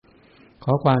ข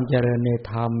อความเจริญใน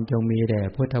ธรรมจงมีแด่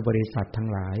พุทธบริษัททั้ง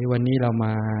หลายวันนี้เราม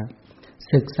า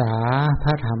ศึกษาพ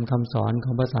ระธรรมคำสอนข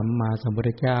องพระสัมมาสัมพุท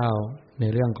ธเจ้าใน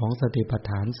เรื่องของสติปัฏ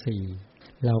ฐาน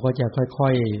4เราก็จะค่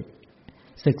อย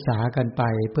ๆศึกษากันไป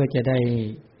เพื่อจะได้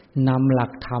นำหลั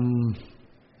กธรรม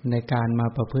ในการมา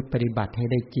ประพฤติปฏิบัติให้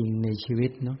ได้จริงในชีวิ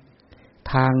ตเนาะ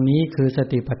ทางนี้คือส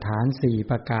ติปัฏฐาน4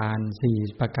ประก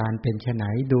ารเป็นไฉน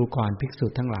ดูก่อนภิกษุ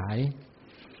ทั้งหลาย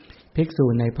ภิกษุ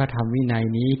ในพระธรรมวินัย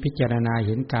นี้พิจารณาเ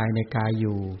ห็นกายในกายอ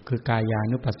ยู่คือกายา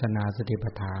นุปัสสนาสติ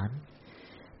ปัฏฐาน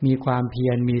มีความเพี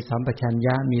ยรมีสัมปชัญญ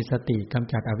ะมีสติก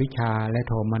ำจัดอวิชชาและ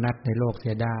โทมนัสในโลกเสี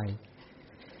ยได้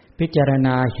พิจารณ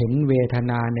าเห็นเวท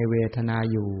นาในเวทนา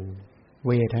อยู่เ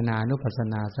วทนานุปัสส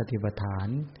นาสติปัฏฐาน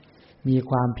มี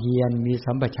ความเพียรมี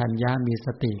สัมปชัญญะมีส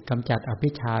ติกำจัดอวิ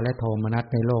ชชาและโทมนัส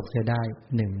ในโลกเสียได้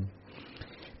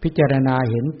1พิจารณา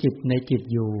เห็นจิตในจิต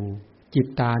อยู่จิต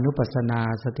ตานุปัสสนา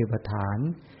สติปัฏฐาน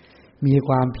มีค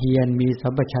วามเพียรมีสั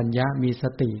มปชัญญะมีส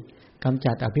ติกำ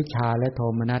จัดอภิชฌาและโท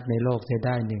มนัสในโลกเสียไ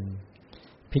ด้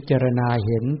พิจารณาเ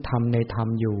ห็นธรรมในธรรม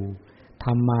อยู่ธ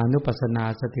รรมานุปัสสนา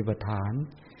สติปัฏฐาน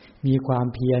มีความ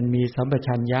เพียรมีสัมป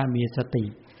ชัญญะมีสติ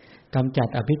กำจัด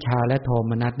อภิชฌาและโท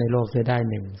มนัสในโลกเสียได้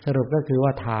สรุปก็คือว่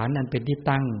าฐานอันเป็นที่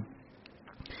ตั้ง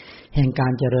แห่งกา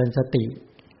รเจริญสติ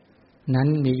นั้น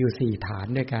มีอยู่4ฐาน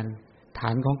ด้วยกันฐ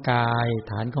านของกาย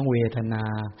ฐานของเวทนา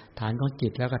ฐานของจิ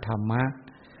ตแล้วก็ธรรมะ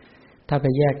ถ้าไป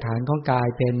แยกฐานของกาย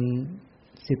เป็น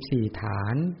14ฐา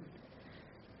น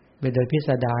โดยพิส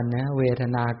ดารนะเวท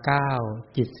นา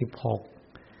9จิต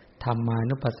16ธรรมา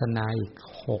นุปัสสนาอีก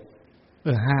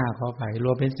5เข้าไปร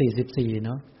วมเป็น44เ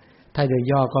นาะถ้าโดย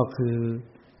ย่อก็คือ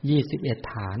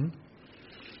21ฐาน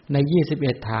ใน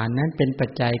21ฐานนั้นเป็นปัจ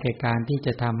จัยแก่การที่จ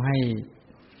ะทำให้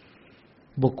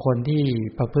บุคคลที่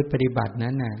ประพฤติปฏิบัติ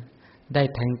นั้นน่ะได้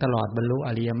แทงตลอดบรรลุอ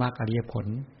ริยมรรคอริยผล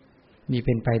มีเ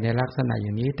ป็นไปในลักษณะอย่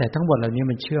างนี้แต่ทั้งหมดเหล่านี้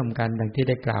มันเชื่อมกันดังที่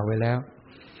ได้กล่าวไว้แ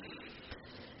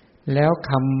ล้ว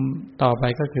คำต่อไป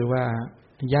ก็คือว่า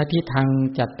ยะทิทัง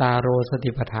จัตตารโรส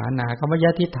ติปัฏฐานาคำว่าย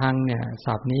ะทิทังเนี่ย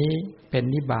ศัพท์นี้เป็น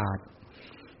นิบาต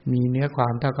มีเนื้อควา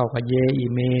มเท่ากับเยอิ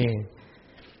เม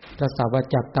จะศัพท์ว่า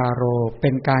จัตตารโรเป็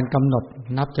นการกำหนด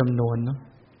นับจำนวนเนาะ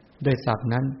ด้วยศัพท์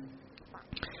นั้น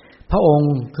พระอง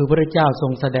ค์คือพระเจ้าทร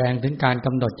งแสดงถึงการก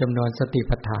ำหนดจำนวนสติ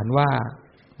ปัฏฐานว่า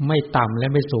ไม่ต่ำและ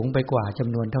ไม่สูงไปกว่าจ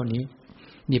ำนวนเท่านี้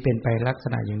นี่เป็นไปลักษ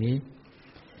ณะอย่างนี้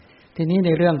ทีนี้ใน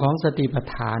เรื่องของสติปัฏ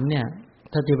ฐานเนี่ย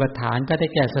สติปัฏฐานก็ได้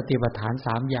แก่สติปัฏฐาน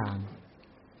3อย่าง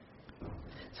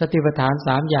สติปัฏฐาน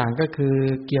3อย่างก็คือ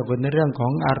เกี่ยวกับในเรื่องขอ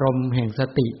งอารมณ์แห่งส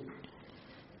ติ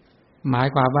หมาย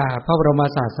ความว่าพระบรม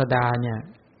ศาสดาเนี่ย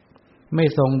ไม่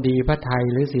ทรงดีพระทัย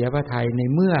หรือเสียพระทัยใน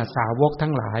เมื่อสาวก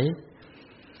ทั้งหลาย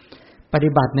ป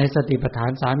ฏิบัติในสติปัฏฐา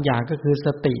น3อย่างก็คือส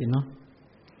ติเนาะ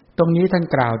ตรงนี้ท่าน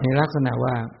กล่าวในลักษณะ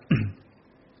ว่า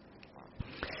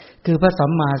คือพระสั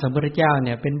มมาสัมพุทธเจ้าเ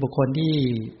นี่ยเป็นบุคคลที่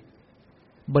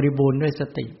บริบูรณ์ด้วยส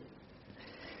ติ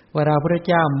เวลาพระพุทธ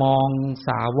เจ้ามองส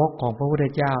าวกของพระพุทธ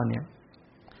เจ้าเนี่ย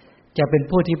จะเป็น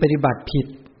ผู้ที่ปฏิบัติผิด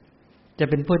จะ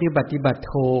เป็นผู้ที่ปฏิบัติ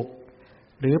ถูก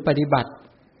หรือปฏิบัติ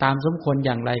ตามสมควรอ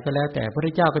ย่างไรก็แล้วแต่พระพุทธ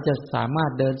เจ้าก็จะสามาร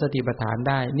ถเดินสติปัฏฐาน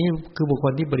ได้นี่คือบุคค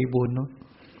ลที่บริบูรณ์เนาะ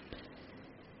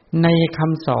ในค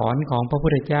ำสอนของพระพุ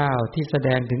ทธเจ้าที่แสด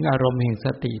งถึงอารมณ์แห่งส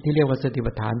ติที่เรียกว่าสติ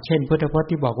ปัฏฐานเช่นพุทธพจน์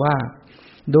ที่บอกว่า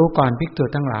ดูก่อนภิกษุ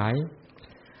ทั้งหลาย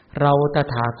เราต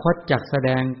ถาคตจักแสด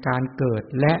งการเกิด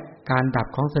และการดับ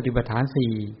ของสติปัฏฐาน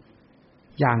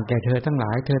4อย่างแก่เธอทั้งหล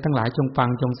ายจงฟัง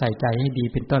จงใส่ใจให้ดี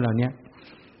เป็นต้นเหล่านี้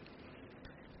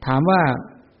ถามว่า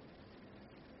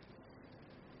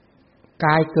ก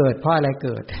ายเกิดเพราะอะไรเ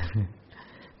กิด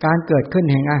การเกิดขึ้น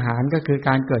แห่งอาหารก็คือก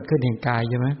ารเกิดขึ้นแห่งกาย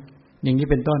ใช่ไหมอย่างนี้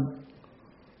เป็นต้น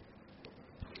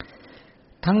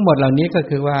ทั้งหมดเหล่านี้ก็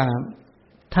คือว่า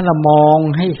ถ้าเรามอง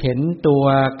ให้เห็นตัว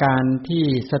การที่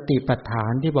สติปัฏฐา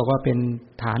นที่บอกว่าเป็น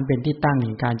ฐานเป็นที่ตั้งแ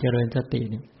ห่งการเจริญสติ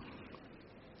เนี่ย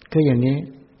คืออย่างนี้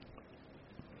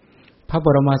พระบ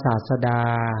รมศาสดา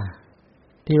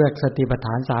ที่ว่าสติปัฏฐ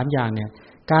าน3อย่างเนี่ย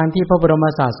การที่พระบรม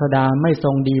ศาสดาไม่ท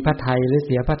รงดีพระทัยหรือเ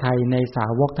สียพระทัยในสา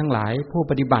วกทั้งหลายผู้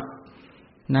ปฏิบัติ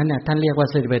นั้นเนี่ยท่านเรียกว่า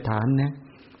สติปัฏฐานนะ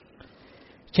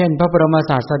เช่นพระบรม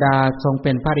ศาสดาทรงเ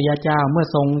ป็นพระอริยเจ้าเมื่อ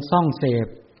ทรงส่องเสพ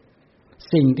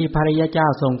สิ่งที่พระอริยเจ้า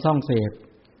ทรงส่องเสพ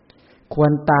คว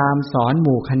รตามสอนห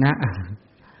มู่คณะ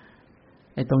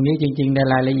ไอ้ตรงนี้จริงๆใน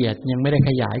รายละเอียดยังไม่ได้ข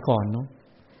ยายก่อนเนาะ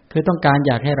คือต้องการอ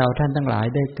ยากให้เราท่านทั้งหลาย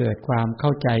ได้เกิดความเข้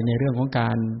าใจในเรื่องของกา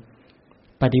ร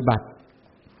ปฏิบัติ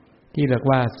ที่เรียก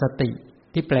ว่าสติ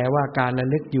ที่แปลว่าการระ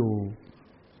ลึกอยู่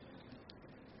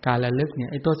การระลึกเนี่ย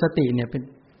ไอ้ตัวสติเนี่ยเป็น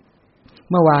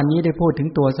เมื่อวานนี้ได้พูดถึง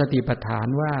ตัวสติปัฏฐาน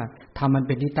ว่าทำมันเ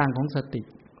ป็นที่ตั้งของสติ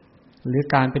หรือ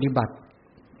การปฏิบัติ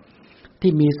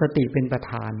ที่มีสติเป็นประ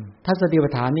ธานถ้าสติปั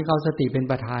ฏฐานนี่เขาสติเป็น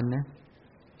ประธานนะ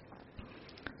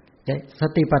แต่ส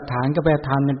ติปัฏฐานก็แปลธ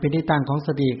รรมมันเป็นที่ตั้งของส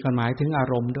ติก็หมายถึงอา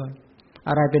รมณ์ด้วย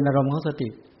อะไรเป็นอารมณ์ของสติ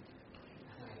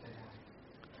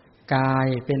กาย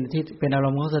เป็นอาร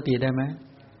มณ์ของสติได้ไหม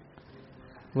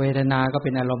เวทนาก็เป็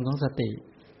นอารมณ์ของสติ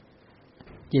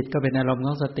จิตก็เป็นอารมณ์ข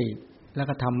องสติแล้ว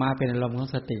ก็ธรรมะเป็นอารมณ์ของ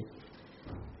สติ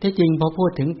ที่จริงพอพู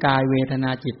ดถึงกายเวทนา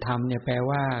จิตธรรมเนี่ยแปล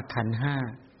ว่าขันธ์ห้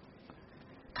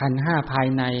าภาย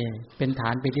ในเป็นฐา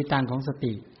นเป็นที่ตั้งของส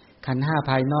ติขันธ์ห้า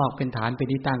ภายนอกเป็นฐานเป็น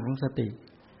ที่ตั้งของสติ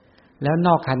แล้วน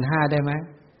อกขันธ์ห้าได้ไหม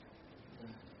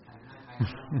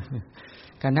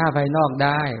ขันธ์ห้าภายนอกไ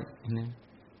ด้นะ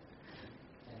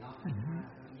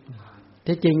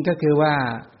ที่จริงก็คือว่า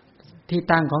ที่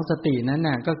ตั้งของสตินั้น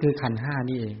น่ะก็คือขันธ์ห้า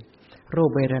นี่เองรู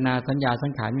ปเวทนาสัญญาสั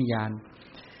งขารวิญญาณ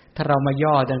ถ้าเรามา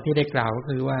ย่อดังที่ได้กล่าวก็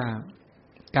คือว่า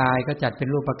กายก็จัดเป็น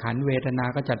รูปขันธ์เวทนา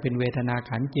ก็จัดเป็นเวทนา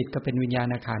ขันธ์จิตก็เป็นวิญญา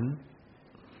ณขันธ์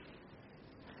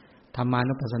ธรรมา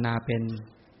นุปัสสนาเป็น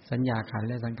สัญญาขันธ์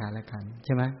และสังขารขันธ์ใ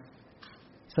ช่ไหม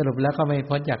สรุปแล้วก็ไม่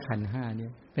พ้นจากขันธ์ห้านี่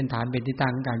เป็นฐานเป็นที่ตั้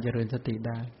งของการเจริญสติไ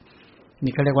ด้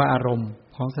นี่เขาเรียกว่าอารมณ์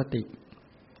ของสติ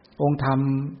องค์ธรรม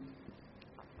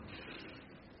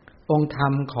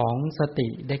ของสติ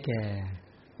ได้แก่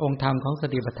องค์ธรรมของส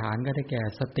ติปัฏฐานก็ได้แก่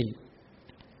สติ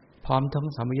พร้อมทั้ง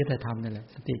สัมปยุตธรรมนั่นแหละ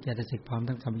สติเจตสิกพร้อม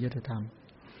ทั้งสัมปยุตธรรม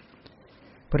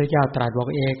พระเจ้าตรัสบอก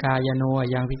เอกายโน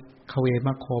ยังภิกขเว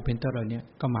มัคโคเป็นต้นเหล่านี้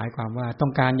ก็หมายความว่าต้อ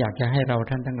งการอยากจะให้เรา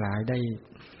ท่านทั้งหลายได้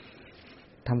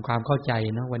ทำความเข้าใจ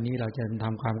เนาะวันนี้เราจะท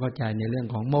ำความเข้าใจในเรื่อง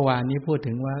ของเมื่อวานนี้พูด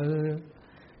ถึงว่า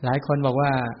หลายคนบอกว่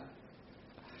า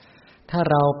ถ้า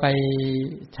เราไป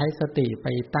ใช้สติไป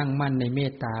ตั้งมั่นในเม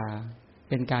ตตา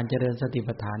เป็นการเจริญสติ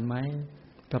ปัฏฐานไหม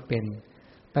ก็เป็น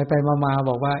ไปมา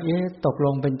บอกว่าตกล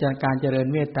งเป็นการเจริญ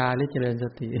เมตตาหรือเจริญส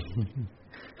ติ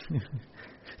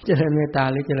เจริญเมตตา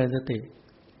หรือเจริญสติ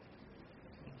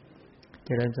เ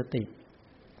จริญสติ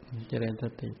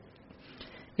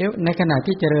ในขณะ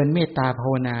ที่เจริญเมตตาภา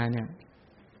วนาเนี่ย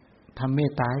ทำเม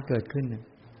ตตาให้เกิดขึ้น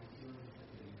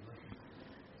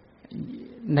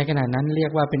ในขณะนั้นเรีย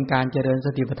กว่าเป็นการเจริญส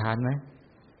ติปัฏฐานไหม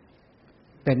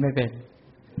เป็นไม่เป็น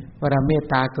เวลาเมต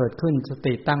ตาเกิดขึ้นส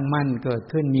ติตั้งมั่นเกิด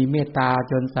ขึ้นมีเมตตา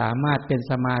จนสามารถเป็น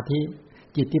สมาธิ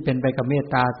จิตที่เป็นไปกับเมต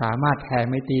ตาสามารถแผ่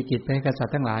ไมตรีจิตไปให้กับสัต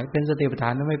ว์ทั้งหลายเป็นสติปัฏฐา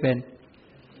นหรือไม่เ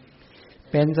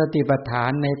ป็นสติปัฏฐา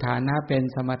นในฐานะเป็น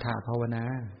สมถะภาวนา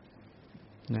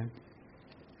นะ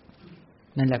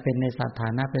นั่นแหละเป็นในฐา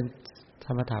นะเป็นส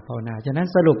มถะภาวนาฉะนั้น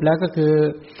สรุปแล้วก็คือ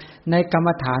ในกรรม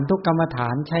ฐานทุกกรรมฐา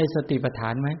นใช่สติปัฏฐา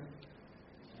นไหม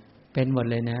เป็นหมด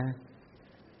เลยนะ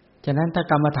ฉะนั้นถ้า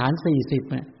กรรมฐาน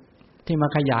40เนี่ยที่มา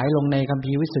ขยายลงในคัม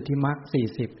ภีร์วิสุทธิมรรค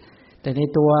40แต่ใน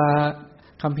ตัว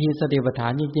คัมภีร์สติปัฏฐา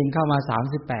นจริงๆเข้ามา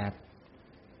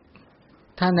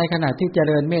38ถ้าในขณะที่เจ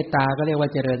ริญเมตตาก็เรียกว่า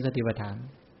เจริญสติปัฏฐาน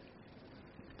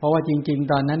เพราะว่าจริง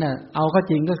ๆตอนนั้นน่ะเอาเข้า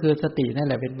จริงก็คือสตินั่นแ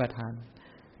หละเป็นประธาน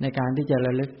ในการที่จะร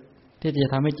ะลึกที่จะ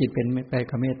ทำให้จิตเป็นไป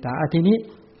กับเมตตาทีนี้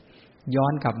ย้อ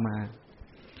นกลับมา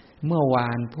เมื่อวา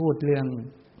นพูดเรื่อง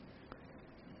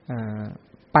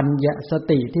ปัญญาส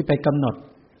ติที่ไปกำหนด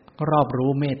รอบ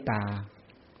รู้เมตตา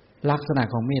ลักษณะ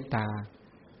ของเมตตา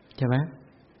ใช่ไหม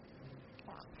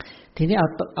ทีนี้เอ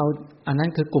าอันนั้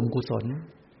นคือกลุ่มกุศล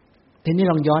ทีนี้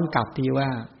ลองย้อนกลับทีว่า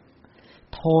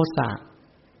โทสะ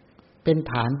เป็น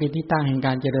ฐานเป็นที่ตั้งแห่งก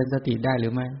ารเจริญสติได้หรื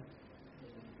อไม่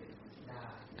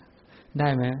ได้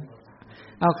ไหม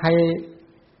เอาใค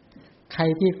ร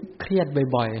ที่เครียด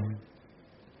บ่อยๆ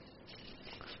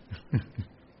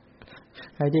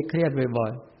ใครที่เครียดบ่อ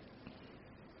ยๆ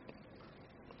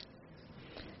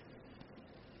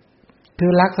คื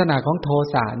อลักษณะของโท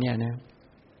สะเนี่ยนะ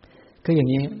คืออย่า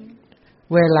งนี้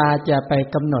เวลาจะไป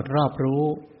กำหนดรอบรู้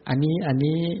อัน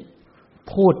นี้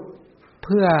พูดเ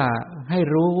พื่อให้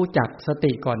รู้จักส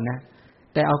ติก่อนนะ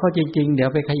แต่เอาเข้าจริงๆเดี๋ยว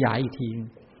ไปขยายอีกที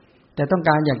แต่ต้องก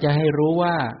ารอยากจะให้รู้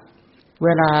ว่าเว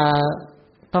ลา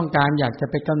ต้องการอยากจะ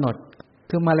ไปกำหนด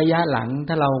คือมาระยะหลัง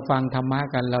ถ้าเราฟังธรรมะ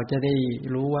กันเราจะได้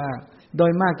รู้ว่าโด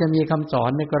ยมากจะมีคำสอ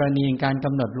นในกรณีการก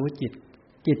ำหนดรู้จิต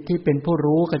ที่เป็นผู้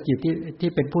รู้กับจิต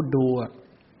ที่เป็นผู้ดู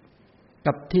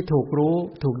กับที่ถูกรู้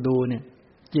ถูกดูเนี่ย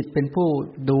จิตเป็นผู้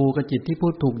ดูกับจิตที่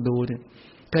ผู้ถูกดูเนี่ย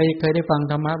เคยได้ฟัง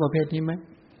ธรรมะประเภทนี้ไหม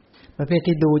ประเภท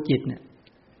ที่ดูจิตเนี่ย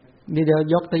นี่เดี๋ยว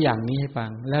ยกตัวอย่างนี้ให้ฟัง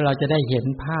แล้วเราจะได้เห็น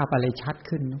ภาพอะไรชัด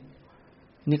ขึ้น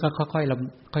นี่ก็ค่อ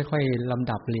ยๆล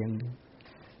ำดับเรียง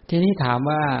ทีนี้ถาม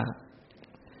ว่า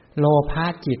โลภะ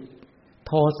จิตโ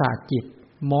ทสะจิต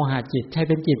โมหะจิตใช่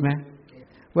เป็นจิตไหม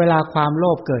เวลาความโล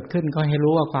ภเกิดขึ้นก็ให้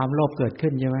รู้ว่าความโลภเกิดขึ้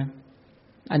นใช่ไหม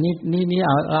อันนี้นี่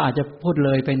เราอาจจะพูดเล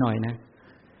ยไปหน่อยนะ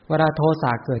เวลาโทส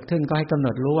ะเกิดขึ้นก็ให้กำหน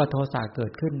ดรู้ว่าโทสะเกิ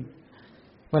ดขึ้น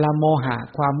เวลาโมหะ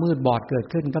ความมืดบอดเกิด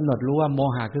ขึ้นกำหนดรู้ว่าโม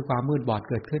หะคือความมืดบอด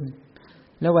เกิดขึ้น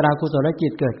แล้วเวลากุศลจิ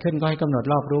ตเกิดขึ้นก็ให้กำหนด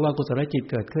รอบรู้ว่ากุศลจิต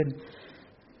เกิดขึ้น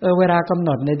เวลากำหน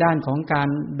ดในด้านของการ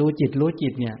ดูจิตรู้จิ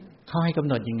ตเนี่ยเขาให้กำ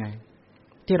หนดยังไง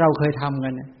ที่เราเคยทำกั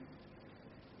นเนี่ย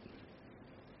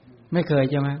ไม่เคย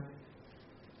ใช่ไหม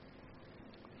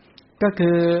ก็คื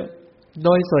อโด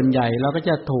ยส่วนใหญ่เราก็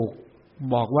จะถูก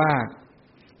บอกว่า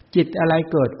จิตอะไร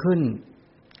เกิดขึ้น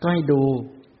ก็ให้ดู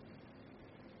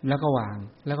แล้วก็วาง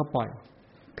แล้วก็ปล่อย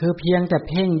คือเพียงแต่เ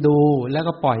พ่งดูแล้ว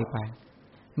ก็ปล่อยไป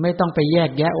ไม่ต้องไปแยก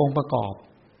แยะองค์ประกอบ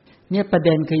เนี่ยประเ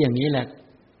ด็นคืออย่างนี้แหละ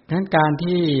งั้นการ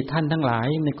ที่ท่านทั้งหลาย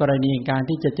ในกรณีการ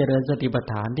ที่จะเจริญสติปัฏ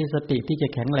ฐานที่สติที่จะ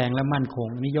แข็งแรงและมั่นคง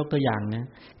นี่ยกตัวอย่างนะ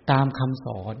ตามคำส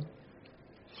อน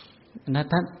นะ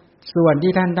ท่านส่วน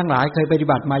ที่ท่านทั้งหลายเคยปฏิ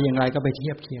บัติมาอย่างไรก็ไปเที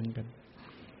ยบเคียงกัน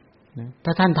นะถ้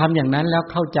าท่านทำอย่างนั้นแล้ว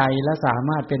เข้าใจและสา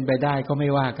มารถเป็นไปได้ก็ไม่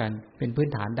ว่ากันเป็นพื้น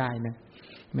ฐานได้นะ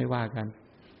ไม่ว่ากัน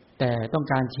แต่ต้อง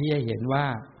การชี้ให้เห็นว่า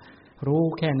รู้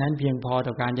แค่นั้นเพียงพอ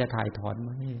ต่อการจะถ่ายถอนม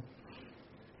านี่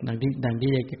ดัง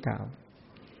ที่ได้กล่าว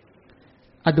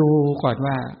ดูก่อน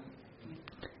ว่า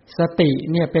สติ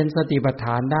เนี่ยเป็นสติปัฏฐ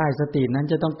านได้สตินั้น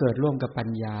จะต้องเกิดร่วมกับปัญ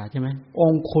ญาใช่ไหมอ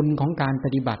งค์คุณของการป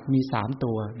ฏิบัติมี3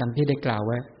ตัวดังที่ได้กล่าว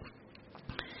ไว้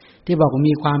ที่บอกว่า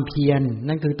มีความเพียร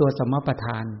นั่นคือตัวสัมมาประธ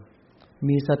าน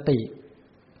มีสติ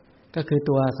ก็คือ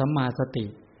ตัวสัมมาสติ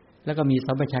แล้วก็มี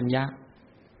สัมปชัญญะ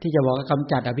ที่จะบอกว่าก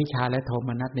ำจัดอวิชชาและโทม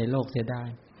นัสในโลกเสียได้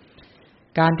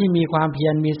การที่มีความเพีย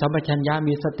รมีสัมปชัญญะ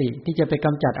มีสติที่จะไปก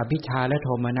ำจัดอวิชชาและโท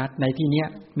มนัสในที่นี้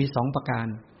มี2ประการ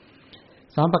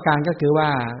2ประการก็คือว่า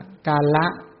การละ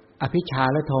อภิชฌา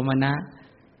และโทม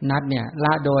นัสเนี่ยล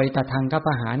ะโดยตทังคป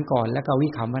ระหารก่อนแล้วก็วิ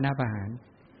คัมภนประหาร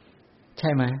ใช่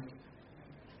ไหม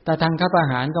ตทังคประ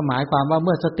หารก็หมายความว่าเ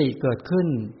มื่อสติเกิดขึ้น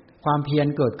ความเพียร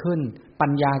เกิดขึ้นปั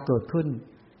ญญาเกิดขึ้น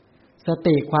ส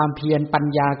ติความเพียรปัญ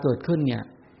ญาเกิดขึ้นเนี่ย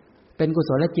เป็นกุ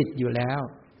ศลจิตอยู่แล้ว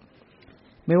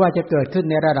ไม่ว่าจะเกิดขึ้น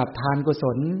ในระดับทานกุศ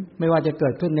ลไม่ว่าจะเกิ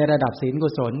ดขึ้นในระดับศีลกุ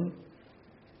ศล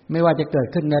ไม่ว่าจะเกิด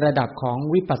ขึ้นในระดับของ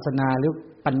วิปัสสนาหรือ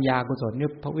ปัญญากุศลหรื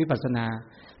อวิปัสสนา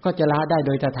ก็จะละได้โด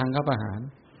ยตทังคประหาร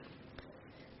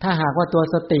ถ้าหากว่าตัว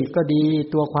สติก็ดี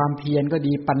ตัวความเพียรก็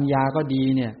ดีปัญญาก็ดี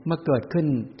เนี่ยเมื่อเกิดขึ้น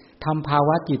ทำภาว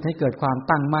ะจิตให้เกิดความ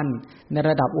ตั้งมั่นใน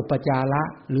ระดับอุปจาระ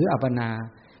หรืออัปปนา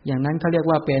อย่างนั้นเขาเรียก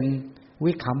ว่าเป็น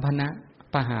วิคัมภน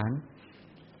ประหาร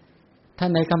ท่า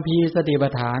นในคัมภีร์สติปั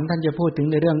ฏฐานท่านจะพูดถึง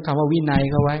ในเรื่องคำว่าวินัย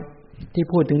เขาไว้ที่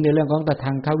พูดถึงในเรื่องของต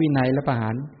ทังควินัยและประหา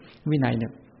รวินัยเนี่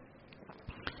ย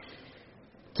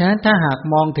ฉะนั้นถ้าหาก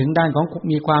มองถึงด้านของ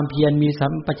มีความเพียรมีสั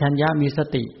มปชัญญะมีส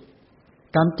ติ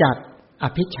กำจัดอ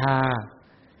ภิชฌา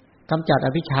กำจัดอ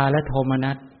ภิชฌาและโทม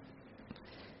นัส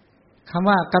คำ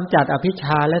ว่ากำจัดอภิชฌ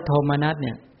าและโทมนัสเ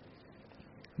นี่ย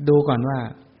ดูก่อนว่า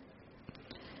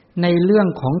ในเรื่อง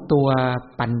ของตัว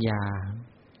ปัญญา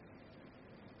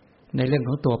ในเรื่องข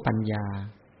องตัวปัญญา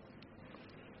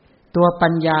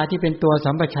ที่เป็นตัว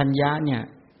สัมปชัญญะเนี่ย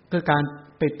คือการ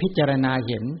ไปพิจารณา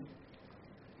เห็น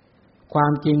ควา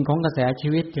มจริงของกระแสชี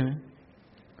วิตใช่ไหม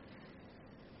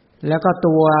แล้วก็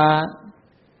ตัว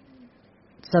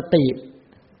สติ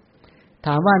ถ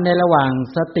ามว่าในระหว่าง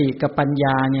สติกับปัญญ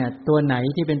าเนี่ยตัวไหน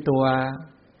ที่เป็นตัว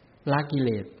ละกิเล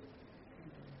ส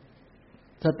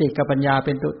สติกับปัญญาเ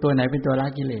ป็นตัวไหนเป็นตัวละ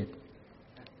กิเลส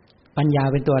ปัญญา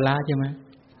เป็นตัวละใช่ไหม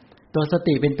ตัวส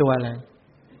ติเป็นตัวอะไร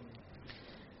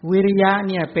วิริยะ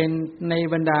เนี่ยเป็นใน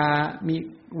บรรดามี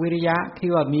วิริยะที่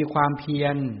ว่ามีความเพีย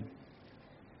ร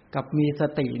กับมีส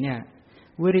ติเนี่ย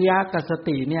วิริยะกับส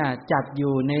ติเนี่ยจัดอ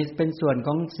ยู่ในเป็นส่วนข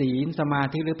องศีลสมา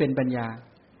ธิหรือเป็นปัญญา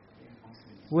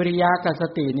วิริยะกับส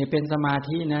ตินี่เป็นสมา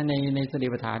ธินะในสติ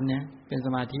ปัฏฐานเนี่ยเป็นส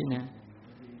มาธินะ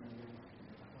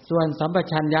ส่วนสัมป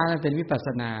ชัญญะนั้นเป็นวิปัสส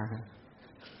นา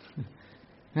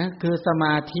นะคือสม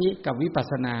าธิกับวิปัส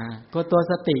สนาก็ตัว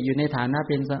สติอยู่ในฐานะ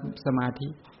เป็นสมาธิ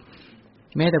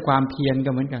แม้แต่ความเพียรก็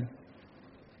เหมือนกัน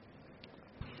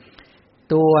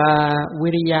ตัววิ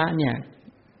ริยะเนี่ย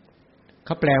เข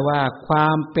าแปลว่าควา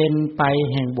มเป็นไป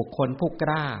แห่งบุคคลผู้ก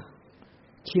ล้า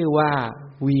ชื่อว่า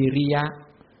วีริยะ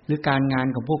หรือการงาน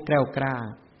ของผู้แกล้วกล้า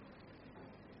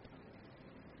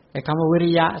แต่คำว่าวิ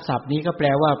ริยะศัพท์นี้ก็แปล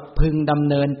ว่าพึงดำ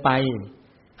เนินไป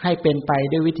ให้เป็นไป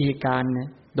ด้วยวิธีการนะ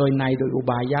โดยในโดยอุ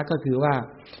บายะก็คือว่า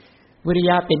วิริ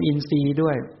ยะเป็นอินทรีย์ด้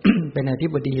วย เป็นอธิ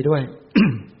บดีด้วย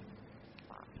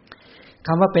ค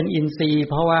ำว่าเป็นอินทรีย์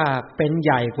เพราะว่าเป็นใ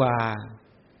หญ่กว่า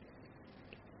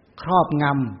ครอบง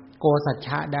ำโกสัจฉ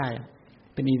ะได้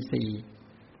เป็นอินทรีย์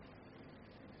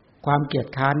ความเกียจ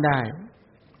ค้านได้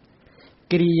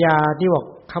กิริยาที่บอก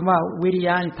คำว่าวิริย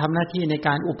ะทำหน้าที่ในก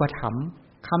ารอุปถัมภ์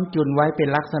ค้ำจุนไว้เป็น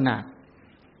ลักษณะ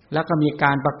แล้วก็มีก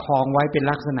ารประคองไว้เป็น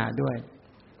ลักษณะด้วย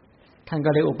ท่านก็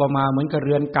เลยอุปมาเหมือนกับเ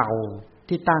รือนเก่า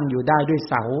ที่ตั้งอยู่ได้ด้วย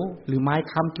เสาหรือไม้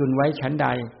ค้ำจุนไว้ชั้นใด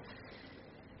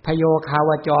พโยคาว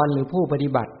จรหรือผู้ปฏิ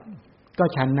บัติก็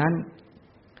ฉันนั้น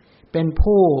เป็น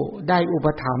ผู้ได้อุป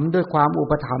ถัมภ์ด้วยความอุ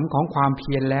ปถัมภ์ของความเ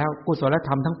พียรแล้วกุศลธ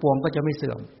รรมทั้งปวงก็จะไม่เ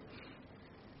สื่อม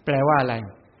แปลว่าอะไร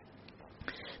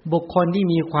บุคคลที่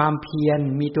มีความเพียร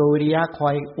มีตัววิริยะคอ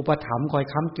ยอุปถัมภ์คอย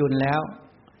ค้ำจุนแล้ว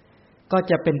ก็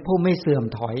จะเป็นผู้ไม่เสื่อม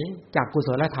ถอยจากกุศ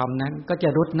ลธรรมนั้นก็จะ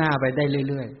รุดหน้าไปได้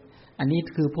เรื่อยๆอันนี้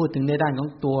คือพูดถึงในด้านของ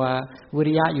ตัววิ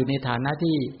ริยะอยู่ในฐานะ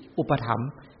ที่อุปถัมภ์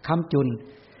ค้ำจุน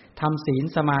ทำศีล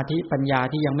สมาธิปัญญา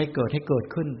ที่ยังไม่เกิดให้เกิด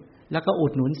ขึ้นแล้วก็อุ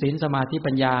ดหนุนศีลสมาธิ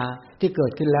ปัญญาที่เกิ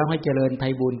ดขึ้นแล้วให้เจริญไพ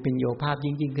บูลย์เป็นโยภาพ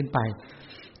ยิ่งขึ้นไป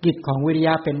กิจของวิริย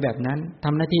ะเป็นแบบนั้นท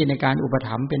ำหน้าที่ในการอุป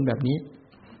ถัมภ์เป็นแบบนี้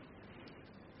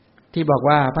ที่บอก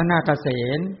ว่าพระนาคเษ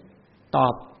นตอ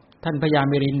บท่านพญา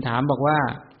มิรินถามบอกว่า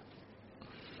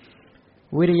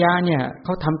วิริยะเนี่ยเข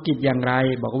าทำกิจอย่างไร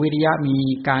บอกวิริยะมี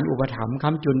การอุปถัมภ์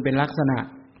ค้ำจุนเป็นลักษณะ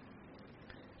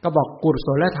ก็บอกกุศ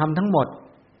ลธรรมทั้งหมด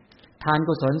ทาน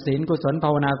กุศลศีลกุศลภา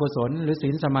วนากุศลหรือศี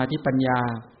ลสมาธิปัญญา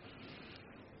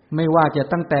ไม่ว่าจะ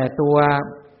ตั้งแต่ตัว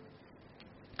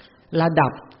ระดั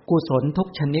บกุศลทุก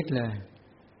ชนิดเลย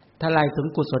ถ้าไล่ถึง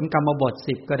กุศลกรรมบท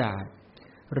10ก็ได้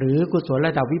หรือกุศลร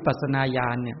ะดับวิปัสสนาญา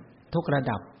ณเนี่ยทุกระ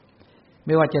ดับไ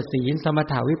ม่ว่าจะศีลสม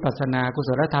ถาวิปัสสนากุศ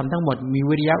ลธรรมทั้งหมดมี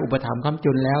วิริยะอุปถัมภ์ค้ำ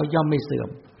จุนแล้วย่อมไม่เสื่อม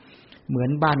เหมือน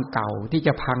บ้านเก่าที่จ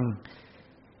ะพัง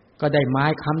ก็ได้ไม้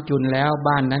ค้ำจุนแล้ว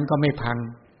บ้านนั้นก็ไม่พัง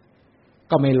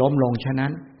ก็ไม่ล้มลงฉะนั้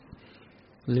น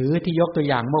หรือที่ยกตัว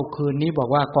อย่างเมื่อคืนนี้บอก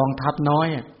ว่ากองทัพน้อย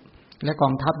และก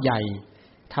องทัพใหญ่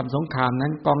ทำสงครามนั้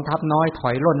นกองทัพน้อยถ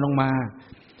อยร่นลงมา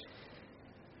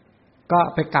ก็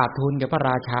ไปกราบทูลแก่พระ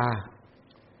ราชา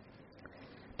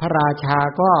พระราชา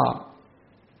ก็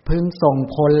พึงส่ง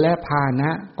พลและพาหนะ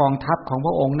กองทัพของพ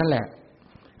ระองค์นั่นแหละ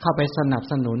เข้าไปสนับ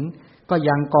สนุนก็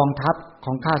ยังกองทัพข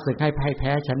องข้าศึกให้พ่ายแ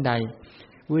พ้ชั้นใด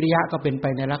วิริยะก็เป็นไป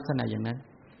ในลักษณะอย่างนั้น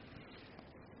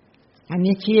อัน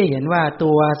นี้ชี้ให้เห็นว่า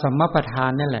ตัวสัมมาประธา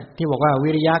นนั่นแหละที่บอกว่าวิ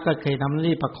ริยะก็เคยทำหน้า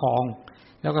ที่ประคอง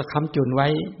แล้วก็ค้ำจุนไว้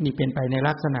นี่เป็นไปใน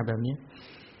ลักษณะแบบนี้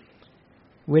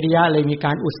วิริยะเลยมีก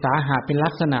ารอุตสาหะเป็นลั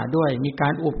กษณะด้วยมีกา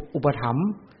รอุปถัมภ์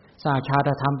สาชาต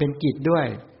ธรรมเป็นกิจด้วย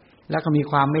แล้วก็มี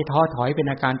ความไม่ท้อถอยเป็น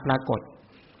อาการปรากฏ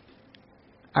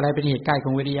อะไรเป็นเหตุใกล้ข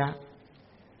องวิริยะ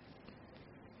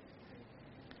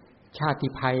ชาติ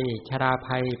ภัยชรา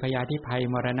ภัยพยาธิภัย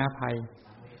มรณะภัย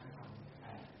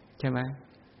ใช่ไหม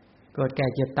เกิดแก่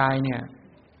เจ็บตายเนี่ย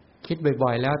คิดบ่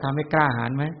อยๆแล้วทำให้กล้าหา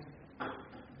ญไหม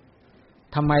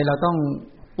ทำไมเราต้อง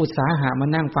อุตสาหะมา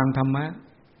นั่งฟังธรรมะ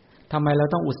ทำไมเรา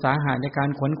ต้องอุตสาหะในการ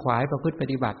ขวนขวายประพฤติป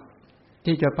ฏิบัติ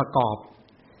ที่จะประกอบ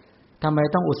ทำไม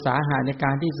ต้องอุตสาหะในก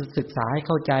ารที่ศึกษาให้เ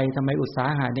ข้าใจทำไมอุตสา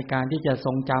หะในการที่จะท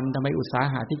รงจำทำไมอุตสา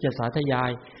หะที่จะสาธยา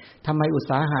ยทำไมอุต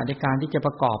สาหะในการที่จะป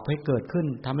ระกอบให้เกิดขึ้น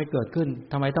ทำให้เกิดขึ้น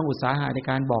ทำไมต้องอุตสาหะใน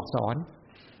การบอกสอน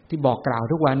ที่บอกกล่าว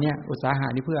ทุกวันเนี่ยอุตสาหะ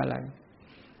นี้เพื่ออะไร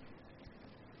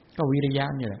ก็วิริยะ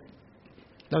เนี่ย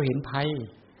เราเห็นภั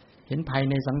ย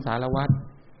ในสังสารวัฏ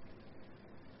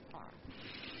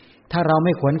ถ้าเราไ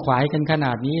ม่ขวนขวายกันขน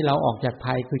าดนี้เราออกจาก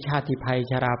ภัยคือชาติภัย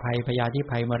ชราภัยพยาธิ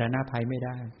ภัยมรณะภัยไม่ไ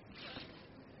ด้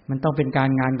มันต้องเป็นกา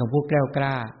รงานของผู้แกล้วก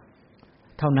ล้า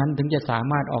เท่านั้นถึงจะสา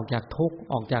มารถออกจากทุกข์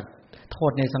ออกจากโท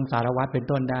ษในสังสารวัฏเป็น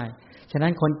ต้นได้ฉะนั้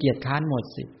นคนเกียจค้านหมด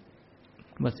สิท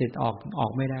ธิ์ออ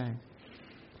กไม่ได้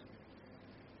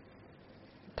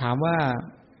ถามว่า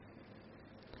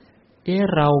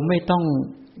เราไม่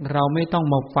ต้อง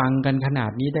มาฟังกันขนา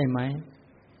ดนี้ได้ไหม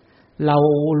เรา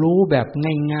รู้แบบ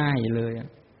ง่ายๆเลย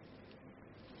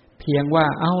เพียงว่า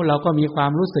เราก็มีควา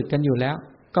มรู้สึกกันอยู่แล้ว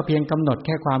ก็เพียงกำหนดแ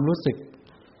ค่ความรู้สึก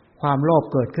ความโลภ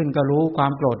เกิดขึ้นก็รู้ควา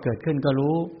มโกรธเกิดขึ้นก็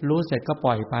รู้เสร็จก็ป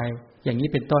ล่อยไปอย่างนี้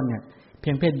เป็นต้นเนี่ยเพี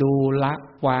ยงแค่ดูละ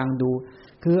วางดู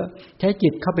คือใช้จิ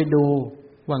ตเข้าไปดู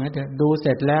ว่างั้นเถอะดูเส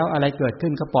ร็จแล้วอะไรเกิดขึ้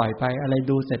นก็ปล่อยไปอะไร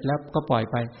ดูเสร็จแล้วก็ปล่อย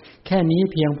ไปแค่นี้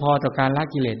เพียงพอต่อการละ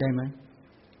กิเลสได้ไหม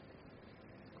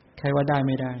ใครว่าได้ไ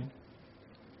ม่ได้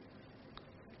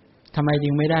ทำไมจึ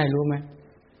งไม่ได้รู้ไหม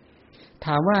ถ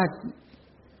ามว่า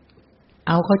เ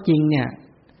อาเข้าจริงเนี่ย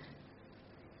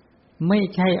ไม่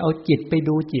ใช่เอาจิตไป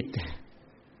ดูจิต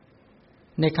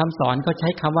ในคำสอนเขาใช้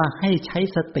คำว่าให้ใช้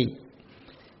สติ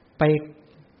ไป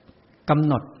กำ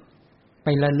หนดไป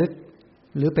ระลึก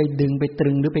หรือไปดึงไปต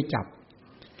รึงหรือไปจับ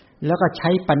แล้วก็ใช้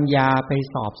ปัญญาไป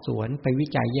สอบสวนไปวิ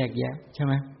จัยแยกแยะใช่ไ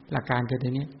หมหลักการคือตั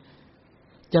วนี้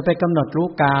จะไปกำหนดรู้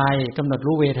กายกำหนด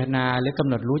รู้เวทนาหรือกำ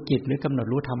หนดรู้จิตหรือกำหนด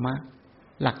รู้ธรรมะ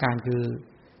หลักการคือ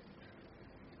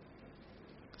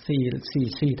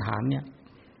สี่ฐานเนี่ย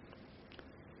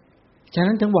ฉะ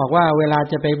นั้นถึงบอกว่าเวลา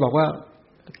จะไปบอกว่า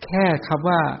แค่คำ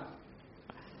ว่า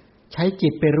ใช้จิ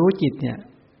ตไปรู้จิตเนี่ย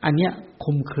อันเนี้ยค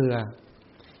ลุมเครือ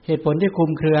เหตุผลที่คลุ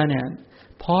มเครือเนี่ย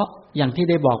เพราะอย่างที่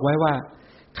ได้บอกไว้ว่า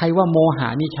ใครว่าโมหะ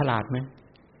นี่ฉลาดไหม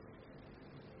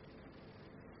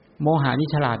โมหะนี่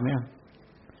ฉลาดไหม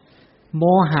โม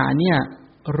หะเนี่ย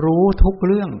รู้ทุกเ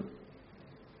รื่อง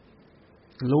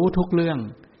รู้ทุกเรื่อง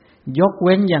ยกเ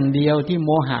ว้นอย่างเดียวที่โม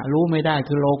หะรู้ไม่ได้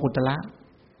คือโลกุตระ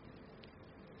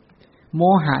โม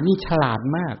หะนี่ฉลาด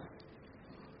มาก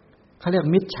เขาเรียก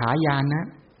มิจฉาญาณนะ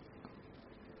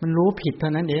มันรู้ผิดเท่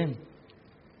านั้นเอง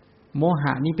โมห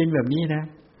ะนี่เป็นแบบนี้นะ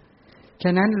ฉ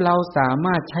ะนั้นเราสาม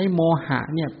ารถใช้โมหะ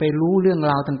เนี่ยไปรู้เรื่อง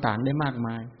ราวต่างๆได้มากม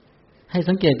ายให้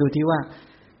สังเกตดูที่ว่า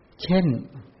เช่น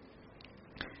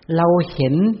เราเห็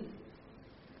น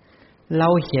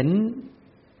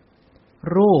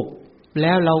รูปแ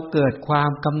ล้วเราเกิดควา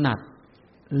มกำหนัด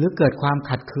หรือเกิดความ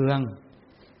ขัดเคือง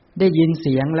ได้ยินเ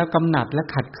สียงแล้วกำหนัดและ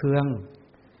ขัดเคือง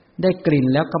ได้กลิ่น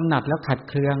แล้วกำหนัดแล้วขัด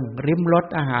เคืองริมรส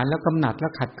อาหารแล้วกำหนัดแล้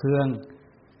วขัดเคือง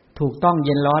ถูกต้องเ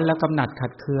ย็นร้อนแล้วกำหนัดขั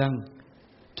ดเคือง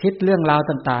คิดเรื่องราว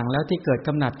ต่างๆแล้วที่เกิดก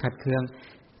ำหนัดขัดเคือง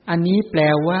อันนี้แปล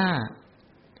ว่า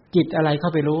จิตอะไรเข้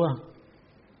าไปรู้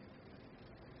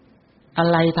อะ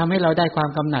ไรทำให้เราได้ความ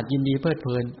กำหนัดยินดีเพลิดเพ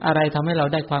ลินอะไรทำให้เรา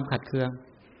ได้ความขัดเคือง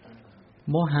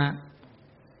โมห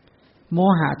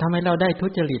ะทำให้เราได้ทุ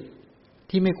จริต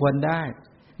ที่ไม่ควรได้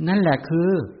นั่นแหละคือ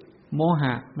โมห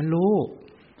ะมันรู้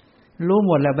ห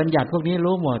มดแหละบัญญัติพวกนี้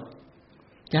รู้หมด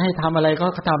จะให้ทำอะไรก็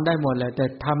ทำได้หมดแหละแต่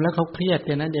ทำแล้วเขาเครียดแ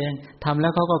ค่นั้นเองทำแล้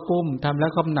วเขาก็กุ้มทำแล้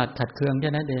วก็กำหนัดขัดเคืองแค่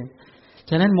นั้นเอง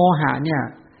ฉะนั้นโมหะเนี่ย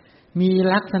มี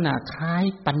ลักษณะคล้าย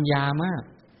ปัญญามาก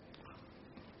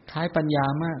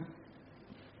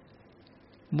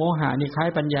โมหะนี่คล้าย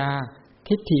ปัญญา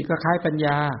ทิฏฐิก็คล้ายปัญญ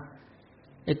า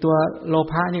ไอ้ตัวโล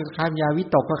ภะนี่ก็คล้ายปัญญาวิ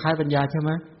ตกก็คล้ายปัญญาใช่ไห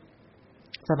ม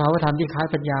สภาวธรรมที่คล้าย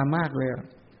ปัญญามากเลย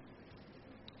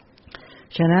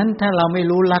ฉะนั้นถ้าเราไม่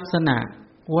รู้ลักษณะ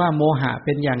ว่าโมหะเ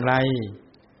ป็นอย่างไร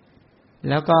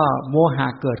แล้วก็โมหะ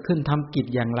เกิดขึ้นทำกิจ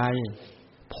อย่างไร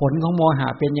ผลของโมหะ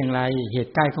เป็นอย่างไรเห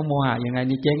ตุใกล้ของโมหะอย่างไร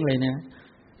นี่เจ๊งเลยนะ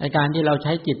ไอ้การที่เราใ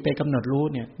ช้จิตไปกำหนดรู้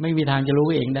เนี่ยไม่มีทางจะรู้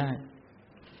เองได้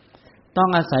ต้อง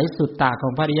อาศัยสุตตะขอ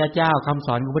งพระริยเจ้าคำส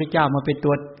อนของพระพุทธเจ้ามาเป็นตั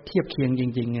วเทียบเคียงจ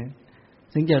ริงๆไง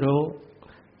ถึงจะรู้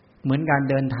เหมือนการ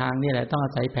เดินทางนี่แหละต้องอ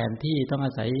าศัยแผนที่ต้องอ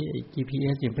าศัย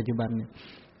GPS อย่างปัจจุบันเนี่ย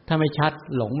ถ้าไม่ชัด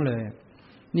หลงเลย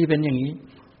นี่เป็นอย่างนี้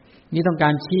นี่ต้องกา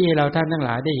รชี้ให้เราท่านทั้งหล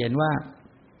ายได้เห็นว่า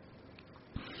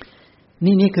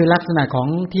นี่คือลักษณะของ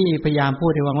ที่พยายามพู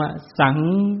ดให้ว่าสัง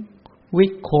วิ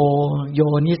โคโย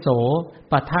นิโส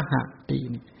ปทหะติ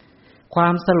ควา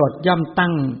มสลดย่อมตั้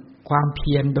งความเ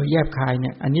พียรโดยแยบคายเ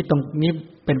นี่ยอันนี้ตรงนี้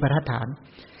เป็นประทัดฐาน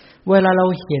เวลาเรา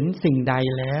เห็นสิ่งใด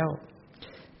แล้ว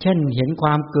เช่นเห็นคว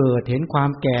ามเกิดเห็นความ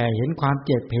แก่เห็นความเ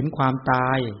จ็บเห็นความตา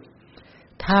ย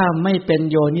ถ้าไม่เป็น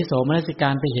โยนิโสมนสิกา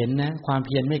รไปเห็นนะความเ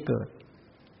พียรไม่เกิด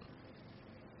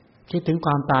คิดถึงค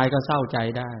วามตายก็เศร้าใจ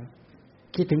ได้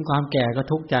คิดถึงความแก่ก็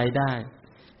ทุกข์ใจได้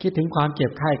คิดถึงความเจ็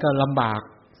บไข้ก็ลำบาก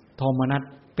โทมนัส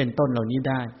เป็นต้นเหล่านี้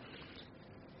ได้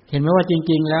เห็นไหมว่าจ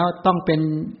ริงๆแล้วต้องเป็น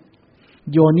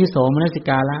โยนิโสมนสิ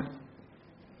การะ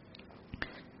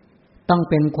ต้อง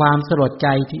เป็นความสลดใจ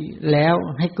ที่แล้ว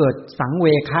ให้เกิดสังเว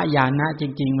คญาณะจ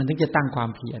ริงๆมันถึงจะตั้งความ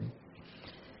เพียร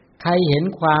ใครเห็น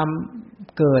ความ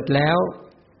เกิดแล้ว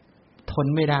ทน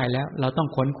ไม่ได้แล้วเราต้อง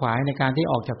ขวนขวายในการที่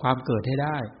ออกจากความเกิดให้ไ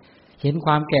ด้เห็นค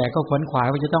วามแก่ก็ขวนขวาย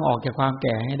ว่าจะต้องออกจากความแ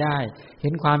ก่ให้ได้เห็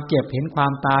นความเจ็บเห็นควา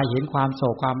มตายเห็นความโศ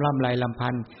กความร่ำไรรำพั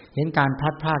นเห็นการพลั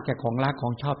ดพรากจากของรักขอ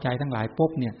งชอบใจทั้งหลายปุ๊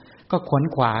บเนี่ยก็ขวน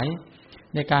ขวาย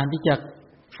ในการที่จะ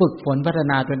ฝึกฝนพัฒ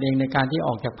นาตนเองในการที่อ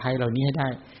อกจากภัยเหล่านี้ให้ได้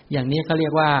อย่างนี้เขาเรี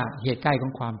ยกว่าเหตุใกล้ขอ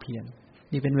งความเพียร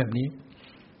นี่เป็นแบบนี้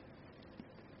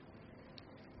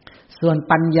ส่วน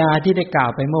ปัญญาที่ได้กล่า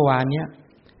วไปเมื่อวานเนี้ย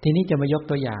ทีนี้จะมายก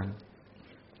ตัวอย่าง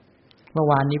เมื่อ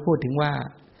วานนี้พูดถึงว่า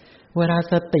เวลา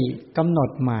สติกำหนด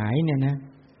หมายเนี่ยนะ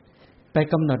ไป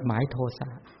กำหนดหมายโทสะ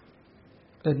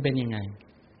เป็นยังไง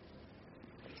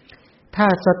ถ้า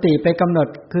สติไปกำหนด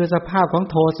คือสภาพของ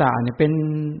โทสะเนี่ยเป็น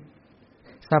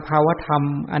สภาวธรรม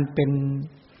อันเป็น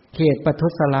เหตุประทุ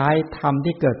ษร้ายธรรม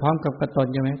ที่เกิดพร้อมกับกระตน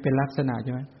ใช่ไหมเป็นลักษณะใ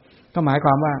ช่ไหมก็หมายคว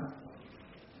ามว่า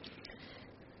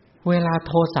เวลาโ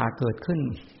ทสะเกิดขึ้น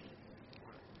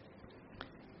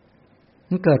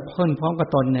มันเกิดพ้นพร้อมกับ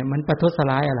ตนเนี่ยมันประทุษ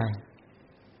ร้ายอะไร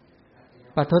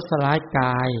ประทุษร้ายก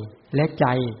ายและใจ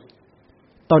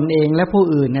ตนเองและผู้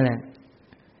อื่นนั่นแหละ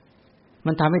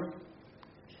มันทำใ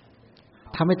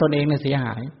ห้ตนเองเนี่ยเสียห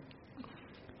าย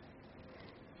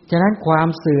ฉะนั้นความ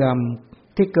เสื่อม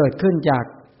ที่เกิดขึ้นจาก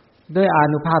ด้วยอา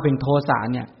นุภาพเป็นโทสะ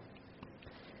เนี่ย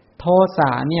โทสะ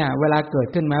เนี่ยเวลาเกิด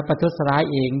ขึ้นมาประทุษร้าย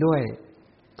เองด้วย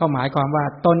ก็หมายความว่า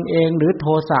ตนเองหรือโท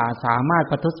สะสามารถ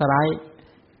ประทุษร้าย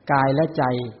กายและใจ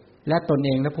และตนเอ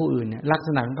งและผู้อื่นเนี่ยลักษ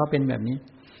ณะของเขาเป็นแบบนี้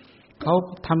เขา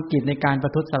ทำกิจในการปร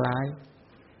ะทุษร้าย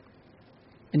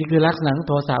อันนี้คือลักษณะของ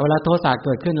โทสะเวลาโทสะเ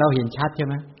กิดขึ้นเราเห็นชัดใช่ไ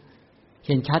หมเ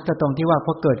ห็นชัดก็ตรงที่ว่าพ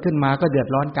อเกิดขึ้นมาก็เดือด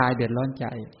ร้อนกายเดือดร้อนใจ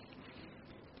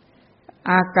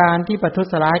อาการที่ประทุ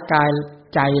ษร้ายกาย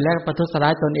ใจและประทุษร้า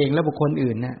ยตนเองและบุคคล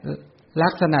อื่นเนี่ยลั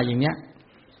กษณะอย่างเนี้ย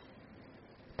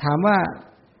ถามว่า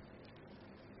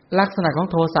ลักษณะของ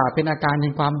โทสะเป็นอาการแห่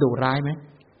งความดุร้ายไหม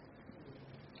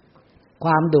ค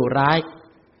วามดุร้าย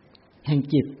แห่ง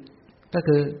จิตก็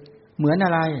คือเหมือนอ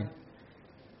ะไร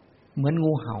เหมือน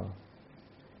งูเห่า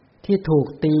ที่ถูก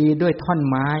ตีด้วยท่อน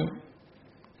ไม้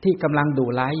ที่กำลังดุ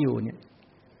ร้ายอยู่เนี่ย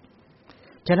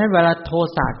ฉะนั้นเวลาโท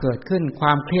สะเกิดขึ้นคว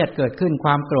ามเครียดเกิดขึ้นคว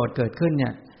ามโกรธเกิดขึ้นเนี่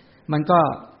ยมันก็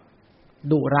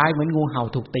ดุร้ายเหมือนงูเห่า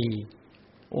ถูกตี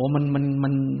โอ้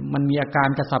มันมีอาการ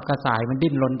กระสับกระส่ายมัน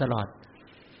ดิ้นรนตลอด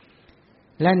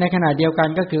และในขณะเดียวกัน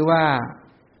ก็คือว่า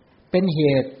เป็นเห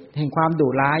ตุแห่งความดุ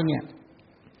ร้ายเนี่ย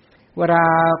เวลา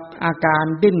อาการ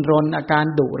ดิ้นรนอาการ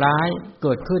ดุร้ายเ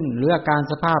กิดขึ้นหรืออาการ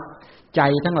สภาพใจ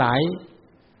ทั้งหลาย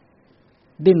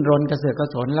ดิ้นรนกระเสือกกระ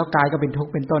สนแล้วกายก็เป็นทุก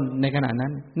ข์เป็นต้นในขณะนั้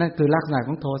นนั่นคือลักษณะข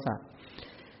องโทสะ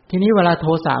ทีนี้เวลาโท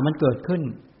สะมันเกิดขึ้น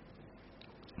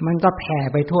มันก็แผ่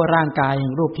ไปทั่วร่างกายอย่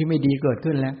างรูปที่ไม่ดีเกิด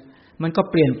ขึ้นแล้วมันก็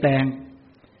เปลี่ยนแปลง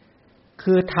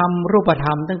คือทำรูปธร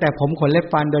รมตั้งแต่ผมขนเล็บ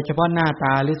ฟันโดยเฉพาะหน้าต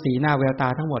าหรือสีหน้าแววตา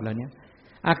ทั้งหมดเหล่านี้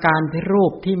อาการที่รู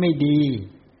ปที่ไม่ดี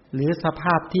หรือสภ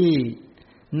าพที่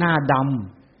หน้าด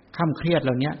ำค่ำเครียดเห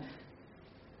ล่านี้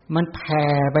มันแผ่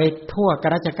ไปทั่วก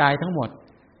ระจกายทั้งหมด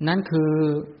นั่นคือ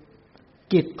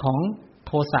กิจของโ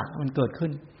ทสะมันเกิดขึ้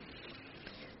น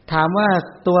ถามว่า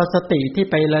ตัวสติที่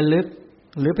ไประลึก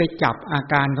หรือไปจับอา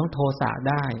การของโทสะ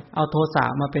ได้เอาโทสะ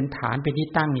มาเป็นฐานเป็นที่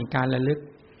ตั้งในการระลึก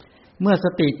เมื่อส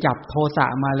ติจับโทสะ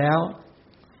มาแล้ว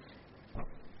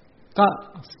ก็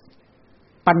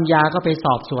ปัญญาก็ไปส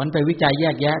อบสวนไปวิจัยแย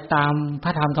กแยะตามพร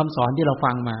ะธรรมคำสอนที่เรา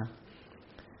ฟังมา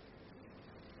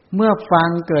เมื่อฟัง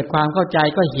เกิดความเข้าใจ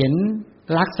ก็เห็น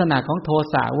ลักษณะของโท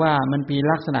สะว่ามันมี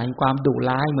ลักษณะแห่งความดุ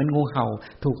ร้ายเหมือนงูเห่า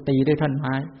ถูกตีด้วยท่อนไ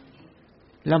ม้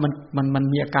แล้วมัน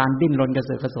มีอาการดิ้นรนกระเ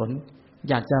สือกกระสน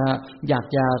อยาก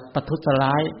จะประทุษ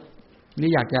ร้ายหรือ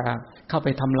อยากจะเข้าไป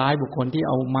ทำร้ายบุคคลที่เ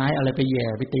อาไม้อะไรไปแย่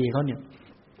ไปตีเขาเนี่ย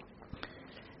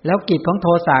แล้วกิจของโท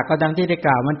สะก็ดังที่ได้ก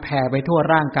ล่าวมันแผ่ไปทั่ว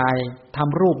ร่างกายท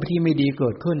ำรูปที่ไม่ดีเกิ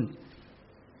ดขึ้น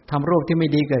ทำรูปที่ไม่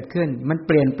ดีเกิดขึ้นมันเ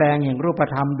ปลี่ยนแปลงอย่างรูป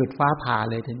ธรรมดุจฟ้าผ่า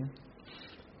เลยทีนี้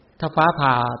ถ้าฟ้าผ่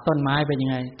าต้นไม้เป็นยัง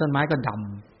ไงต้นไม้ก็ด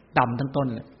ำทั้งต้น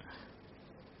เลย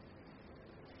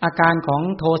อาการของ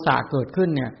โทสะเกิดขึ้น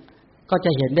เนี่ยก็จ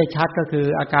ะเห็นได้ชัดก็คือ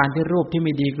อาการที่รูปที่ไ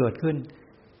ม่ดีเกิดขึ้น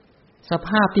สภ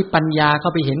าพที่ปัญญาเข้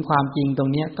าไปเห็นความจริงตร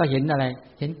งนี้ก็เห็นอะไร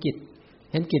เห็น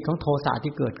กิจของโทสะ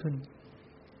ที่เกิดขึ้น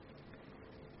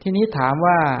ทีนี้ถาม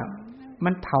ว่ามั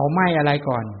นเผาไหม้อะไร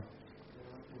ก่อน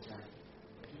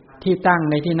ที่ตั้ง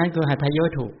ในที่นั้นคือหัตถโย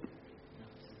ถุ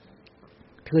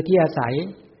คือที่อาศัย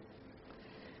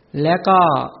แล้วก็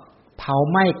เผา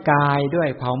ไหม้กายด้วย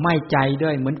เผาไหม้ใจด้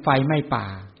วยเหมือนไฟไหม้ป่า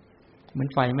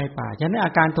ฉะนั้นอ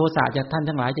าการโทสะจากท่าน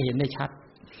ทั้งหลายจะเห็นได้ชัด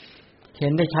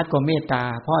กว่าเมตตา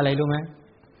เพราะอะไรรู้ไหม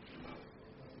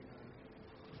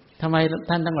ทำไม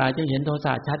ท่านทั้งหลายจะเห็นโทส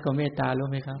ะชัดกว่าเมตตารู้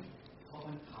ไหมครับเพราะ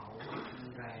มันเผามัน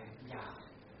แรงหยาบ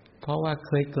เพราะว่าเ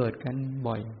คยเกิดกัน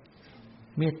บ่อย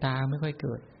เมตตาไม่ค่อยเ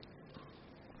กิด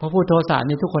พอพูดโทสะ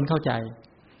นี่ทุกคนเข้าใจ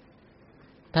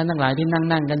ท่านทั้งหลายที่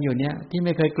นั่งกันอยู่เนี่ยที่ไ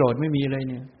ม่เคยโกรธไม่มีเลย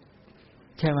เนี่ย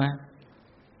ใช่ไหม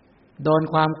โดน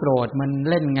ความโกรธมัน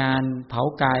เล่นงานเผา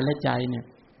กายและใจเนี่ย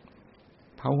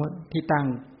เผาที่ตั้ง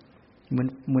เห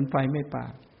มือนไฟไม่ป่า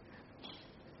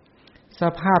ส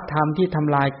ภาพธรรมที่ท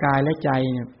ำลายกายและใจ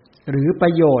เนี่ยหรือปร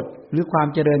ะโยชน์หรือความ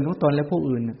เจริญของตนและผู้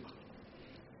อื่น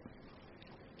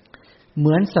เห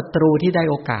มือนศัตรูที่ได้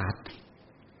โอกาส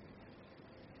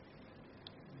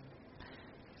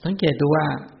สังเกตดูว่า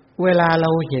เวลาเร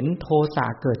าเห็นโทสะ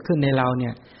เกิดขึ้นในเราเนี่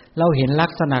ยเราเห็นลั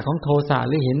กษณะของโทสะ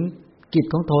หรือเห็นกิจ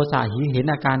ของโทสะเห็น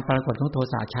อาการปรากฏของโท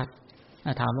สะชัด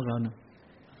ถามพวกเราหน่อย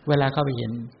เวลาเข้าไปเห็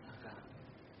น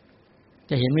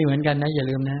จะเห็นไม่เหมือนกันนะอย่า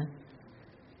ลืมนะ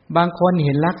บางคนเ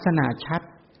ห็นลักษณะชัด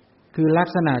คือลัก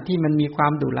ษณะที่มันมีควา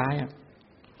มดุร้าย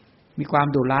มีความ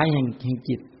ดุร้ายแห่ง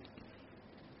จิต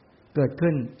เกิด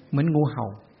ขึ้นเหมือนงูเ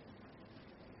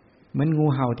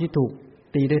ห่าที่ถูก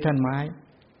ตีด้วยท่อนไม้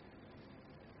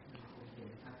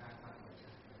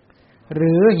ห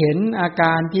รือเห็นอาก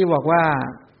ารที่บอกว่า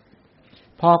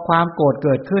พอความโกรธเ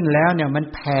กิดขึ้นแล้วเนี่ยมัน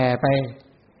แผ่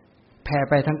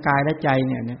ไปทั้งกายและใจ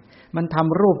เนี่ยมันท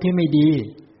ำรูปที่ไม่ดี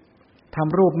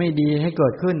ให้เกิ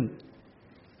ดขึ้น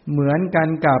เหมือนกัน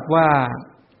กับว่า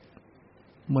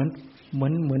เห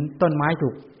มือนต้นไม้ถู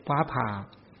กฟ้าผ่า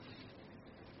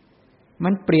มั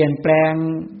นเปลี่ยนแปลง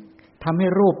ทำให้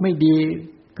รูปไม่ดี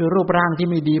คือรูปร่างที่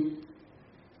ไม่ดี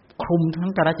คลุมทั้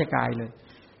งกระจกายเลย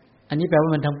อันนี้แปลว่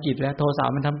ามันทำกิจแล้วโทสะ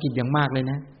มันทำกิจอย่างมากเลย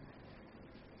นะ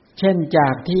เช่นจา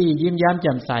กที่ยิ้มแย้มแ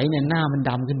จ่มใสเนี่ยหน้ามัน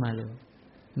ดำขึ้นมาเลย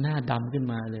หน้าดำขึ้น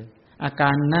มาเลยอากา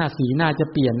รหน้าสีหน้าจะ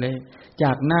เปลี่ยนเลยจ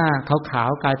ากหน้าขาว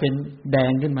ๆกลายเป็นแด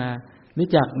งขึ้นมาหรือ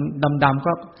จากดำๆ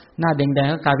ก็หน้าแดง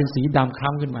ๆก็กลายเป็นสีดำคล้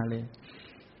ำขึ้นมาเลย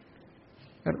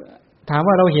ถาม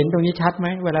ว่าเราเห็นตรงนี้ชัดไหม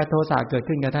เวลาโทสะเกิด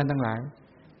ขึ้นกับท่านทั้งหลาย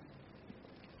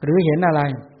หรือเห็นอะไร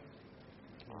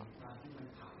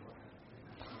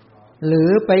หรือ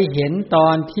ไปเห็นตอ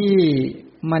นที่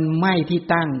มันไหม้ที่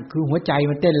ตั้งคือหัวใจ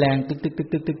มันเต้นแรงตึกตึกตึก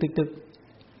ตึกตึกตึกตึก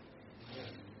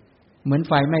เหมือนไ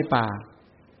ฟไหม้ป่า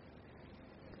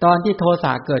ตอนที่โทส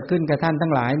ะเกิดขึ้นกับท่านทั้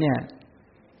งหลายเนี่ย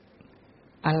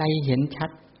อะไรเห็นชัด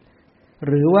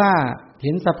หรือว่าเ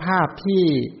ห็นสภาพที่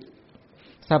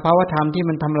สภาวธรรมที่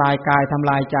มันทำลายกายทำ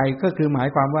ลายใจก็คือหมาย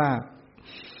ความว่า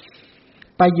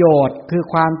ประโยชน์คือ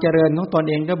ความเจริญของตน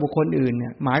เองกับบุคคลอื่นเนี่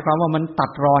ยหมายความว่ามันตั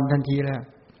ดรอนทันทีแล้ว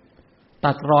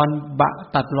ตัดรอน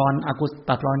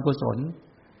กุศล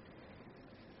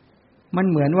มัน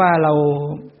เหมือนว่าเรา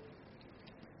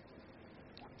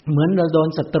โดน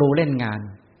ศัตรูเล่นงาน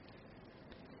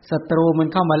ศัตรูมัน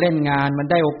เข้ามาเล่นงานมัน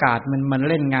ได้โอกาสมัน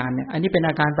เล่นงานเนี่ยอันนี้เป็น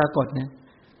อาการปรากฏนะ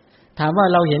ถามว่า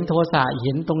เราเห็นโทสะเ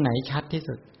ห็นตรงไหนชัดที่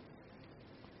สุด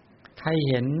ใคร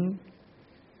เห็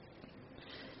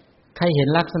น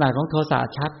ลักษณะของโทสะ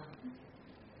ชัด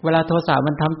เวลาโทสะ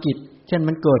มันทำกิจเช่น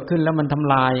มันเกิดขึ้นแล้วมันท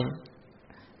ำลาย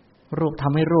รูปท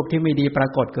ำให้รูปที่ไม่ดีปรา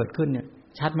กฏเกิดขึ้นเนี่ย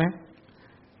ชัดไหม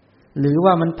หรือ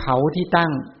ว่ามันเผาที่ตั้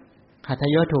งหัตถ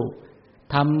ยถุ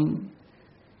ท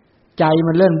ำใจ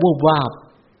มันเริ่มวูบวาบ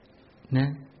นะ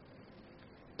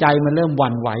ใจมันเริ่มห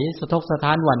วั่นไหวสะทกสะท้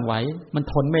านหวั่นไหวมัน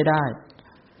ทนไม่ได้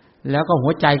แล้วก็หั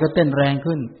วใจก็เต้นแรง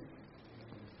ขึ้น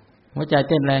หัวใจ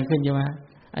เต้นแรงขึ้นใช่ไหม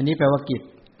อันนี้แปลว่ากิจ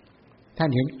ท่าน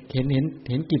เ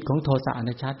ห็นกิจของโทสะ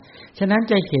นะชัดฉะนั้น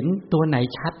จะเห็นตัวไหน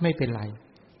ชัดไม่เป็นไร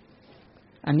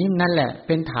อันนี้นั่นแหละเ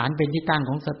ป็นฐานเป็นที่ตั้ง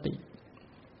ของสติ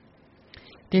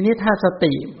ทีนี้ถ้าส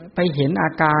ติไปเห็นอ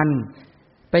าการ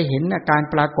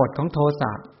ปรากฏของโทส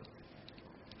ะ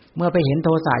เมื่อไปเห็นโท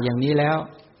สะอย่างนี้แล้ว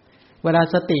เวลา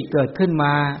สติเกิดขึ้นม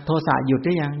าโทสะหยุดห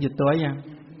รือยังหยุดตัวยัง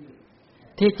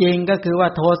ที่จริงก็คือว่า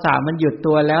โทสะมันหยุด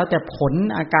ตัวแล้วแต่ผล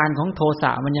อาการของโทส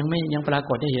ะมันยังปรา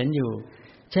กฏให้เห็นอยู่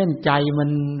เช่นใจมัน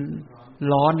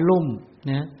ร้อนรุ่ม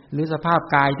นะหรือสภาพ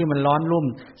กายที่มันร้อนรุ่ม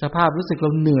สภาพรู้สึกเร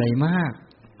าเหนื่อยมาก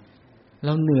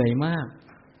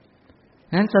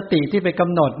นั้นสติที่ไปก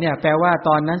ำหนดเนี่ยแปลว่าต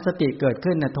อนนั้นสติเกิด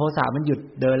ขึ้นน่ะโทสะมันหยุด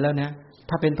เดินแล้วนะ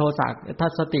ถ้าเป็นโทสะถ้า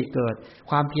สติเกิด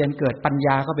ความเพียรเกิดปัญญ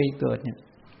าก็ไปเกิดเนี่ย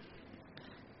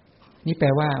นี่แปล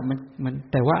ว่ามัน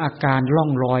แต่ว่าอาการร่อ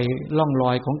งร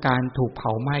อยของการถูกเผ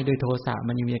าไหม้ด้วยโทสะ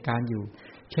มันยังมีอาการอยู่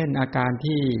เช่นอาการ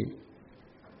ที่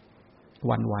ห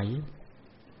วั่นไหว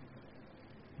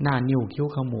หน้านิ้วคิ้ว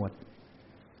ขมวด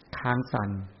คางสั่น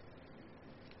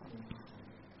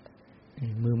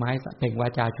มือไม้เปล่งวา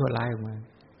จาชั่วร้ายออกมา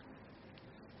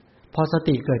พอส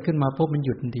ติเกิดขึ้นมาปุ๊บมันห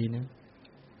ยุดทันทีนะ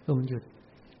มันหยุด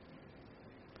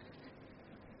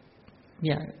เ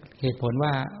นี่ยเหตุผลว่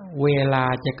าเวลา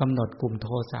จะกำหนดกลุ่มโท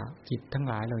สะจิตทั้ง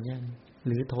หลายเหล่านี้ห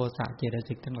รือโทสะเจต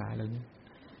สิกทั้งหลายเหล่านี้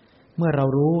เมื่อเรา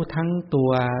รู้ทั้งตัว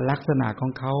ลักษณะขอ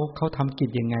งเขาทำกิจ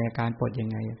ยังไงอาการปลดยัง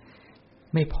ไง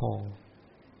ไม่พอ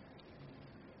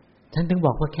ท่านถึงบ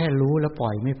อกว่าแค่รู้แล้วปล่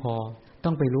อยไม่พอต้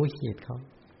องไปรู้เหตุเขา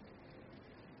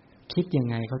คิดยัง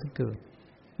ไงเขาถึงเกิด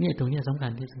เนี่ยตรงนี้สำคั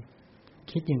ญที่สุด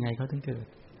คิดยังไงเขาถึงเกิด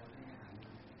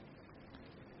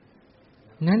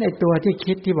งั้นไอ้ตัวที่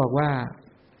คิดที่บอกว่า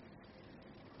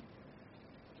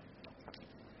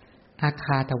อาค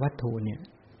าตวัตถุเนี่ย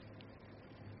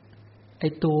ไอ้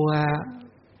ตัว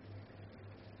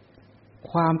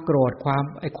ความโกรธค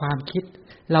วามคิด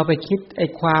เราไปคิดไอ้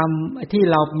ความที่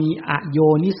เรามีอโย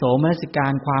นิโสมนสิกา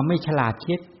รความไม่ฉลาด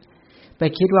คิดไป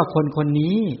คิดว่าคน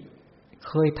นี้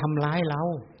เคยทำร้ายเรา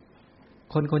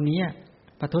คนนี้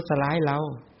ประทุษร้ายเรา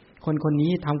คน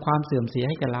นี้ทำความเสื่อมเสีย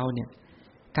ให้กับเราเนี่ย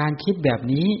การคิดแบบ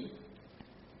นี้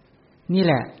นี่แ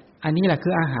หละอันนี้แหละคื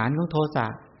ออาหารของโทสะ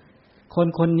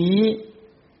คนนี้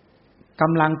ก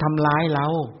ำลังทำร้ายเรา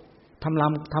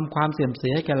ทำความเสื่อมเสี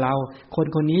ยให้แก่เรา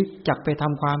คนนี้จักไปท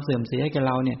ำความเสื่อมเสียให้แก่เ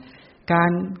ราเนี่ยกา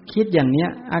รคิดอย่างเนี้ย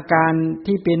อาการ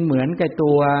ที่เป็นเหมือนกับ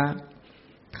ตัว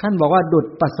ท่านบอกว่าดุจ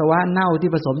ปัสสาวะเน่า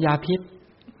ที่ผสมยาพิษ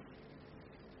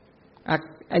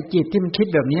ไอ้จิตที่มันคิด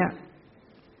แบบเนี้ย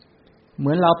เห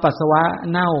มือนเราปัสสาวะ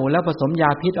เน่าแล้วผสมยา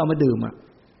พิษเอามาดื่มอ่ะ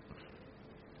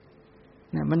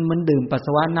เนี่ยมันดื่มปัสส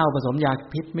าวะเน่าผสมยา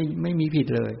พิษไม่มีผิด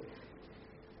เลย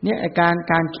เนี่ย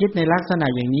การคิดในลักษณะ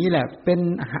อย่างนี้แหละเป็น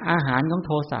อาหารของโ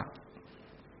ทสะ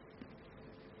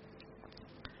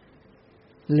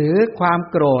หรือความ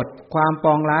โกรธความป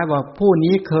องร้ายบอกผู้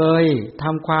นี้เคยท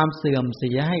ำความเสื่อมเ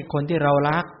สียให้คนที่เรา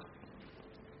รัก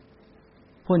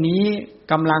ผู้นี้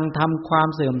กำลังทำความ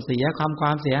เสื่อมเสียคว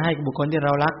ามเสียให้บุคคลที่เร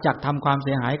ารักจักทำความเ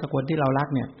สียหายกับคนที่เรารัก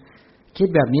เนี่ยคิด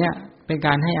แบบนี้เป็นก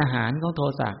ารให้อาหารของโท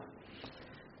สะ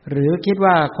หรือคิด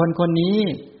ว่าคนนี้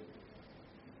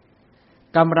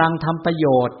กำลังทำประโย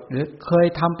ชน์หรือเคย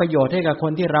ทำประโยชน์ให้กับค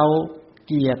นที่เราเ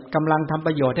เกลียดกำลังทำป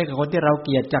ระโยชน์ให้กับคนที่เราเก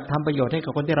ลียดจากทำประโยชน์ให้กั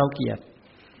บคนที่เราเกลียด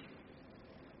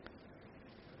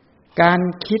การ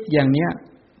คิดอย่างเนี้ย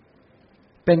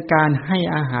เป็นการให้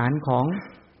อาหารของ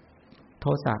โท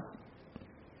สะ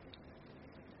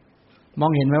มอ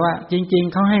งเห็นไหมว่าจริง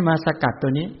ๆเขาให้มาสกัดตั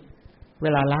วนี้เว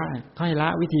ลาละเขาให้ละ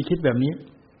วิธีคิดแบบนี้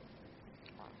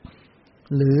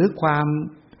หรือควา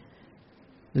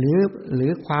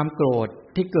มโกรธ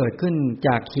ที่เกิดขึ้นจ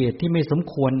ากเหตุที่ไม่สม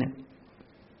ควรเนี่ย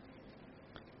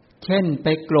เช่นไป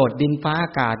โกรธดินฟ้าอ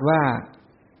ากาศว่า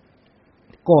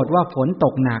โกรธว่าฝนต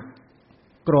กหนัก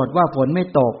โกรธว่าฝนไม่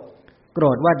ตกโกร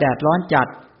ธว่าแดดร้อนจัด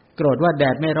โกรธว่าแด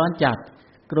ดไม่ร้อนจัด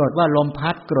โกรธว่าลม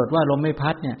พัดโกรธว่าลมไม่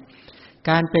พัดเนี่ย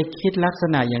การไปคิดลักษ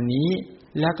ณะอย่างนี้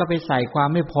แล้วก็ไปใส่ความ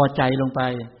ไม่พอใจลงไป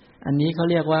อันนี้เขา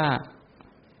เรียกว่า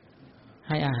ใ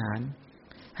ห้อาหา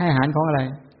รของอะไร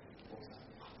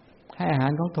ให้อาหา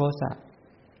รของโทสะ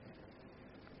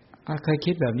เคย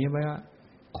คิดแบบนี้ไหมว่า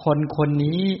คน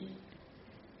นี้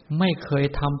ไม่เคย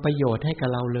ทำประโยชน์ให้กับ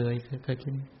เราเลยเคยคิ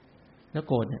ดแล้ว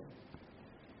โกรธเนี่ย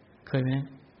เคยไหม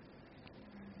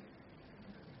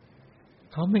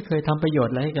เขาไม่เคยทำประโยช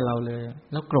น์อะไรให้กับเราเลย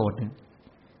แล้วโกรธเนี่ย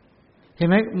เห็น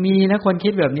ไหมมีนะคนคิ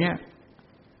ดแบบนี้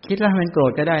คิดแล้วมันโกร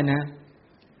ธก็ได้นะ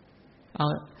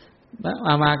เอ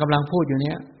ามากำลังพูดอยู่เ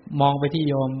นี้ยมองไปที่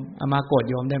โยมเอามาโกรธ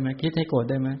โยมได้ไหมคิดให้โกรธ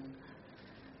ได้ไหม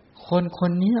ค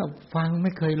นนี้ฟังไ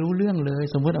ม่เคยรู้เรื่องเลย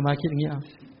สมมติเอามาคิดอย่างนี้เอา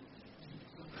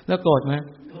แล้วโกรธไหม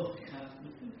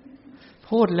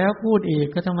พูดแล้วพูดอีก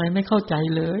ก็ทำไมไม่เข้าใจ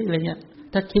เลยอะไรเงี้ย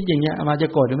ถ้าคิดอย่างเงี้ยเอามาจะ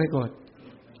โกรธหรือไม่โกรธ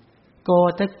โกร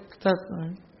ธถ้า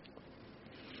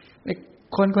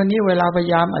คนนี้เวลาพย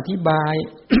ายามอธิบาย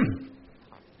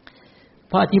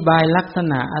พออธิบายลักษ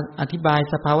ณะอธิบาย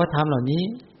สภาวธรรมเหล่านี้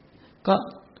ก็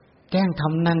แกล้งท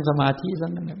ำนั่งสมาธิซะ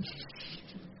นั่นแหละ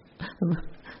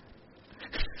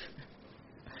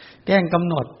แกล้งกำ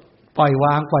หนดปล่อยว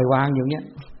างอย่างเงี้ย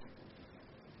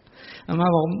อามา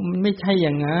บอกมันไม่ใช่อ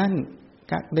ย่างนั้น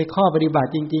ในข้อปฏิบัติ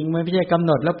จริงๆมันไม่ใช่กำห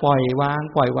นดแล้วปล่อยวา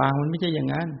งมันไม่ใช่อย่าง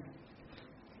นั้น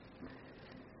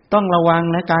ต้องระวัง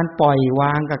นะการปล่อยว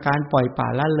างกับการปล่อยปละ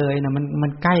ละเลยนะมั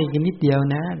นใกล้กันนิดเดียว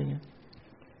นะ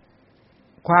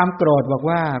ความโกรธบอก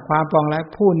ว่าความปองร้าย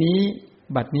ผู้นี้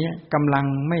บัดนี้กำลัง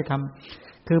ไม่ท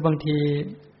ำคือบางที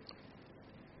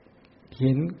เ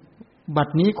ห็นบัด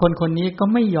นี้คนนี้ก็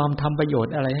ไม่ยอมทำประโยช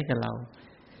น์อะไรให้กับเรา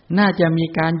น่าจะมี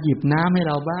การหยิบน้ำให้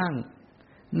เราบ้าง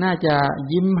น่าจะ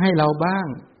ยิ้มให้เราบ้าง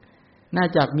น่า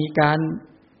จะมีการ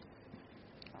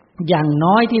อย่าง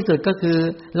น้อยที่สุดก็คือ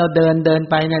เราเดิน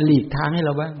ไปนะหลีกทางให้เร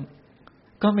าบ้าง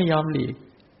ก็ไม่ยอมหลีก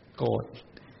โกรธ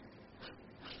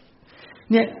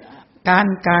เนี่ยก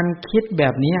ารคิดแบ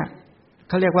บนี้เ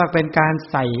ขาเรียกว่าเป็นการ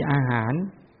ใส่อาหาร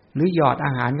หรือหยอดอ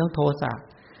าหารของโทสะ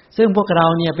ซึ่งพวกเรา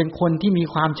เนี่ยเป็นคนที่มี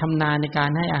ความชำนาญในการ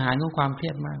ให้อาหารของความเครี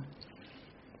ยดมาก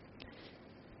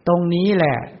ตรงนี้แหล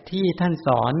ะที่ท่านส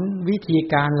อนวิธี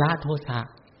การละโทสะ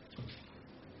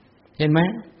เห็นไหม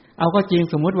เอาก็จริง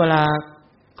สมมุติเวลา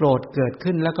โกรธเกิด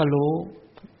ขึ้นแล้วก็รู้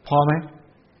พอไหม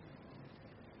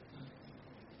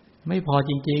ไม่พอ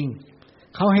จริง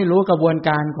ๆเขาให้รู้กระบวนก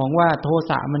ารของว่าโท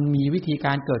สะมันมีวิธีก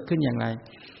ารเกิดขึ้นอย่างไร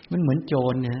มันเหมือนโจ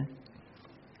รนะ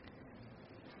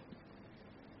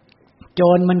โจ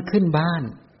รมันขึ้นบ้าน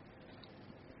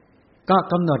ก็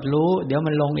กำหนดรู้เดี๋ยว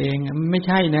มันลงเองมันไม่ใ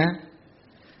ช่นะ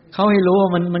เขาให้รู้ว่า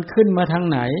มันขึ้นมาทาง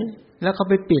ไหนแล้วเขา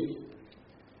ไป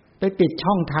ปิด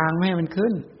ช่องทางไม่ให้มันขึ้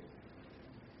น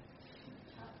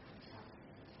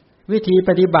วิธี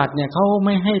ปฏิบัติเนี่ยเขาไ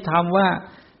ม่ให้ทำว่า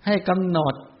ให้กำหน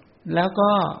ดแล้ว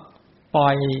ก็ปล่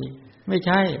อยไม่ใ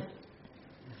ช่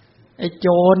ไอ้โจ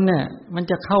รเนี่ยมัน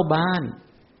จะเข้าบ้าน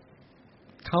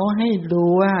เขาให้ดู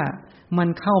ว่ามัน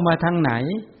เข้ามาทางไหน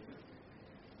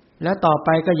แล้วต่อไป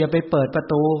ก็อย่าไปเปิดประ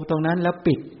ตูตรงนั้นแล้ว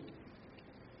ปิด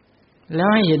แล้ว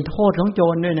ให้เห็นโทษของโจ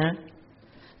รด้วยนะ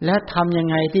และทำยัง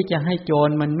ไงที่จะให้โจร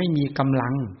มันไม่มีกำลั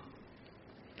ง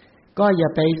ก็อย่า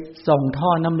ไปส่งท่อ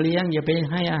น้ำเลี้ยงอย่าไป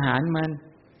ให้อาหารมัน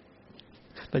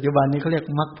ปัจจุบันนี้เขาเรียก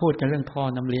มักพูดกันเรื่องท่อ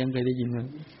น้ำเลี้ยงเคยได้ยินไหม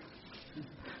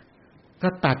ก็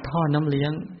ตัดท่อน้ำเลี้ย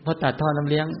งพอตัดท่อน้ำ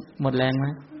เลี้ยงหมดแรงไหม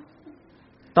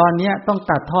ตอนนี้ต้อง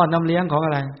ตัดท่อน้ำเลี้ยงของอ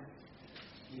ะไร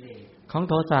ของ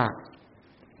โทสะ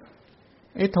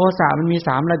โทสะมันมี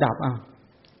3ระดับ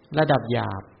ระดับหย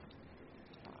าบ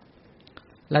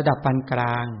ระดับปานกล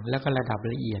างแล้วก็ระดับ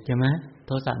ละเอียดใช่ไหมโ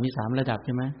ทสะมี3ระดับใ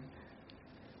ช่ไหม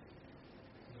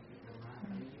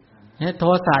โท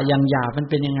สะอย่างหยาบมัน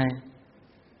เป็นยังไง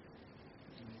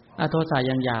โทสะอ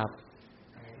ย่างหยาบ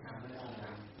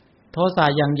โทสะ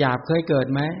อย่างหยาบเคยเกิด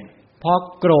ไหมพอ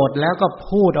โกรธแล้วก็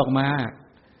พูดออกมา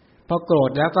พอโกรธ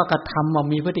แล้วก็กระท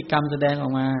ำมีพฤติกรรมแสดงออ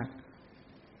กมา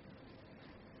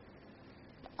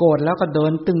โกรธแล้วก็เดิ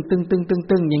น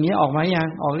ตึงอย่างนี้ออกมายัง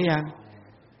ออกหรือยัง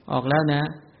ออกแล้วนะ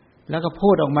แล้วก็พู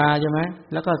ดออกมาใช่ไหม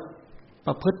แล้วก็ป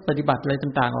ระพฤติปฏิบัติอะไร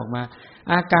ต่างๆออกมา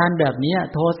อาการแบบนี้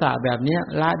โทสะแบบนี้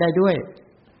ละได้ด้วย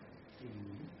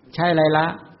ใช่อะไรละ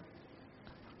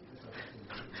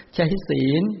ใช้ศี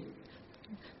ล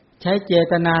ใช้เจ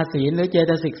ตนาศีลหรือเจ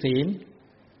ตสิกศีล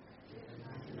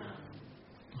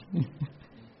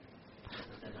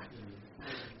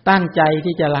ตั้งใจ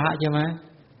ที่จะละใช่ไหม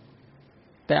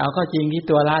แต่เอาเข้าจริงที่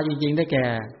ตัวละจริงๆได้แก่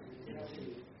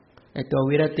ไอ้ตัว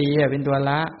วิรติเป็นตัว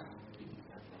ละ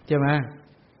ใช่ไหม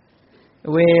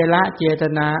เวละเจต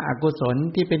นาอกุศล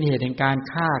ที่เป็นเหตุแห่งการ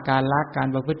ฆ่าการลักการ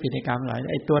ประพฤติผิดในกรรมหลาย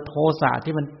ไอ้ตัวโทสะ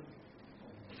ที่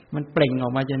มันเปล่งออ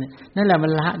กมาจนนั่นแหละมั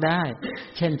นละได้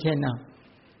เช่น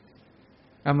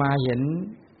เอามาเห็น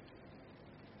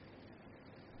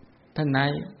ท่านนา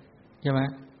ยใช่ไหม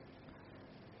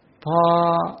พอ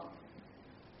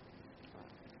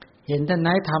เห็นท่านน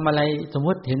ายทำอะไรสมม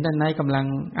ติเห็นท่านนายกำลัง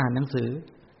อ่านหนังสือ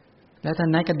แล้วท่าน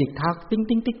นายกระดิกเท้าติ๊ง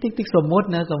ติ๊งติ๊กติ๊กติ๊กสมมติ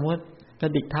นะสมมติกระ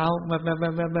ดิกเท้าแบ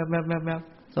บ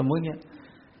สมมติเนี่ย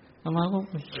เอามาก็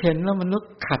เห็นแล้วมันนึก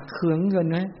ขัดเคืองเกิน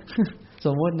ไหมส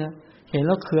มมตินะเห็นแ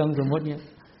ล้วเคืองสมมติเนี่ย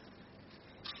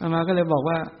เอามาก็เลยบอก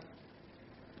ว่า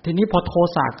ทีนี้พอโท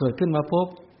สะเกิดขึ้นมาปุ๊บ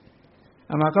เ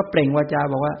อามาก็เปล่งวาจา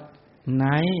บอกว่าน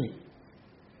าย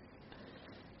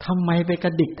ทำไมไปกร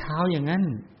ะดิกเท้าอย่างนั้น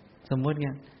สมมติเ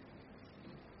นี่ย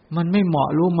มันไม่เหมาะ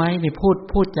รู้ไหมนี่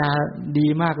พูดจาดี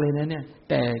มากเลยนะเนี่ย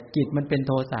แต่จิตมันเป็นโ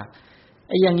ทสะไ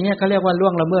อ้อย่างเงี้ยเขาเรียกว่าล่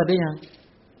วงละเมิดได้ยัง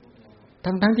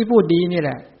ทั้งที่พูดดีนี่แห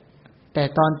ละแต่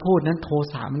ตอนพูดนั้นโท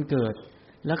สะมันเกิด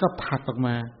แล้วก็ผลักออกม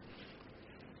า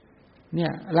เนี่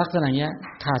ยลักษณะเนี้ย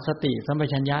ขาดสติสัมป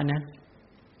ชัญญะนะ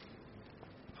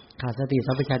ขาดสติ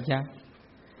สัมปชัญญะ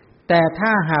แต่ถ้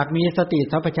าหากมีสติ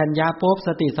สัมปชัญญะปุ๊บส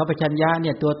ติสัมปชัญญะเ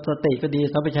นี่ยตัวสติก็ดี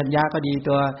สัมปชัญญะก็ดี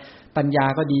ตัวปัญญา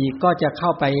ก็ดีก็จะเข้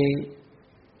าไป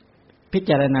พิ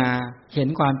จารณาเห็น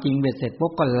ความจริงเบ็ดเสร็จปุ๊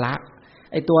บก็ละ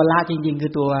ไอ้ตัวละจริงๆคื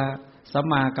อตัวสัม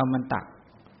มากัมมันตะ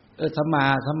สัม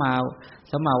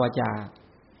มาวาจา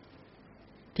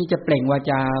ที่จะเปล่งวา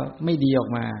จาไม่ดีออก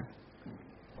มา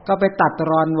ก็ไปตัด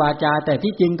รอนวาจาแต่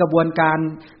ที่จริงกระบวนการ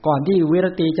ก่อนที่วิร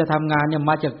ติจะทำงานเนี่ย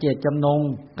มาจากเจตจำนง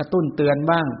กระตุ้นเตือน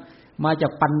บ้างมาจา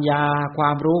กปัญญาคว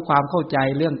ามรู้ความเข้าใจ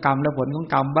เรื่องกรรมและผลของ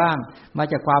กรรมบ้างมา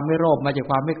จากความไม่โลภมาจาก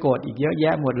ความไม่โกรธอีกเยอะแย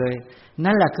ะหมดเลย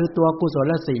นั่นแหละคือตัวกุศ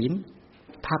ลศีล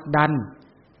ผลักดัน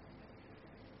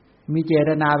มีเจ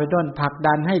ตนาเป็นต้นผลัก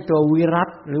ดันให้ตัววิรัต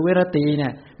หรือวิรติเนี่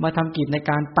ยมาทำกิจใน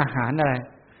การประหารอะไร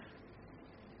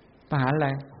ประหารอะไร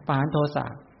ประหารโทสะ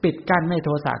ปิดกั้นไม่โท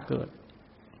สะเกิด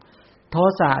โท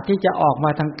สะที่จะออกมา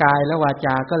ทางกายและวาจ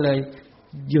าก็เลย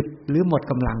หยุดหรือหมด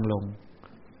กำลังลง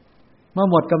เมื่อ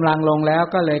หมดกำลังลงแล้ว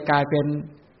ก็เลยกลายเป็น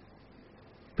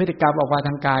พฤติกรรมออกมาท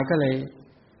างกายก็เลย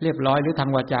เรียบร้อยหรือทาง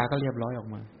วาจาก็เรียบร้อยออก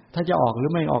มาถ้าจะออกหรื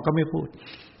อไม่ออกก็ไม่พูด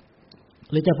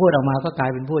หรือจะพูดออกมาก็กลา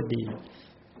ยเป็นพูดดี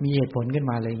มีเหตุผลขึ้น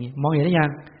มาเลยอย่างนี้มองเห็นหรือยัง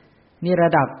นี่ร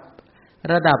ะดั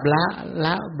บล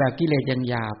ะแบบกิเลสห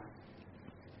ยาบ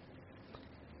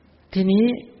ทีนี้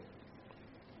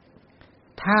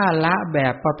ถ้าละแบ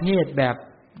บประเภทแบบ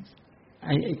ไ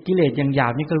อ้กิเลสอย่างหยา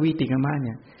บนี่ก็วิติกามะเ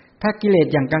นี่ยถ้ากิเลส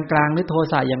อย่างกลางๆหรือโท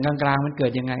สะอย่างกลางๆมันเกิ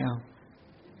ดยังไงเอา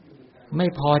ไม่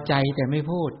พอใจแต่ไม่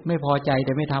พูดไม่พอใจแ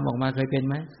ต่ไม่ทำออกมาเคยเป็น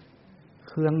ไหม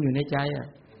เคืองอยู่ในใจอ่ะ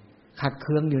ขัดเ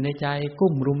คืองอยู่ในใจ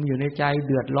กุ้มรุมอยู่ในใจเ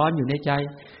ดือดร้อนอยู่ในใจ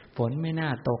ฝนไม่น่า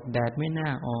ตกแดดไม่น่า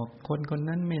ออกคน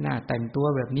นั้นไม่น่าแต่งตัว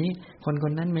แบบนี้ค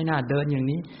นนั้นไม่น่าเดินอย่าง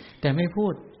นี้แต่ไม่พู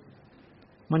ด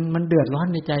มันเดือดร้อน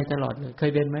ในใจตลอดเลยเค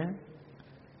ยเป็นไหม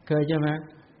เคยใช่ไหม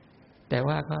แต่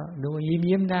ว่าก็ดู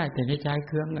ยิ้มได้แต่ในใจเ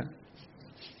คืองอ่ะ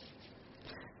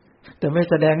แต่ไม่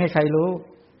แสดงให้ใครรู้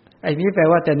ไอ้นี้แปล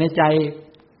ว่าแต่ในใจ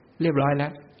เรียบร้อยแล้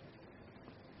ว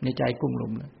ในใจกุ้มลุ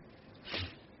มแล้ว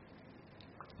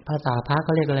ภาษาพระเข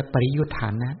าเรียกอะไรปริยุทธา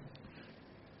นะ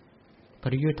ป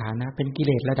ริยุทธานะเป็นกิเ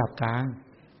ลสระดับกลาง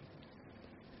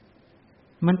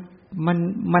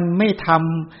มันไม่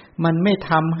ท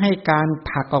ำให้การ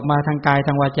ผลักออกมาทางกายท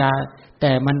างวาจาแ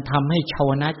ต่มันทำให้ชาว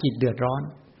นะจิตเดือดร้อน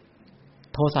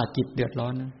โทสะจิตเดือดร้อ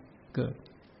นนะเกิด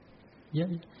เยอะ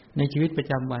ในชีวิตประ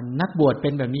จำวันนักบวชเป็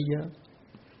นแบบนี้เยอะ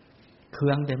เคื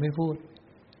องแต่ไม่พูด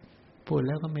แ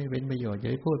ล้วก็ไม่เป็นประโยชน์อย่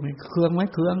าให้พูดมันเคืองไหม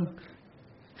เคือง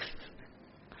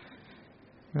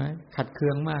นะขัดเคื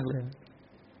องมากเลย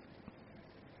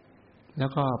แล้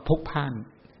วก็พกพ่าน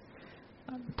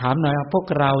ถามหน่อยว่าพวก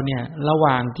เราเนี่ยระห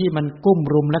ว่างที่มันกุ้ม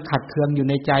รุมและขัดเคืองอยู่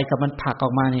ในใจกับมันผลักอ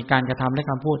อกมาในการกระทำและ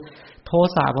คำพูดโท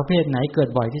สะประเภทไหนเกิด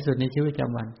บ่อยที่สุดในชีวิตประจ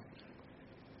ำวัน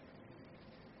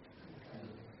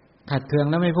ขัดเคือง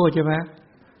แล้วไม่พูดใช่ไหม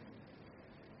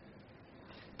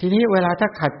ทีนี้เวลาถ้า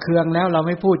ขัดเคืองแล้วเราไ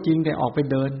ม่พูดจริงแต่ออกไป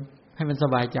เดินให้มันส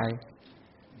บายใจ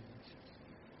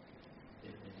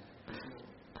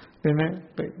เป็นไหม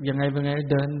ยังไงเป็นไง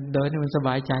เดินให้มันสบ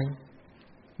ายใจ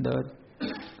เดิน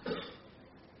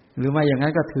หรือไม่อย่างนั้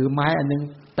นก็ถือไม้อันนึง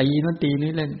ตีนั่นตี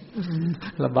นี้เล่น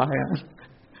ระบาย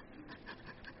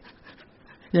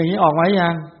อย่างนี้ออกไหมยั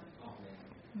ง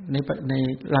ใน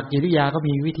หลักจิตวิทยาก็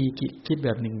มีวิธีคิดแบ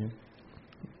บหนึ่ง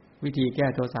วิธีแก้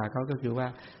โทสะเขาก็คือว่า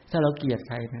ถ้าเราเกลียด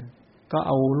ใครนะก็เ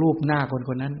อารูปหน้าคน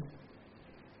คนนั้น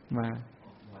มา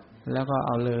แล้วก็เอ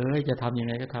าเลยจะทำยัง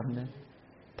ไงก็ทำนะ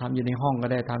ทำอยู่ในห้องก็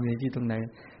ได้ทำอยู่ที่ตรงไหน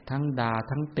ทั้งด่า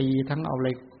ทั้งตีทั้งเอาอะไร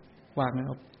วางเ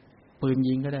อาปืน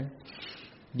ยิงก็ได้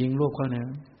ยิงรูปเขาเนี่ย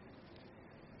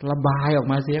ระบายออก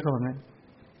มาเสียก็แบบนั้น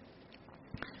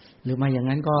หรือไม่อย่าง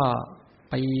นั้นก็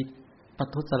ไปประ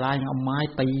ทุษร้ายเอาไม้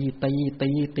ตี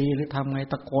หรือทำไง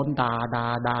ตะโกนด่า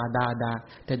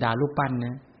แต่ด่ารูปปั้นน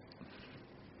ะ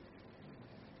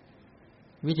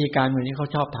วิธีการแบบนี้เขา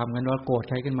ชอบทำกันว่าโกรธ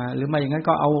ใครขึ้นมาหรือไม่อย่างนั้น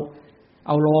ก็เ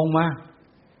อาโลงมา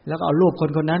แล้วก็เอารูปคน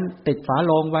คนนั้นติดฝาโ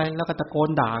ลงไว้แล้วก็ตะโกน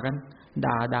ด่ากัน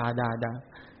ด่า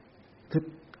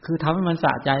คือทำให้มันส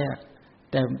ะใจอ่ะ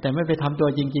แต่ไม่ไปทำตัว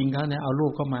จริงๆเขาเนี่ยเอารู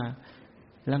ปเข้ามา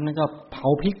แล้วนั้นก็เผา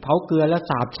พริกเผาเกลือแล้ว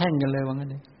สาบแช่งกันเลยว่างั้น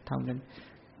เลยทำกัน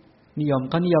นิยม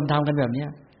ทำกันแบบเนี้ย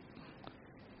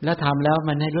แล้วทำแล้ว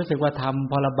มันให้รู้สึกว่าท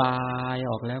ำพอระบาย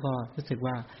ออกแล้วก็รู้สึก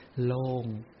ว่าโล่ง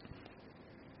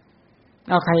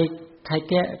เอาใคร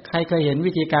แก้ใครเคยเห็น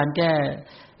วิธีการแ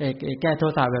ก้โท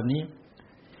สะแบบนี้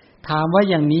ถามว่า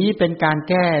อย่างนี้เป็นการ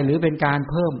แก้หรือเป็นการ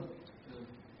เพิ่ม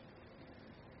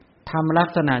ทำลัก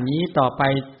ษณะนี้ต่อไป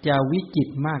จะวิจิต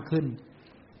รมากขึ้น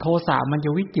โทสะมันจ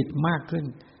ะวิจิตรมากขึ้น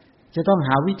จะต้องห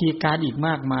าวิธีการอีกม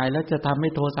ากมายแล้วจะทำให้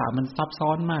โทสะมันซับซ้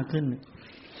อนมากขึ้น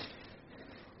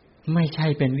ไม่ใช่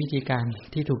เป็นวิธีการ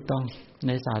ที่ถูกต้องใ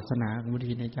นศาสนาของพระพุท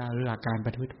ธเจ้าหรือหลักการ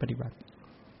ปฏิบัติ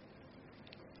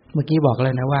เมื่อกี้บอกเล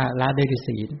ยนะว่าละได้ด้วย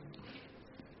ศีล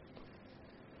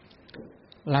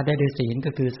ละได้ด้วยศีล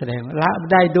ก็คือแสดงละ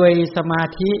ได้ด้วยสมา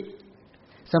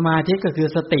ธิก็คือ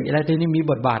สติแล้วทีนี้มี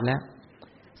บทบาทแล้ว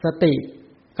สติ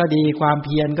ก็ดีความเ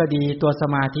พียรก็ดีตัวส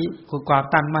มาธิคือความ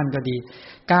ตั้งมั่นก็ดี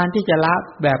การที่จะละ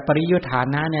แบบปริยุทธา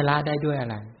นะเนี่ยละได้ด้วยอะ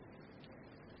ไร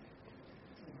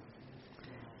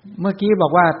เมื่อกี้บอ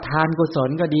กว่าทานกุศล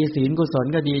ก็ดีศีลกุศล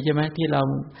ก็ดีใช่ไหมที่เร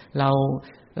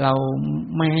า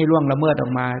ไม่ให้ล่วงละเมิดออ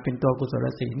กมาเป็นตัวกุศล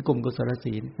ศีลกลุ่มกุศล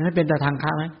ศีลนั้นเป็นแต่ทางค้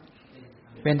าไหม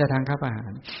เป็นแต่ทางค้าประหา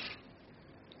ร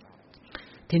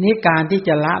ทีนี้การที่จ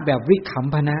ะละแบบวิคัม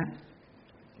ภนะ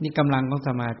นี่กำลังของส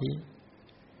มาธิ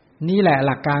นี่แหละห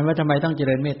ลักการว่าทำไมต้องเจ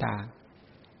ริญเมตตา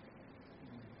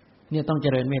เนี่ยต้องเจ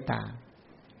ริญเมตตา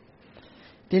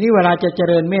ทีนี้เวลาจะเจ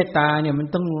ริญเมตตาเนี่ยมัน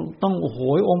ต้องโอ้โห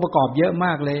องค์ประกอบเยอะม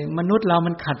ากเลยมนุษย์เรา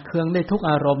มันขัดเคืองได้ทุก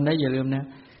อารมณ์นะอย่าลืมนะ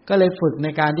ก็เลยฝึกใน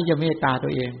การที่จะเมตตาตั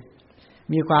วเอง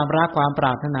มีความรักความปร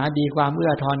ารถนาดีความเอื้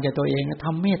อทอนแก่ตัวเองท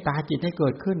ำเมตตาจิตให้เกิ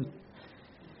ดขึ้น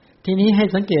ทีนี้ให้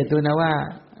สังเกตดูนะว่า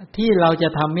ที่เราจะ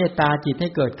ทำเมตตาจิตให้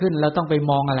เกิดขึ้นเราต้องไป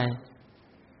มองอะไร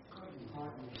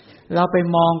เราไป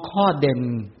มองข้อเด่น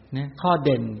นะข้อเ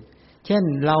ด่นเช่น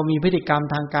เรามีพฤติกรรม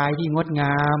ทางกายที่งดง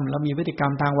ามเรามีพฤติกรร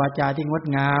มทางวาจาที่งด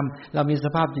งามเรามีส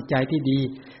ภาพจิตใจที่ดี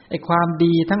ไอ้ความ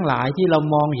ดีทั้งหลายที่เรา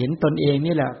มองเห็นตนเอง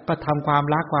นี่แหละก็ทำความ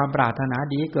รักความปรารถนา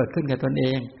ดีเกิดขึ้นกับตนเอ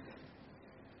ง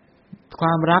คว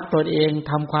ามรักตนเอง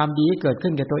ทำความดีเกิดขึ้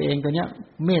นกับตัวเองตัวเนี้ย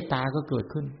เมตตาก็เกิด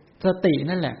ขึ้นสติ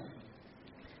นั่นแหละ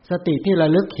สติที่ระ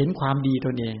ลึกเห็นความดีต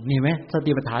นเองนี่ไหมส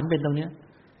ติปัฏฐานเป็นตรงเนี้ย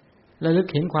ระลึก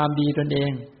เห็นความดีตนเอ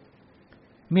ง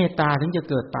เมตตาถึงจะ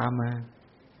เกิดตามมา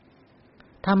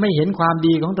ถ้าไม่เห็นความ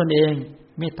ดีของตนเอง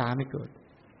เมตตาไม่เกิด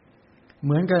เห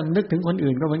มือนกับนึกถึงคน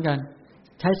อื่นก็เหมือนกัน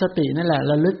ใช้สตินั่นแหละ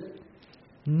ระลึก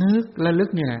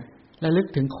เนี่ยระลึก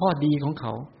ถึงข้อดีของเข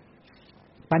า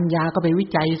ปัญญาก็ไปวิ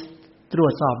จัยตรว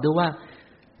จสอบดูว่า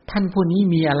ท่านผู้นี้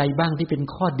มีอะไรบ้างที่เป็น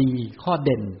ข้อดีข้อเ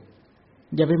ด่น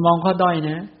อย่าไปมองข้อด้อย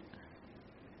นะ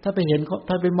ถ้าไ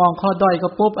ปมองข้อด้อยก็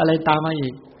ปุ๊บอะไรตามมาอี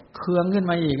กเคืองขึ้น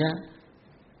มาอีกนะ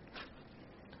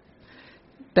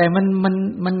แต่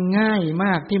มันง่ายม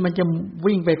ากที่มันจะ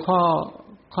วิ่งไป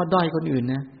ข้อด้อยคนอื่น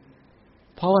นะ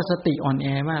เพราะว่าสติอ่อนแอ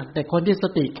มากแต่คนที่ส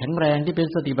ติแข็งแรงที่เป็น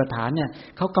สติปัฏฐานเนี่ย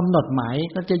เขากำหนดหมาย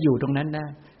ก็จะอยู่ตรงนั้นได้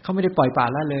เขาไม่ได้ปล่อยปละ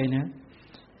ละเลยนะ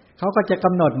เขาก็จะก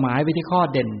ำหนดหมายไปที่ข้อ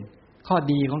เด่นข้อ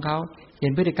ดีของเขาเห็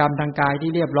นพฤติกรรมทางกาย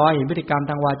ที่เรียบร้อยเห็นพฤติกรรม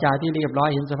ทางวาจาที่เรียบร้อย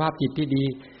เห็นสภาพจิตที่ดี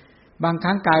บางค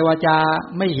รั้งกายวาจา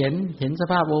ไม่เห็นส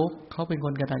ภาพโอ้เขาเป็นค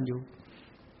นกตัญญู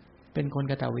เป็นคน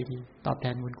กตวิธีตอบแท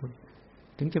นบุญคุณ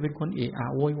ถึงจะเป็นคนเอะอะ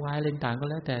โวยวายอะไรต่างก็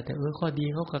แล้วแต่ข้อดี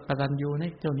เขากตัญญูน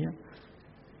ะเจ้าเนี้ย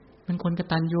เป็นคนก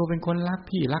ตัญญูเป็นคนรัก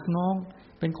พี่รักน้อง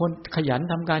เป็นคนขยัน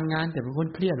ทำการงานแต่เป็นคน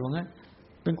เครียดว่างั้น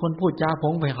เป็นคนพูดจาผ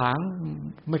งไผ่หาง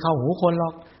ไม่เข้าหูคนหร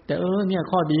อกแต่เนี่ย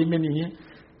ข้อดีเป็นอย่างนี้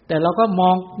แต่เราก็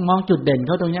มองจุดเด่นเ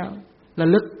ขาตรงเนี้ยระ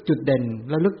ลึกจุดเด่น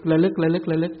ระลึ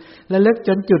กจ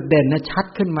นจุดเด่นนะชัด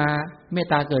ขึ้นมาเมต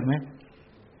ตาเกิดไหม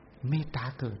เมตตา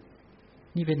เกิด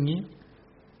นี่เป็นงี้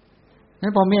นั้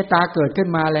นพอเมตตาเกิดขึ้น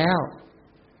มาแล้ว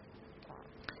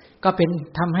ก็เป็น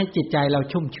ทำให้จิตใจเรา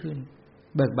ชุ่มชื่น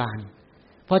เบิกบาน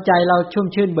พอใจเราชุ่ม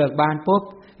ชื่นเบิกบานปุ๊บ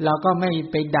เราก็ไม่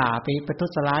ไปด่าไปประทุ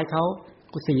ษร้ายเขา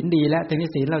ศีลดีแล้วทีนี้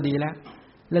ศีลเราดีแล้ว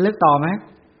ระลึกต่อไหม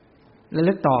ระ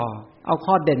ลึกต่อเอา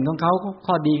ข้อเด่นของเขา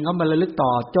ข้อดีของเขามาระลึกต่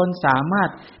อจนสามารถ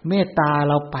เมตตา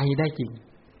เราไปได้จริง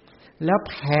แล้วแ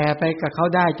ผ่ไปกับเขา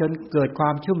ได้จนเกิดควา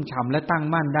มชุ่มฉ่ำและตั้ง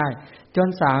มั่นได้จน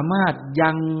สามารถยั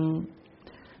ง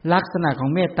ลักษณะของ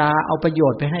เมตตาเอาประโย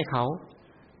ชน์ไปให้เขา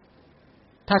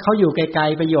ถ้าเขาอยู่ไกล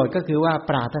ๆประโยชน์ก็คือว่า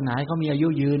ปรารถนาให้เขามีอายุ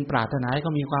ยืนปรารถนาให้เข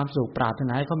ามีความสุขปรารถน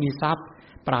าให้เขามีทรัพย์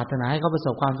ปรารถนาให้เขาประส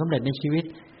บความสำเร็จในชีวิต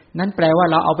นั้นแปลว่า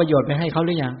เราเอาประโยชน์ไปให้เขาห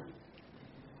รือยัง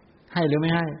ให้หรือไ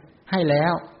ม่ให้ให้แล้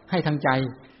วให้ทางใจ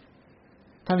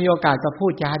ถ้ามีโอกาสก็พู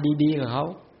ดจาดีๆกับเขา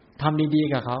ทำดี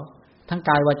ๆกับเขาทั้งก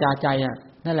ายวาจาใจอ่ะ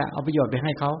นั่นแหละเอาประโยชน์ไปใ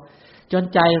ห้เขาจน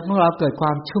ใจของเราเกิดคว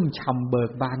ามชุ่มฉ่ำเบิ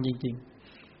กบานจริง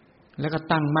ๆแล้วก็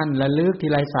ตั้งมั่นระลึกที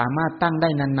ไรสามารถตั้งได้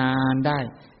นานๆได้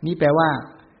นี่แปลว่า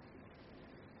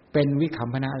เป็นวิคัม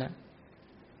ภนะแล้ว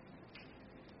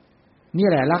นี่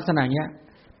แหละลักษณะเนี้ย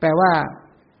แปลว่า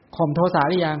ข่มโทสะ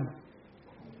หรือยัง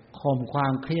ข่มควา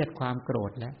มเครียดความโกร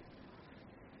ธแล้ว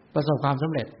ประสบความส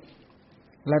ำเร็จ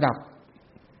ระดับ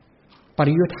ป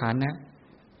ริยุทธานนะ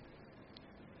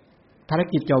ภาร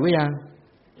กิจจบหรือยัง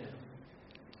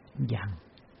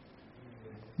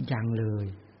ยังเลย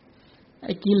ไ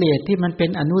อ้กิเลสที่มันเป็น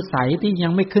อนุสัยที่ยั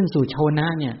งไม่ขึ้นสู่โชนะ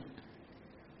เนี่ย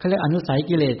เขาเรียกอนุสัย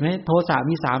กิเลสไหมโทสะ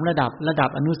มี3ระดับ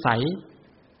อนุสัย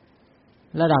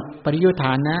ระดับปริยุทธ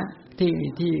านนะ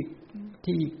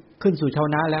ที่ขึ้นสู่โช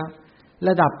นะแล้วร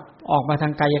ะดับออกมาทา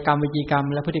งกายกรรมวจีกรรม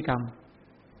และพฤติกรรม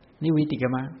นี่วิติกร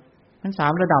รมมัน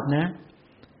3ระดับนะ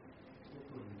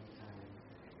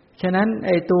ฉะนั้นไ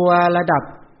อ้ตัวระดับ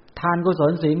ทานกุศ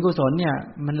ลศีลกุศลเนี่ย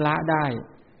มันละได้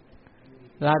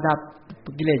ระดับ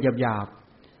กิเลสหยาบ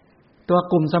ๆตัว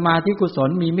กลุ่มสมาธิกุศล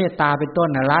มีเมตตาเป็นต้น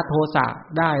นะละโทสะ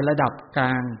ได้ระดับกล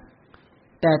าง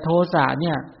แต่โทสะเ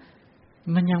นี่ย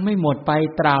มันยังไม่หมดไป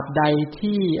ตราบใด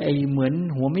ที่ไอ้เหมือน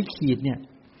หัวไม่ขีดเนี่ย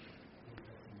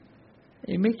ไ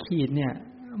อ้ไม่ขีดเนี่ย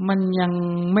มันยัง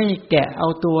ไม่แกะเอา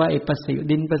ตัวไอ้ประสิว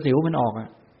ดินประสิวมันออกอ่ะ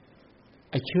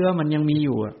ไอ้เชื้อมันยังมีอ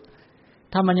ยู่อ่ะ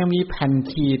ถ้ามันยังมีแผ่น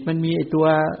ขีดมันมีไอ้ตั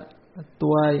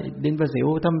วดินประสิว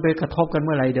ถ้ามันไปกระทบกันเ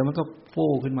มื่อไหร่เดี๋ยวมันก็ฟู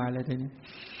ขึ้นมาเลยทีนี้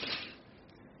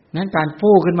นั้นการ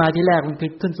ฟูขึ้นมาที่แรกมันคื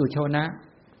อขึ้นสู่โชนะ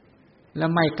แล้ว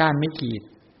ไหม้ก้านไม่ขีด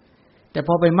แต่พ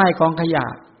อไปไหม้กองขยะ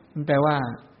มันแปลว่า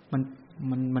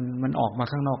มันออกมา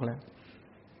ข้างนอกแล้ว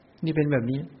นี่เป็นแบบ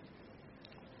นี้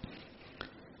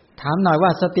ถามหน่อยว่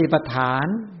าสติปัฏฐาน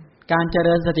การเจ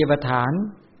ริญสติปัฏฐาน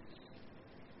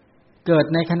เกิด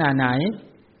ในขณะไหน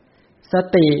ส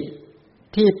ติ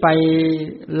ที่ไป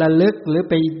ระลึกหรือ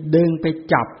ไปดึงไป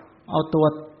จับเอาตัว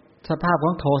สภาพข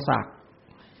องโทสะ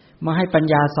มาให้ปัญ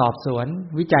ญาสอบสวน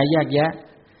วิจัยแยกแยะ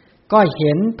ก็เ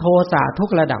ห็นโทสะทุก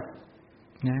ระดับ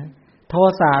นะโท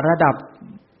สะระดับ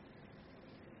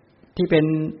ที่เป็น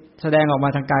แสดงออกมา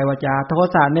ทางกายวาจาโท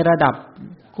สะในระดับ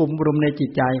กลุ่มรุมในจิต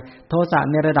ใจโทสะ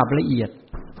ในระดับละเอียด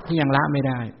ที่ยังละไม่ไ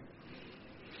ด้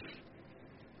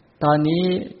ตอนนี้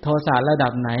โทสะระดั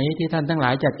บไหนที่ท่านทั้งหล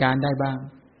ายจัดการได้บ้าง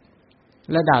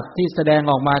ระดับที่แสดง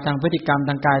ออกมาทางพฤติกรรมท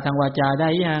างกายทางวาจาได้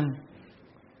ยัง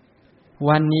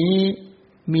วันนี้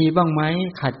มีบ้างไหม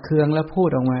ขัดเคืองแล้วพูด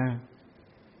ออกมา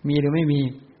มีหรือไม่มี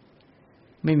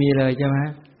ไม่มีเลยใช่ไหม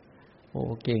โอ้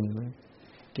เก่ง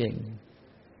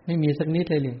ไม่มีสักนิด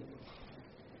เลย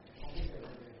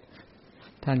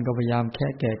ท่านก็พยายามแค่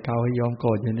แก่เกาให้ยอมโกร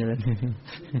ธอยู่นี่แหละ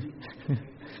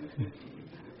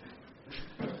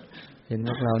เห็นพ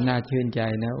วกเราน่าชื่นใจ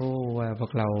นะโอ้ว่าพว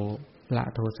กเราละ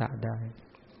โทสะได้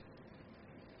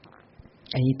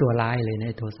ไอ้นี้ตัวร้ายเลยนะ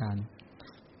โทสะ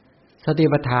สติ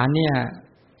ปัฏฐานเนี่ย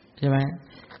ใช่ไหม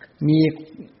มี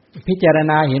พิจาร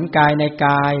ณาเห็นกายในก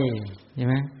ายใช่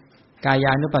ไหมกาย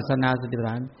านุปัสสนาสติปัฏ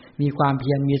ฐานมีความเ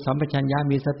พียรมีสัมปชัญญะ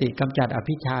มีสติกำจัดอ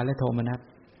ภิชฌาและโทมนัส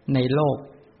ในโลก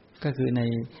ก็คือใน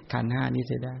ขันธ์5นี้เ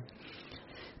สียได้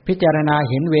พิจารณา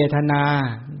เห็นเวทนา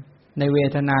ในเว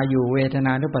ทนาอยู่เวทน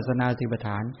านุปัสสนาสติปัฏฐ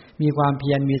านมีความเ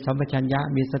พียรมีสัมปชัญญะ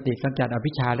มีสติกำจัดอ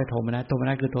ภิชฌาและโทมนัส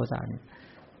คือโทสะ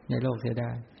ในโลกเสียไ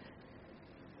ด้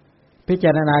พิจ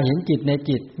ารณาเห็นจิตใน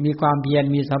จิตมีความเพียร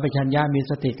มีสัมปชัญญะมี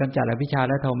สติกำจัดอภิชฌา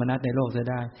และโทมนัสในโลกเสีย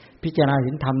ได้พิจารณาเ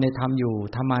ห็นธรรมในธรรมอยู่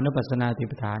ธรรมานุปัสสนาสติ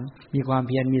ปัฏฐานมีความเ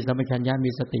พียรมีสัมปชัญญะมี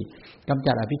สติกำ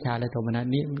จัดอภิชฌาและโทมนัส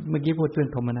นี้เมื่อกี้พูดเรื่อง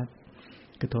โทมนัส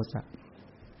คือโทสะ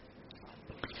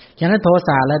ฉะนั้นโทส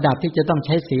ะระดับที่จะต้องใ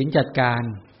ช้ศีลจัดการ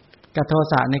กับโท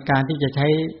สะในการที่จะใช้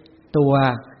ตัว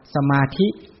สมาธิ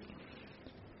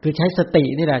คือใช้สติ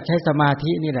นี่แหละใช้สมา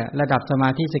ธินี่แหละระดับสมา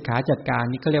ธิสิกขาจัดการ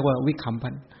นี่ก็เรียกว่าวิคัมภ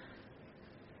นะ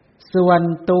ส่วน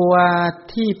ตัว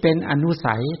ที่เป็นอนุ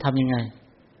สัยทำยังไง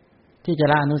ที่จะ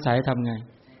ละอนุสัยทำไง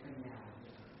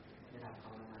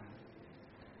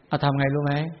เอาทำไงรู้ไ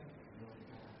หม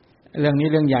เรื่องนี้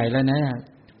เรื่องใหญ่แล้วนะ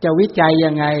จะวิจัย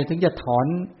ยังไงถึงจะถอน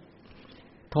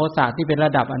โทสะที่เป็นร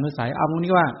ะดับอนุสัยเอาตรง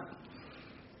นี้ว่า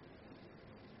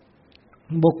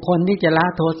บุคคลที่จะละ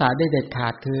โทสะได้เด็ดขา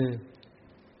ดคือ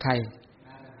ใคร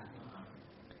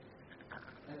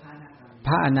พ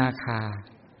ระอนาคา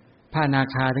พระอนา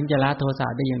คาถึงจะละโทสะ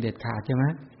ได้อย่างเด็ดขาดใช่ไหม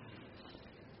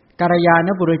กัลยาณ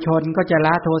ปุถุชนก็จะล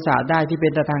ะโทสะได้ที่เป็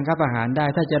นตถางคัปปหารได้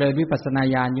ถ้าเจริญวิปัสสนา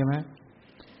ญาณใช่ไหม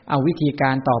เอาวิธีก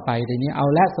ารต่อไปทีนี้เอา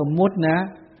และสมมุตินะ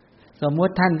สมมุ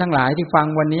ติท่านทั้งหลายที่ฟัง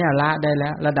วันนี้ละได้แล้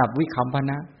วระดับวิคัมภ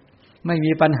นะไม่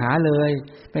มีปัญหาเลย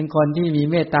เป็นคนที่มี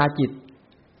เมตตาจิต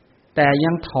แต่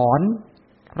ยังถอน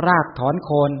รากถอนโค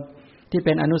นที่เ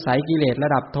ป็นอนุสัยกิเลสระ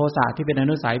ดับโทสะที่เป็นอ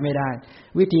นุสัยไม่ได้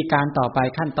วิธีการต่อไป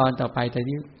ขั้นตอนต่อไปแต่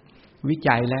นี้วิ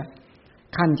จัยแล้ว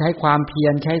ขั้นใช้ความเพีย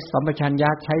รใช้สัมปชัญญะ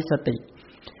ใช้ส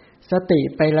ติ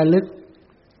ไประลึก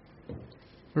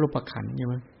รูปขันธ์ใช่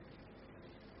ไหม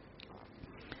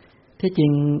ที่จริ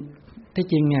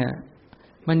งเนี่ย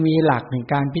มันมีหลักใน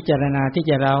การพิจารณาที่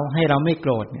จะให้เราไม่โก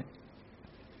รธเนี่ย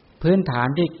พื้นฐาน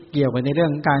ที่เกี่ยวกับในเรื่อ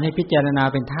งการให้พิจารณา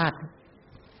เป็นธาตุ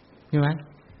ใช่ไหม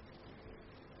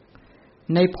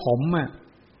ในผมอ่ะ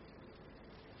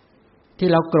ที่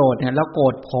เราโกรธเนี่ยเราโกร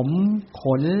ธผมข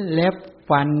นเล็บ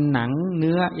ฟันหนังเ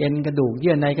นื้อเอ็นกระดูกเ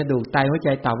ยื่อในกระดูกไตหัวใจ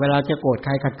ตับเวลาจะโกรธใค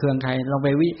รขัดเคืองใครลอ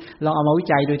งเอามาวิ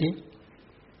จัยดูที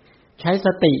ใช้ส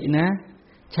ตินะ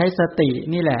ใช้สติ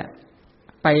นี่แหละ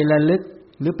ไประลึก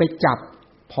หรือไปจับ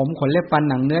ผมขนเล็บฟัน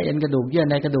หนังเนื้อเอ็นกระดูกเยื่อ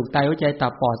ในกระดูกไตหัวใจตั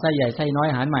บปอดไส้ใหญ่ไส้น้อย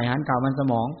อาหารใหม่อาหารเก่ามันส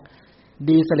มอง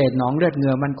ดีเสลดหนองเลือดเห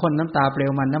งื่อมันข้นน้ำตาเปล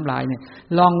วมันน้ำลายเนี่ย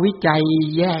ลองวิจัย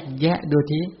แยกแยะดู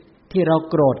ทีที่เรา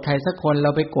โกรธใครสักคนเร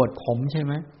าไปโกรธผมใช่ไ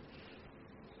หม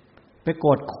ไปโกร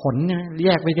ธขนนะแย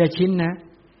กไปทีละชิ้นนะ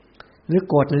หรือ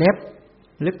โกรธเล็บ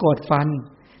หรือโกรธฟัน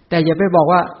แต่อย่าไปบอก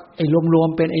ว่าไอ้รวม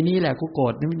ๆเป็นไอ้นี่แหละกูโกร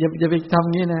ธอย่าไปท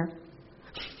ำงี้นะ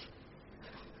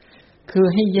คือ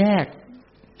ให้แยก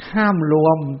ห้ามรว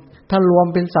มถ้ารวม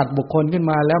เป็นสัตว์บุคคลขึ้น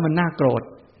มาแล้วมันน่าโกรธ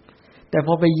แต่พ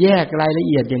อไปแยกรายละ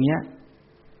เอียดอย่างเงี้ย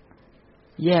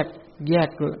แยก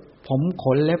ผมข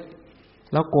นเล็บ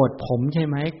แล้วโกรธผมใช่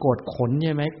ไหมโกรธขนใ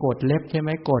ช่ไหมโกรธเล็บใช่ไหม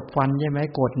โกรธฟันใช่ไหม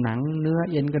โกรธหนังเนื้อ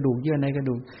เอ็นกระดูกเยื่อในกระ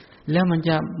ดูกแล้วมันจ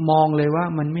ะมองเลยว่า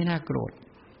มันไม่น่าโกรธ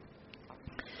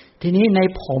ทีนี้ใน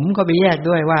ผมก็ไปแยก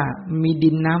ด้วยว่ามีดิ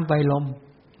นน้ำไฟลม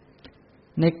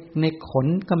ในขน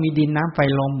ก็มีดินน้ำไฟ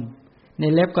ลมใน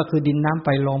เล็บก็คือดินน้ำไฟ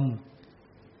ลม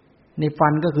ในฟั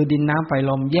นก็คือดินน้ำไฟ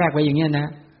ลมแยกไว้อย่างเงี้ยนะ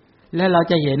แล้วเรา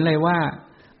จะเห็นเลยว่า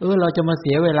เราจะมาเ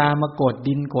สียเวลามาโกรธ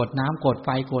ดินโกรธน้ำโกรธไฟ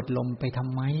โกรธลมไปท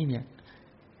ำไมเนี่ย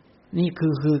นี่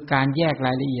คือการแยกร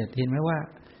ายละเอียดเห็นไหมว่า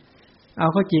เอา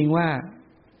เข้าจริงว่า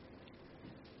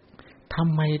ท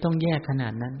ำไมต้องแยกขนา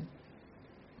ดนั้น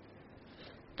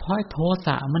เพราะโทส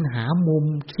ะมันหามุม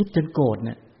คิดจนโกรธเ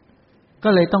นี่ยก็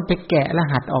เลยต้องไปแกะร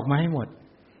หัสออกมาให้หมด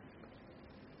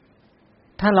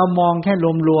ถ้าเรามองแค่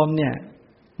รวมๆเนี่ย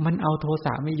มันเอาโทส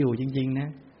ะไม่อยู่จริงๆนะ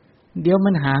เดี๋ยว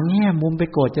มันหาแง่มุมไป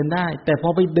โกรธจนได้แต่พอ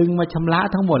ไปดึงมาชำระ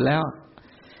ทั้งหมดแล้ว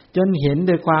จนเห็นโ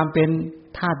ดยความเป็น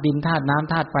ธาตุดินธาตุน้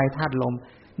ำธาตุไฟธาตุลม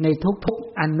ในทุก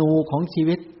ๆอนูของชี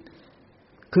วิต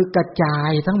คือกระจา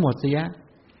ยทั้งหมดเสีย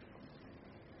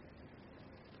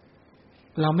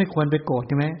เราไม่ควรไปโกรธใ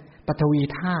ช่ไหมปฐวี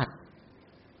ธาตุ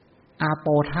อาโป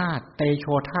ธาตุเตโช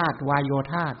ธาตุวายโย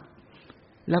ธาตุ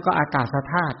แล้วก็อากาศ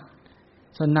ธาตุ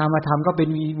ส่วนนามธรรมก็เป็น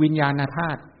วิญญาณธา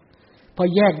ตุพอ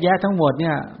แยกแยะทั้งหมดเ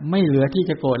นี่ยไม่เหลือที่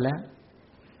จะโกรธแล้ว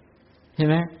เห็น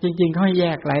ไหมจริงๆเขาให้แย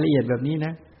กรายละเอียดแบบนี้น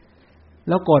ะแ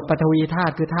ล้วโกรธปฐวีธา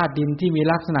ตุคือธาตุดินที่มี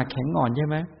ลักษณะแข็งอ่อนใช่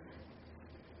ไหม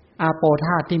อาโปธ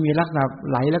าตุที่มีลักษณะ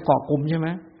ไหลและเกาะกลุ่มใช่ไหม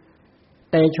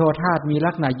เตโชธาตุมี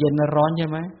ลักษณะเย็นและร้อนใช่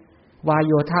ไหมวาย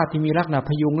โยธาตุที่มีลักษณะพ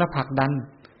ยุงและผลักดัน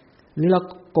หรือเรา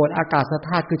โกรธอากาศธ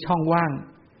าตุคือช่องว่าง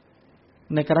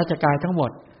ในกรัชกายทั้งหม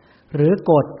ดหรือโ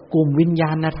กรธกลุ่มวิญญ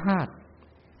าณธาตุ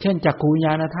เช่นจักขูวิญญ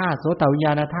าณธาตุโสตวิญญ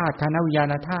าณธาตุคานวิญญา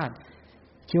ณธาตุ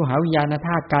ชิวหาวิญญาณธ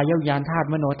าตุกายวิญญาณธาตุ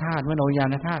มโนธาตุมโนวิญญา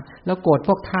ณธาตุแล้วโกรธพ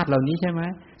วกธาตุเหล่านี้ใช่ไหม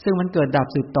ซึ่งมันเกิดดับ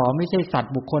สืบต่อไม่ใช่สัต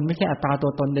ว์บุคคลไม่ใช่อัตตาตั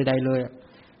วตนใดๆเลย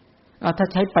ถ้า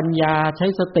ใช้ปัญญาใช้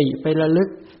สติไประลึก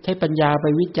ใช้ปัญญาไป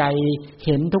วิจัยเ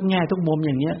ห็นทุกแง่ทุกมุมอ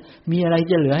ย่างเนี้ยมีอะไร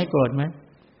จะเหลือให้โกรธไหม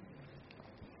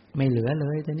ไม่เหลือเล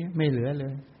ยตอนนี้ไม่เหลือเล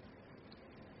ย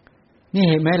นี่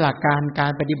เห็นไหมหลักกา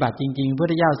รปฏิบัติจริงๆพระพุท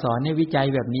ธเจ้าสอนให้วิจัย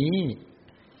แบบนี้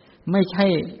ไม่ใช่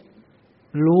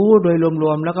รู้โดยร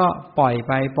วมๆแล้วก็ปล่อยไ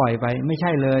ปไม่ใ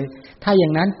ช่เลยถ้าอย่า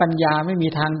งนั้นปัญญาไม่มี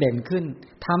ทางเด่นขึ้น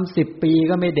ทำ10 ปี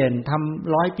ก็ไม่เด่นท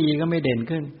ำ100 ปีก็ไม่เด่น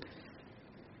ขึ้น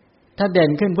ถ้าเด่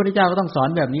นขึ้นพระพุทธเจ้าก็ต้องสอน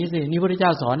แบบนี้สินี่พระพุทธเจ้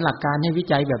าสอนหลักการให้วิ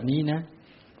จัยแบบนี้นะ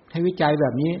ให้วิจัยแบ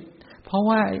บนี้เพราะ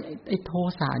ว่าไอ้โท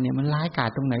สะเนี่ยมันร้ายกาจ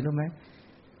ตรงไหนรู้ไหม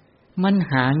มัน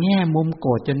หาแง่มุมโก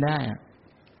รธจนได้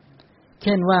เ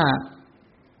ช่นว่า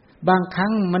บางครั้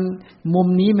งมันมุม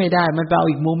นี้ไม่ได้มันไปเอา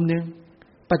อีกมุมนึง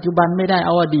ปัจจุบันไม่ได้เ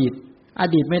อาอดีต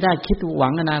ไม่ได้คิดหวั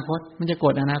งอนาคตมันจะโกร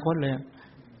ธอนาคตเลย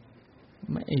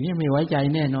ไอ้นี่ไม่ไว้ใจ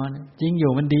แน่นอนจริงอ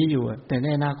ยู่มันดีอยู่แต่ใน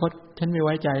อนาคตฉันไม่ไ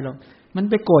ว้ใจหรอกมัน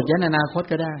ไปโกรธยันอนาคต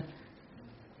ก็ได้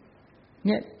เ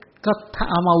นี่ยก็ถ้า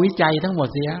เอามาวิจัยทั้งหมด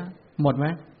เสียหมดไหม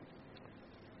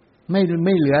ไม่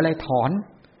เหลืออะไรถอน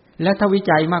แล้วถ้าวิ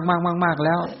จัยมากๆแ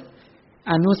ล้ว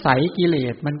อนุสัยกิเล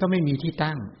สมันก็ไม่มีที่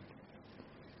ตั้ง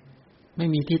ไม่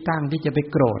มีที่ตั้งที่จะไป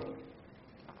โกรธ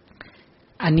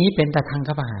อันนี้เป็นตทังค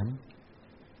ประหาร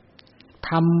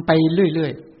ทำไปเรื่อ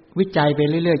ยๆวิจัยไป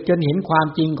เรื่อยๆจนเห็นความ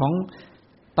จริงของ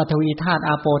ปฐวีธาตุอ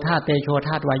าโปธาตุเตโชธ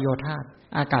าตุวายโยธาตุ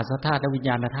อากาศธาตุและวิญญ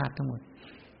าณธาตุทั้งหมด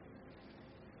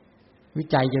วิ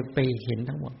จัยจะไปเห็น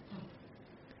ทั้งหมด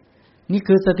นี่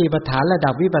คือสติปัฏฐานระ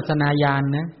ดับวิปัสสนาญาณ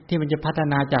นะที่มันจะพัฒ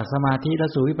นาจากสมาธิแล้ว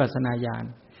สู่วิปัสสนาญาณ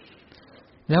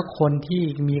แล้วคนที่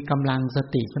มีกำลังส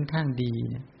ติค่อนข้างดี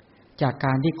เนี่ยจากก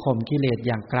ารที่ข่มกิเลสอ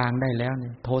ย่างกลางได้แล้วเนี่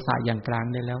ยโทสะอย่างกลาง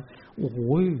ได้แล้วโอ้โห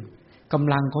ก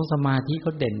ำลังของสมาธิ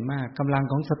ก็เด่นมากกำลัง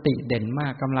ของสติเด่นมา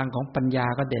กกำลังของปัญญา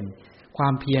ก็เด่นควา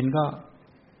มเพียรก็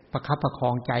ประคับประคอ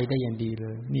งใจได้อย่างดีเล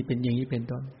ยนี่เป็นอย่างนี้เป็น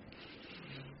ต้น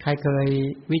ใครเคย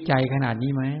วิจัยขนาด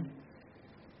นี้ไหม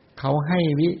เขาให้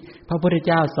พระพุทธเ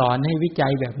จ้าสอนให้วิจั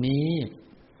ยแบบนี้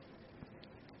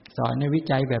สอนให้วิ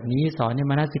จัยแบบนี้สอนให้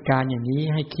มนสิการอย่างนี้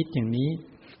ให้คิดอย่างนี้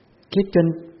คิดจน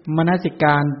มนสิก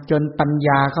ารจนปัญญ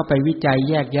าเข้าไปวิจัย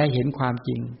แยกแยะเห็นความจ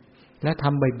ริงและท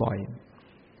ำบ่อย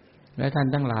ๆและท่าน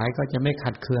ทั้งหลายก็จะไม่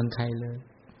ขัดเคืองใครเลย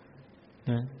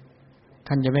นะ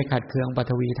ท่านจะไม่ขัดเคืองป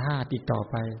ฐวีธาตุอีกต่อ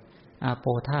ไปอาโป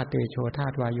ธาตุเตโชธา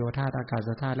ตุวายโยธาตุอากาศ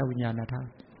ธาตุและวิญญาณธา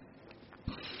ตุ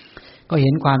ก็เ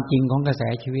ห็นความจริงของกระแส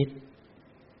ชีวิต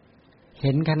เ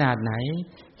ห็นขนาดไหน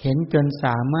เห็นจนส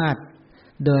ามารถ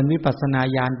เดินวิปัสสนา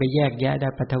ญาณไปแยกแยะได้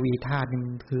ปฐวีธาตุนี่มั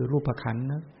นคือรูปขันธ์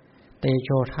นะเตโช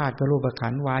ธาตุก็รูปขั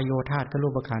นธ์วายโยธาตุก็รู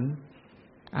ปขันธ์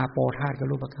อาโปธาตุก็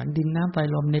รูปขันธ์ดินน้ำไฟ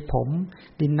ลมในผม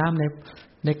ดินน้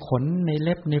ำในขนในเ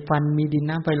ล็บในฟันมีดิน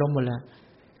น้ำไฟลมหมดเลย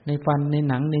ในฟันใน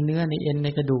หนังในเนื้อในเอ็นใน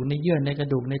กระดูกในเยื่อในกระ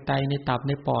ดูกในไตในตับใ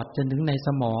นปอดจนถึงในส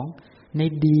มองใน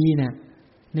ดีเนี่ย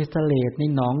ในเสลดใน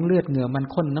หนองเลือดเหงื่อมัน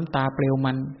ข้นน้ำตาเปลว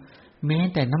มันแม้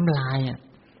แต่น้ำลาย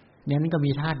เนี่ยมันก็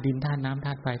มีธาตุดินธาตุน้ำธ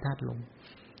าตุไฟธาตุลม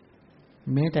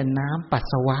แม้แต่น้ำปัส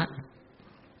สาวะ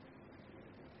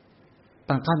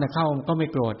ต่างขั้นแต่เข้าก็ไม่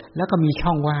โกรธแล้วก็มีช่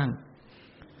องว่าง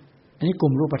อันนี้ก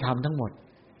ลุ่มรูปธรรมทั้งหมด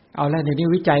เอาแล้วในนี้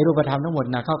วิจัยรูปธรรมทั้งหมด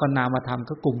นะเข้ากับนามธรรม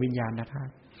ก็กลุ่มวิญญาณธา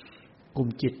ตุกลุ่ม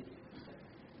จิต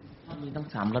ถ้ามีทั้ง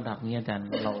3ระดับนี้อาจารย์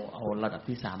เราเอาระดับ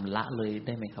ที่3ละเลยไ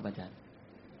ด้ไหมครับอาจารย์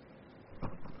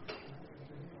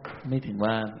ไม่ถึง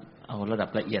ว่าเอาระดับ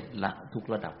ละเอียดละทุก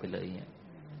ระดับไปเลยเนี่ย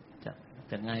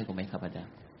จะง่ายกว่าไหมครับอาจาร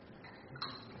ย์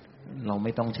เราไ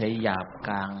ม่ต้องใช้หยาบก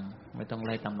ลางไม่ต้องไ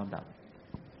ล่ตามลำดับ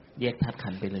แยกธาตุขั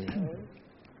นธ์ไปเลย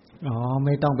อ๋อไ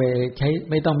ม่ต้องไปใช้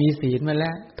ไม่ต้องมีศีลมันแ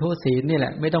ล้วทุศีลนี่แหล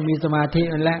ะไม่ต้องมีสมาธิ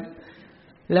มันแ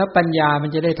ล้วปัญญามัน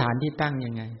จะได้ฐานที่ตั้ง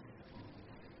ยังไง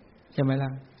ใช่ไหมล่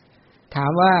ะถา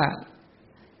มว่า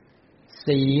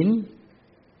ศีล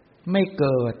ไม่เ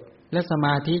กิดและสม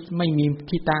าธิไม่มี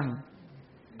ที่ตั้ง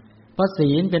เพราะศี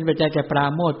ลเป็นปัจจัยแก่ปรา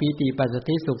โมทย์ปีติปัสสัท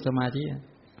ธิสุขสมาธิ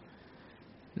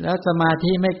แล้วสมาธิ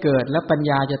ไม่เกิดแล้วปัญ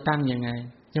ญาจะตั้งยังไง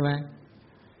ใช่ไหม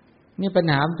นี่ปัญ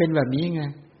หามันเป็นแบบนี้ไง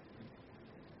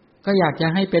ก็อยากจะ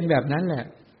ให้เป็นแบบนั้นแหละ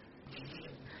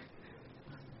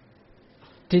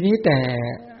ทีนี้แต่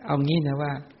เอางี้นะว่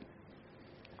า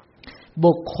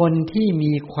บุคคลที่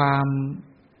มีความ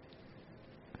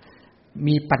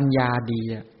มีปัญญาดี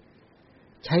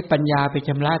ใช้ปัญญาไปช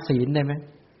ำระศีลได้ไหม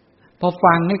พอ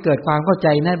ฟังให้เกิดความเข้าใจ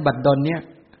ในบัดดลเนี่ย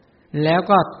แล้ว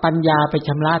ก็ปัญญาไปช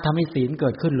ำระทำให้ศีลเกิ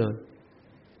ดขึ้นเลย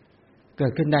เกิ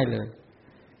ดขึ้นได้เลย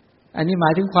อันนี้หมา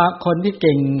ยถึงคนที่เ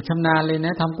ก่งชำนาญเลยน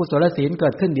ะทำกุศลศีลเกิ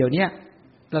ดขึ้นเดี๋ยวนี้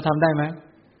เราทำได้ไหม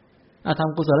ท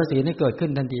ำกุศลศีลให้เกิดขึ้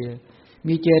นทันที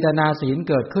มีเจตนาศีล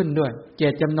เกิดขึ้นด้วยเจ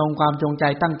ตจำนงความจงใจ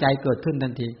ตั้งใจเกิดขึ้นทั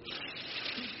นที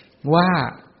ว่า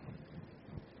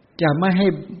จะไม่ให้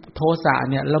โทสะ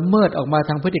เนี่ยละเมิดออกมาท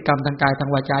างพฤติกรรมทางกายทาง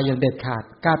วาจาอย่างเด็ดขาด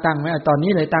กล้าตั้งไหมตอน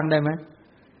นี้เลยตั้งได้ไหม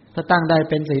ถ้าตั้งได้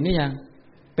เป็นศีลนี่ยัง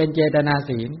เป็นเจตนา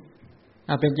ศีล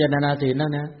เป็นเจตนาศีลแล้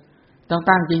วนะต้อง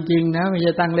ตั้งจริงๆนะไม่ใ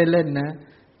ช่ตั้งเล่นๆนะ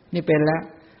นี่เป็นแล้ว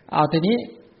เอาทีนี้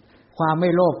ความไม่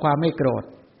โลภความไม่โกรธ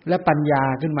และปัญญา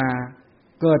ขึ้นมา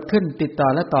เกิดขึ้นติดต่อ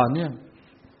และต่อเนื่อง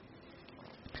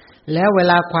แล้วเว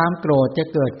ลาความโกรธจะ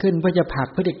เกิดขึ้นเพื่อจะผลัก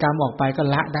พฤติกรรมออกไปก็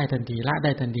ละได้ทันทีละไ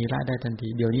ด้ทันทีละได้ทันที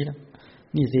เดี๋ยวนี้แล้ว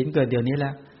นี่ศีลเกิดเดี๋ยวนี้แ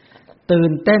ล้วตื่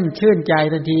นเต้นชื่นใจ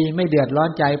ทันทีไม่เดือดร้อน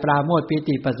ใจปราโมทย์ปี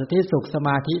ติปัสสัทธิสุขสม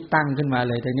าธิตั้งขึ้นมา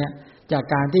เลยแต่เนี้ย จาก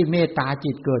การที่เมตตา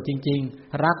จิตเกิดจริง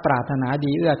ๆรักปรารถนา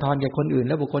ดีเอื้อทอนแก่คนอื่น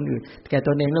และบุคคลอื่นแก่ต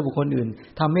นเองและบุคคลอื่น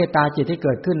ทำเมตตาจิตให้เ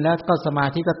กิดขึ้นแล้วก็สมา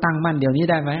ธิก็ตั้งมั่นเดี๋ยวนี้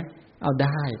ได้ไหมเอาไ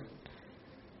ด้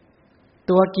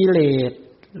ตัวกิเลส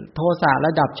โทสะร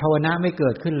ะดับชาวนะไม่เกิ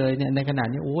ดขึ้นเลยเนี่ยในขณะ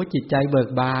นี้โอ้จิตใจเบิก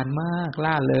บานมาก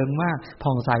ล่าเริงมากผ่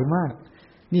องใสมาก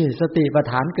นี่สติปัฏ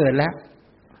ฐานเกิดแล้ว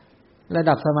ระ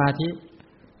ดับสมาธิ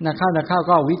นักเข้า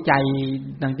ก็วิจัย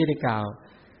ดังที่ได้กล่าว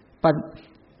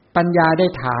ปัญญาได้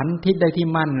ฐานทิศได้ที่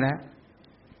มั่นแล้ว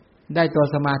ได้ตัว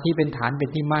สมาธิเป็นฐานเป็น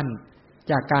ที่มั่น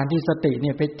จากการที่สติเ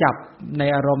นี่ยไปจับใน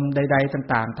อารมณ์ใดๆ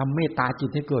ต่างๆทำเมตตาจิต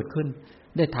ให้เกิดขึ้น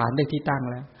ได้ฐานได้ที่ตั้ง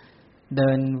แล้วเดิ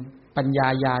นปัญญา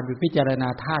ญาณพิจารณา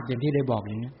ธาตุอย่างที่ได้บอก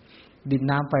อย่างนี้ดิน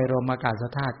น้ำไฟลมอากาศ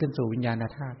ธาตุขึ้นสู่วิญญาณ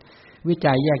ธาตุวิ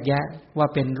จัยแยกแยะว่า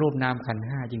เป็นรูปนามขันธ์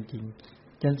ห้าจริง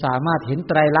ๆจนสามารถเห็นไ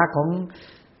ตรลักษณ์ของ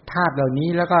ธาตุเหล่านี้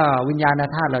แล้วก็วิญญาณ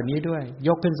ธาตุเหล่านี้ด้วยย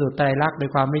กขึ้นสู่ไตรลักษณ์โดย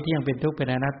ความไม่เที่ยงเป็นทุกข์เป็น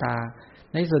อนัตตา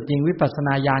ในสุดจริงวิปัสสน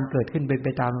าญาณเกิดขึ้นเป็นไป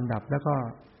ตามลำดับแล้วก็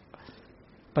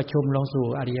ประชุมลงสู่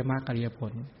อริยมรรคอริยผ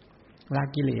ลละ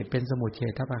กิเลสเป็นสมุจเฉ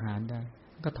ทประหารได้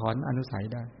ก็ถอนอนุสัย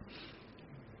ได้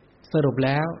สรุปแ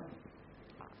ล้ว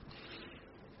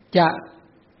จะ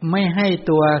ไม่ให้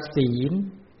ตัวศีล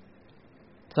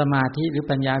สมาธิหรือ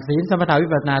ปัญญาศีลสมถะวิ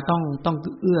ปัสสนาต้อง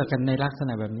เอื้อกันในลักษณ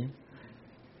ะแบบนี้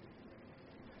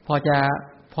พ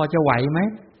อจะไหวไหม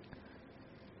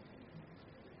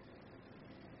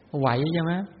ไหวใช่ไ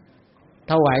หม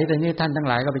ถ้าไหวแต่นี่ท่านทั้ง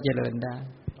หลายก็ไปเจริญได้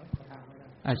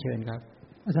เชิญครับ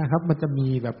อาจารย์ครับมันจะมี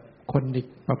แบบคนอีก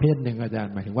ประเภทหนึ่งอาจาร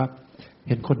ย์หมายถึงว่าเ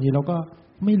ห็นคนนี้แล้วก็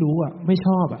ไม่รู้ไม่ช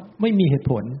อบไม่มีเหตุ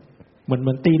ผลเห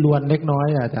มือนตีลวนเล็กน้อย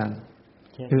อาจารย์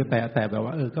คือแต่แบบ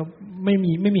ว่าก็ไม่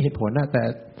มีเหตุผลแต่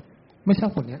ไม่ชอ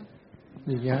บคนเนี้ย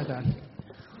อย่างเงี้ยอาจารย์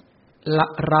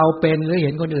เราเป็นหรือเ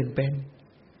ห็นคนอื่นเป็น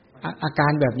อากา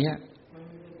รแบบเนี้ย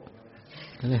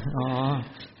อ๋อ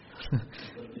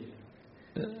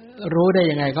รู้ได้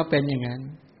ยังไงเขาเป็นอย่างนั้น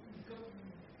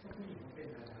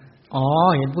อ๋อ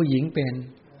เห็นผู้หญิงเป็น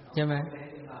ใช่ไหม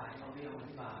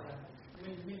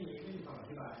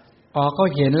อ๋อเขา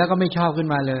เห็นแล้วก็ไม่ชอบขึ้น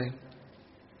มาเลย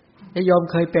ไอ้โยม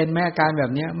เคยเป็นแม่อาการแบ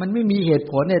บเนี้ยมันไม่มีเหตุ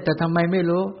ผลเนี่ยแต่ทำไมไม่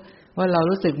รู้ว่าเรา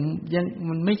รู้สึกยัง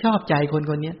มันไม่ชอบใจคน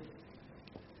คนนี้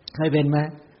เคยเป็นไหม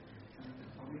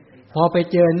พอไป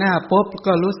เจอหน้าปุ๊บ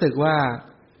ก็รู้สึกว่า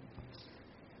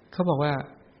เขาบอกว่า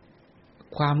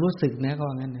ความรู้สึกนะก็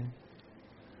ว่างั้นนะ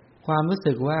ความรู้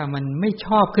สึกว่ามันไม่ช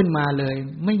อบขึ้นมาเลย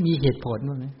ไม่มีเหตุผล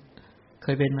ว่าไหมเค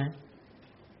ยเป็นไหม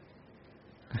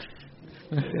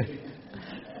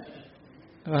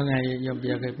ว่าไงโยมเบี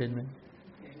ยร์เคยเป็นไหม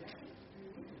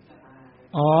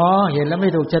อ๋อเห็นแล้วไม่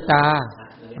ถูกชะตา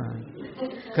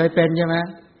เคยเป็นใช่ไหม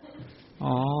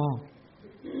อ๋อ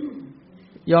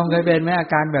ยอมเคยเป็นไหมอา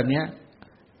การแบบเนี้ย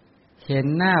เห็น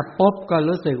หน้าปุ๊บก็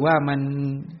รู้สึกว่า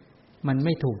มันไ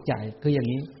ม่ถูกใจคืออย่าง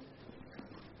นี้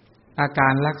อากา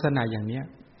รลักษณะอย่างเนี้ย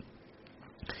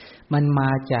มันม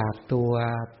าจากตัว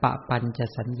ปปัญจ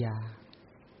สัญญา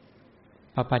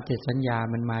ปปัญจสัญญา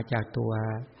มันมาจากตัว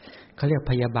เขาเรียก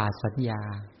พยาบาทสัญญา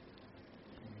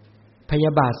พย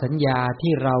าบาทสัญญา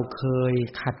ที่เราเคย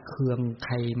ขัดเคืองใค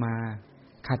รมา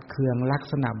ขัดเคืองลัก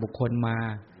ษณะบุคคลมา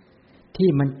ที่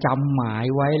มันจำหมาย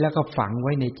ไว้แล้วก็ฝังไ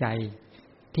ว้ในใจ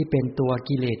ที่เป็นตัว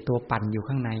กิเลสตัวปั่นอยู่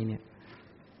ข้างในเนี่ย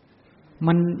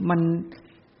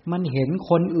มันเห็น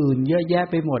คนอื่นเยอะแยะ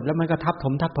ไปหมดแล้วมันก็ทับถ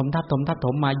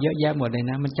มมาเยอะแยะหมดเลย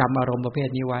นะมันจำอารมณ์ประเภท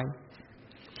นี้ไว้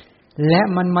และ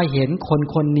มันมาเห็น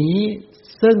คนนี้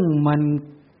ซึ่งมัน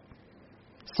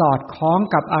สอดคล้อง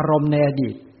กับอารมณ์ในอ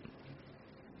ดีต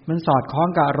มันสอดคล้อง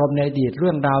กับอารมณ์ในอดีตเ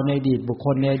รื่องราวในอดีตบุคค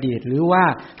ลในอดีตหรือว่า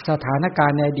สถานการ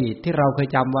ณ์ในอดีตที่เราเคย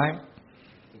จำไว้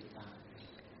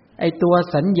ไอตัว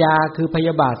สัญญาคือพย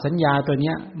าบาทสัญญาตัวเ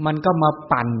นี้ยมันก็มา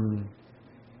ปั่น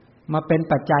มาเป็น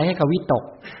ปัจจัยให้กับวิตก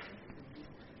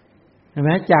เห็นไหม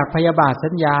จากพยาบาทสั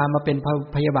ญญามาเป็น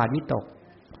พยาบาทวิตก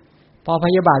พอพ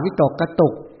ยาบาทวิตกกระตุ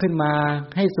กขึ้นมา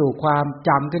ให้สู่ความจ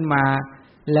ำขึ้นมา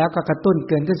แล้วก็กระตุ้นเ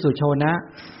กินขึ้นสู่โชนะ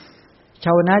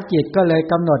จิตก็เลย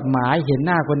กำหนดหมายเห็นห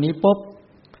น้าคนนี้ปุ๊บ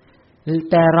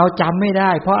แต่เราจำไม่ได้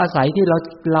เพราะอาศัยที่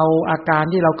เราอาการ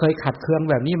ที่เราเคยขัดเคือง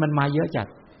แบบนี้มันมาเยอะจัด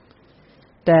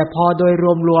แต่พอโดย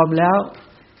รวมๆแล้ว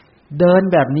เดิน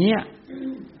แบบนี้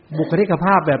บุคลิกภ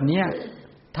าพแบบนี้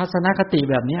ทัศนคติ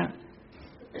แบบนี้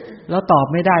แล้วตอบ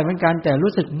ไม่ได้เหมือนกันแต่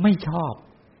รู้สึกไม่ชอบ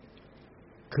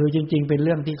คือจริงๆเป็นเ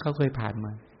รื่องที่เขาเคยผ่านม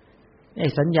าไอ้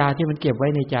สัญญาที่มันเก็บไว้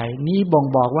ในใจนี้บ่ง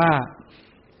บอกว่า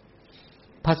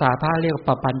ภาษาพระเรียกว่าป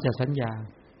ปัญจสัญญา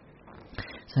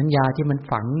สัญญาที่มัน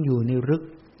ฝังอยู่ในลึก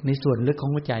ในส่วนลึกขอ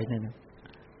งหัวใจนั่นนะ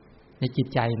ในจิต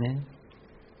ใจนะ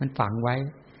มันฝังไว้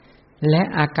และ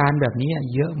อาการแบบนี้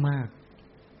เยอะมาก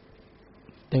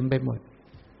เต็มไปหมด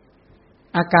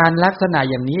อาการลักษณะ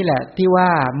อย่างนี้แหละที่ว่า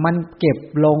มันเก็บ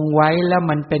ลงไว้แล้ว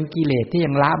มันเป็นกิเลสที่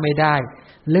ยังละไม่ได้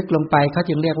ลึกลงไปเขา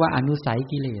จึงเรียกว่าอนุสัย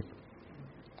กิเลส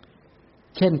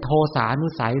เช่นโทสานุ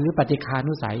สัยหรือปฏิฆา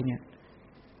นุสัยเนี่ย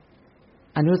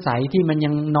อนุสัยที่มันยั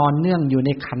งนอนเนื่องอยู่ใน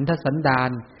ขันธสันดาน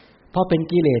เพราะเป็น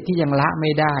กิเลสที่ยังละไ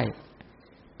ม่ได้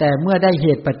แต่เมื่อได้เห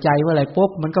ตุปัจจัยว่าอะไรปุ๊บ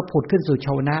มันก็ผุดขึ้นสู่โช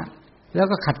นะแล้ว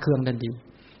ก็ขัดเคืองทันที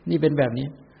นี่เป็นแบบนี้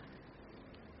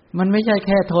มันไม่ใช่แ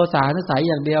ค่โทสานุสัย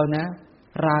อย่างเดียวนะ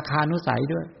ราคานุสัย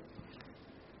ด้วย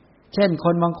เช่นค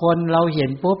นบางคนเราเห็น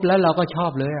ปุ๊บแล้วเราก็ชอ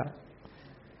บเลยอ่ะ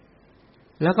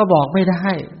แล้วก็บอกไม่ได้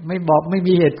ไม่บอกไม่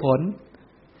มีเหตุผล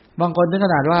บางคนถึงข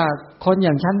นาดว่าคนอ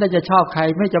ย่างฉันถ้าจะชอบใคร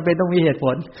ไม่จำเป็นต้องมีเหตุผ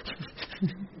ล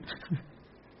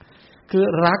คือ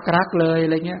รักเลยอะ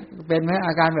ไรเงี้ยเป็นไหมอ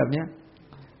าการแบบเนี้ย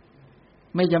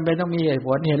ไม่จำเป็นต้องมีเหตุผ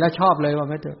ลเห็นแล้วชอบเลยว่า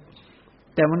ไม่เถอะ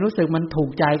แต่มันรู้สึกมันถูก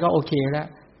ใจก็โอเคแล้ว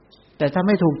แต่ถ้าไ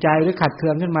ม่ถูกใจหรือขัดเคื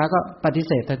องขึ้นมาก็ปฏิเ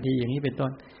สธทันทีอย่างนี้เป็นต้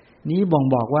นนี้บ่ง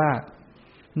บอกว่า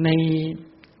ใน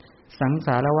สังส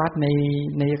ารวัฏ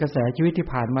ในกระแสชีวิตที่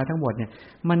ผ่านมาทั้งหมดเนี่ย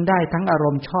มันได้ทั้งอาร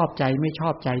มณ์ชอบใจไม่ชอ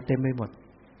บใจเต็มไปหมด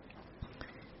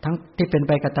ทั้งที่เป็นไ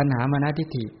ปกับตัณหามานะทิฏ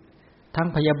ฐิทั้ง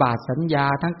พยาบาทสัญญา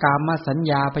ทั้งกามสัญ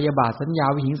ญาพยาบาทสัญญา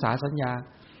วิหิงสาสัญญา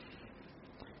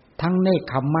ทั้งเนก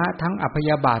ขัมมะทั้งอพย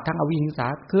าบาททั้งอวิหิงสา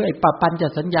คือไอ้ปปัญจ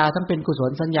สัญญาทั้งเป็นกุศ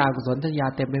ลสัญญากุศลสัญญา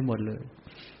เต็มไปหมดเลย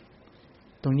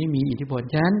ตรงนี้มีอิทธิพล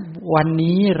ฉะนั้นวัน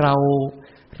นี้เร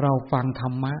าฟังธร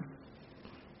รมะ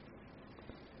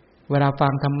เวลาฟั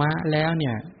งธรรมะแล้วเ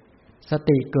นี่ยส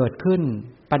ติเกิดขึ้น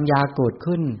ปัญญาเกิด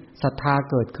ขึ้นศรัทธา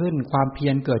เกิดขึ้นความเพี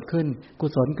ยรเกิดขึ้นกุ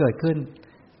ศลเกิดขึ้น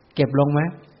เก็บลงไหม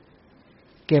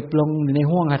เก็บลงใน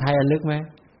ห้วงหทัยอันลึกไหม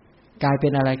กลายเป็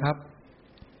นอะไรครับ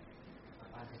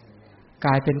ก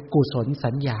ลายเป็นกุศล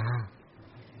สัญญา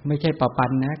ไม่ใช่ปปั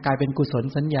นนะกลายเป็นกุศล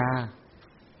สัญญา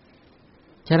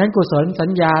ฉะนั้นกุศลสัญ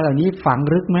ญาเหล่านี้ฝัง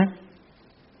ลึกไหม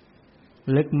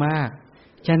ลึกมาก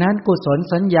ฉะนั้นกุศล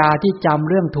สัญญาที่จำ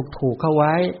เรื่องถูกเข้าไ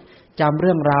ว้จำเ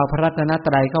รื่องราวพระรัตนต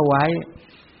รัยเข้าไว้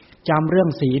จำเรื่อง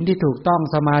ศีลที่ถูกต้อง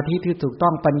สมาธิที่ถูกต้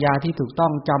องปัญญาที่ถูกต้อ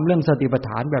งจำเรื่องสติปัฏฐ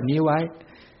านแบบนี้ไว้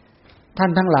ท่า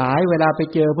นทั้งหลายเวลาไป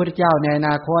เจอพระพุทธเจ้าในอน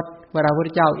าคตเวลาพระพุทธ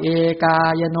เจ้าเอกา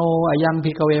ยโนอยัง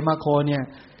ภิกขเวมโคเนี่ย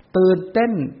ตื่นเต้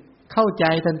นเข้าใจ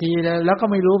ทันทีแล้วก็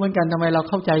ไม่รู้เหมือนกันทำไมเรา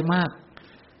เข้าใจมาก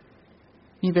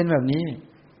นี่เป็นแบบนี้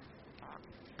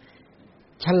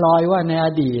ฉลอยว่าในอ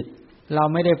ดีตเรา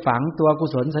ไม่ได้ฝังตัวกุ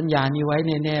ศลสัญญานี้ไว้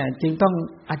แน่ๆจึงต้อง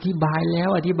อธิบายแล้ว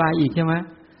อธิบายอีกใช่ไหม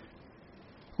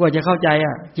กว่าจะเข้าใจ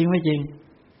อ่ะจริงไม่จริง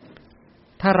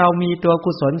ถ้าเรามีตัว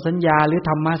กุศลสัญญาหรือธ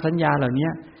รรมะสัญญาเหล่านี้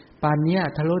ป่านนี้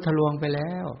ทะลุทะลวงไปแ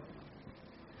ล้ว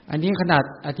อันนี้ขนาด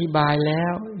อธิบายแล้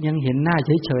วยังเห็นหน้า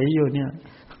เฉยๆอยู่เนี่ย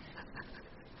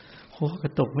โหกร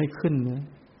ะตกไม่ขึ้นนะ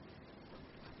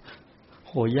โ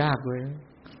หยากเลย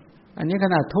อันนี้ข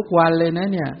นาดทุกวันเลยนะ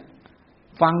เนี่ย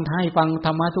ฟังธ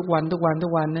รรมะทุกวัน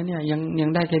นะเนี่ยยัง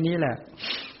ได้แค่นี้แหละ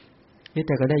นี่แ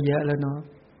ต่ก็ได้เยอะแล้วเนาะ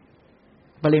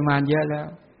ปริมาณเยอะแล้ว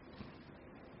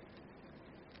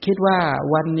คิดว่า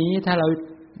วันนี้ถ้าเรา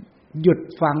หยุด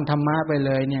ฟังธรรมะไปเ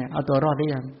ลยเนี่ยเอาตัวรอดได้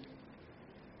ยัง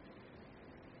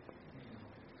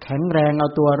แข็งแรงเอา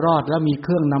ตัวรอดแล้วมีเค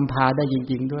รื่องนำพาได้จ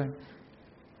ริงๆด้วย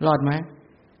รอดไหม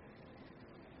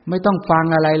ไม่ต้องฟัง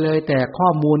อะไรเลยแต่ข้อ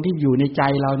มูลที่อยู่ในใจ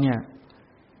เราเนี่ย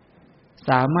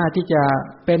สามารถที่จะ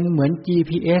เป็นเหมือน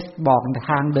GPS บอก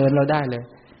ทางเดินเราได้เลย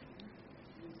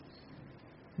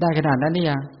ได้ขนาดนั้นนี่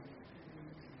ยัง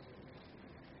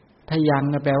ถ้ายัง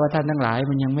แปลว่าท่านทั้งหลาย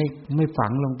มันยังไม่ฝั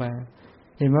งลงไป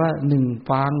เห็นว่า1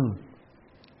ฟัง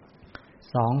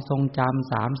2ทรงจ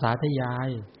ำ3สาธยาย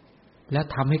และ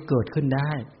ทำให้เกิดขึ้นไ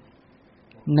ด้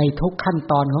ในทุกขั้น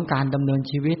ตอนของการดำเนิน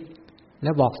ชีวิตและ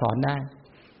บอกสอนได้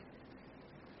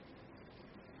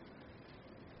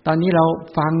ตอนนี้เรา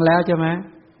ฟังแล้วใช่ไหม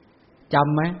จ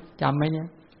ำไหมเนี่ย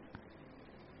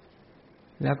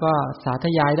แล้วก็สาธ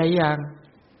ยายได้ยัง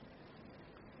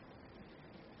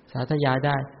สาธยายไ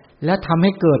ด้แล้วทำใ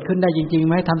ห้เกิดขึ้นได้จริงๆไ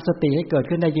หมทำสติให้เกิด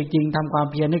ขึ้นได้จริงๆทำความ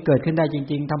เพียรให้เกิดขึ้นได้จ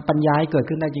ริงๆทำปัญญาให้เกิด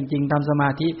ขึ้นได้จริงๆทำสมา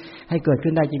ธิให้เกิด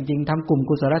ขึ้นได้จริงๆทำกลุ่ม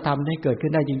กุศลธรรมให้เกิดขึ้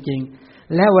นได้จริง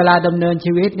ๆและเวลาดำเนิน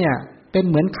ชีวิตเนี่ยเป็น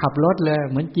เหมือนขับรถเลย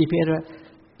เหมือน GPS เลย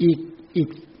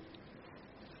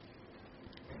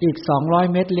อีก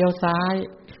200เมตรเลี้ยวซ้าย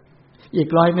อีก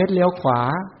100เมตรเลี้ยวขวา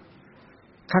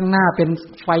ข้างหน้าเป็น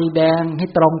ไฟแดงให้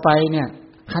ตรงไปเนี่ย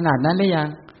ขนาดนั้นหรือยัง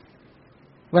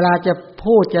เวลาจะ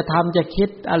พูดจะทำจะคิด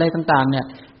อะไรต่างๆเนี่ย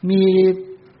มี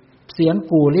เสียง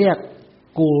กู่เรียก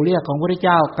ของพระพุทธเ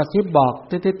จ้ากระซิบบอก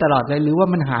ติดๆตลอดเลยหรือว่า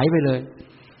มันหายไปเลย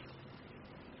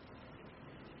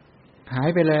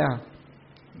อ่ะ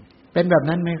เป็นแบบ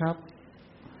นั้นไหมครับ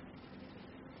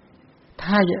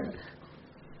ถ้า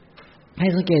ให้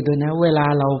สังเกตดูนะเวลา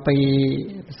เราไป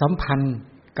สัมพันธ์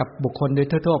กับบุคคลโดย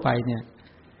ทั่วๆไปเนี่ย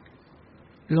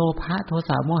โลภะโทส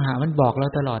ะโมหะมันบอกเรา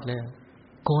ตลอดเลย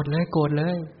โกรธเลยโกรธเล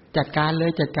ยจัดการเลย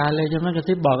จัดการเลยใช่ไหมกระ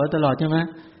ซิบบอกเราตลอดใช่ไหม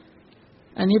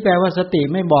อันนี้แปลว่าสติ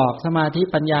ไม่บอกสมาธิ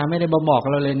ปัญญาไม่ได้บอก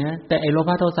เราเลยนะแต่ไอ้โลภ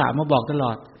ะโทสะมาบอกตล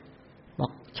อดบอ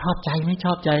กชอบใจไม่ช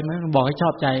อบใจไหมบอกให้ชอ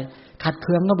บใจขัดเ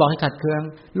คืองก็บอกให้ขัดเคือง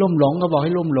ลุ่มหลงก็บอกใ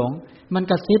ห้ลุ่มหลงมัน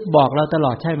กระซิบบอกเราตล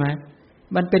อดใช่ไหม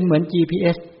มันเป็นเหมือน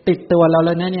GPS ติดตัวเราแ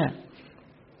ล้วนะเนี่ย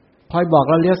คอยบอก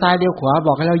เราเลี้ยวซ้ายเลี้ยวขวาบ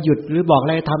อกให้เราหยุดหรือบอกอะ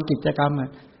ไรทำกิจกรรม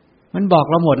มันบอก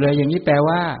เราหมดเลยอย่างนี้แปล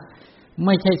ว่าไ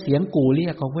ม่ใช่เสียงกู่เรี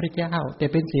ยกของพระพุทธเจ้าแต่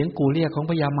เป็นเสียงกู่เรียกของ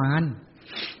พญามาร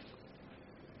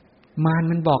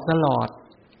มันบอกตลอด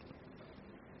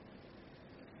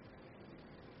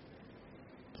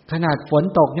ขนาดฝน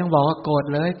ตกยังบอกว่าโกรธ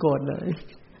เลยโกรธเลย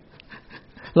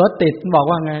รถติดบอก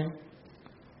ว่าไง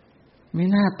ไม่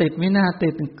น่าติดไม่น่าติ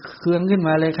ดเคืองขึ้นม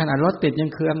าเลยขนาดรถติดยั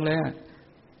งเคืองเลย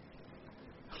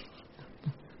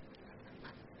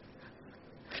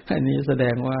อันนี้แสด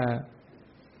ง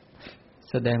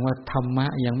ว่าธรรมะ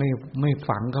ยังไม่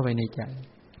ฝังเข้าไปในใจ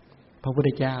พระพุทธ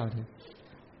เจ้าเนี่ย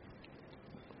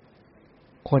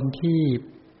คนที่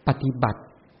ปฏิบัติ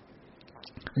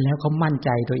แล้วเขามั่นใจ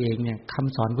ตัวเองเนี่ยค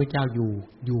ำสอนพระเจ้าอ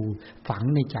ยู่ฝัง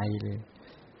ในใจเลย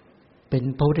เป็น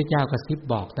พระพุทธเจ้ากระซิบ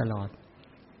บอกตลอด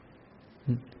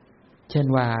เช่น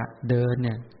ว่าเดินเ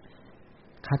นี่ย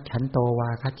คัจฉันโตวา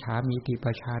คัจฉามิติป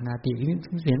ชานาติ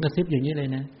เสียงกระซิบอย่างนี้เลย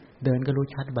นะเดินก็รู้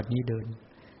ชัดบัดนี้เดิน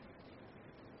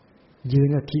ยืน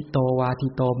ก็ทิโตวาทิ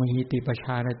โตมหิติปช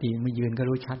านาติไม่ยืนก็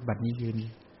รู้ชัดบัดนี้ยืน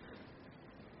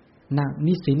นั่ง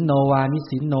นิสินโนวานิ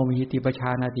สินโนมหิติปชา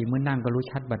นาติเมื่อนั่งก็รู้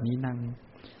ชัดบัดนี้นั่ง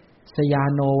สยา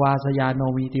โนวาสยาโน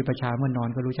มหิติปชาเมื่อนอน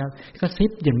ก็รู้ชัดก็ซิ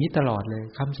บอย่างนี้ตลอดเลย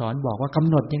คำสอนบอกว่ากำ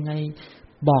หนดยังไง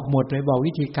บอกหมดเลยบอก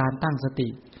วิธีการตั้งสติ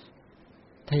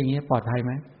ถ้าอย่างนี้ปลอดภัยไห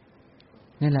ม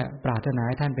นี่แหละปรารถนาใ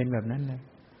ห้ท่านเป็นแบบนั้นเลย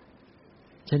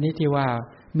ชนิดที่ว่า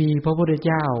มีพระพุทธเ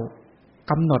จ้า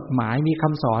กำหนดหมายมีค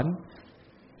ำสอน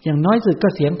อย่างน้อยสุดก็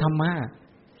เสียงธรรมะ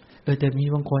แต่มี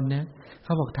บางคนนะเข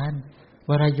าบอกท่านเ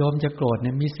วลาโยมจะโกรธเ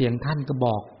นี่ยมีเสียงท่านก็บ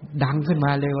อกดังขึ้นม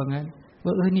าเลยว่างั้นว่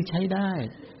านี่ใช้ได้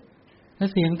ถ้า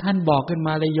เสียงท่านบอกขึ้นม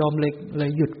าเลยโยมเล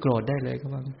ยหยุดโกรธได้เลยก็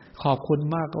ว่าขอบคุณ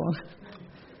มากก็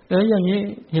อย่างนี้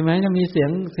เห็นไหมจะมีเสี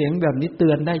ยงแบบนี้เตื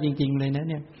อนได้จริงๆเลยนะ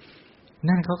เนี่ย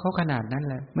นั่นเขาขนาดนั้น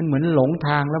แหละมันเหมือนหลงท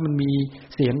างแล้วมันมี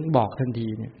เสียงบอกทันที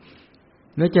เนี่ย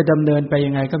แล้วจะดำเนินไป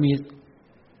ยังไงก็มี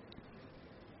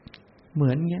เหมื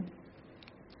อนเงี้ย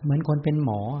เหมือนคนเป็นห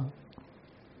มอ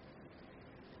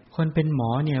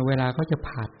เนี่ยเวลาเขาจะ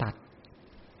ผ่าตัด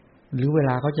หรือเวล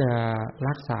าเขาจะ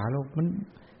รักษาโรคมัน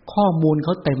ข้อมูลเข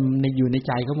าเต็มอยู่ในใ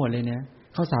จเขาหมดเลยเนี่ย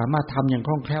เขาสามารถทำอย่างค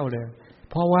ล่องแคล่วเลย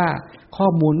เพราะว่าข้อ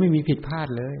มูลไม่มีผิดพลาด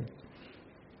เลย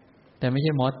แต่ไม่ใ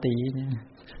ช่หมอตีเนี่ย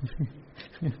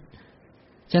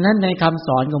ฉะนั้นในคำส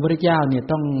อนของพระพุทธเจ้าเนี่ย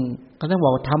เขาต้องบ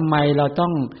อกทำไมเรา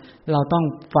ต้อง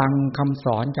ฟังคำส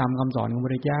อนจำคำสอนของพระพุ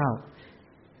ทธเจ้า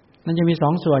มันจะมีสอ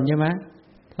งส่วนใช่ไหม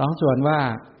สองส่วนว่า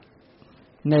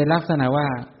ในลักษณะว่า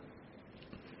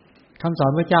คำสอ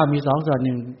นพระเจ้ามีสองส่วนห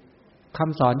นึ่งค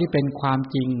ำสอนที่เป็นความ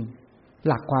จริง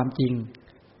หลักความจริง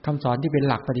คำสอนที่เป็น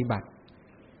หลักปฏิบัติ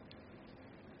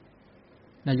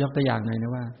ยกตัวอย่างหน่อยน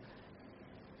ะว่า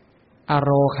อโร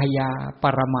คยาป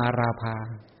รมาราภา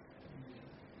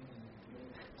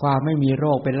ความไม่มีโร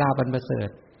คเป็นลาภอันประเสริฐ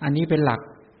อันนี้เป็นหลัก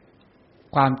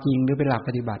ความจริงหรือเป็นหลักป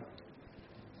ฏิบัติ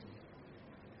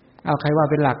เอาใครว่า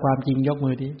เป็นหลักความจริงยก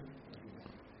มือดิ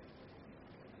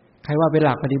ใครว่าเป็นห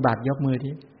ลักปฏิบัติยกมือ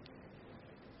ดิ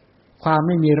ความไ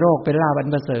ม่มีโรคเป็นลาภอัน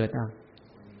ประเสริฐ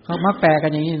เขามักแปลกั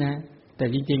นอย่างนี้นะแต่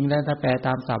จริงๆแล้วถ้าแปลต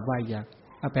ามศัพท์ว่าอย่าง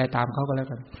เอาแปลตามเขาก็แล้ว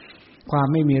กันความ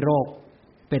ไม่มีโรค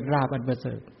เป็นลาภอันประเส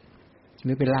ริฐห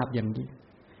รือเป็นลาภอย่างยิ่ง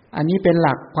อันนี้เป็นห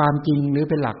ลักความจริงหรือ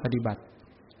เป็นหลักปฏิบัติ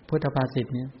พุทธภาษิต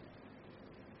นี้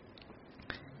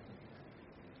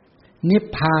นิพ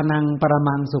พานังปร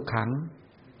มังสุขขัง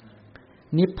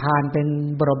นิพพานเป็น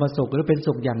บรมสุขหรือเป็น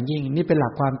สุขอย่างยิ่งนี่เป็นหลั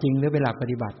กความจริงหรือเป็นหลักป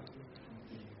ฏิบัติ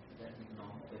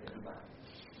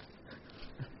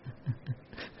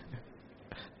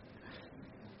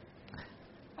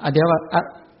เดี๋ยว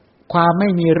ความไม่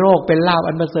มีโรคเป็นลาภ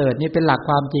อันประเสริฐนี่เป็นหลัก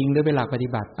ความจริงหรือเป็นหลักปฏิ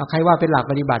บัติเอาใครว่าเป็นหลัก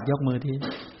ปฏิบัติยกมือที่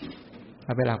เอ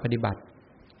าเป็นหลักปฏิบัติ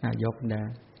ยกนะ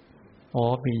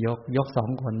มียก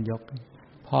2คนยก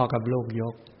พ่อกับลูกย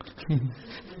ก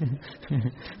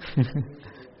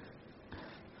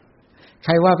ใค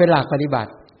รว่าเป็นหลักปฏิบั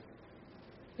ติ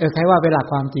ใครว่าเป็นหลัก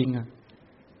ความจริง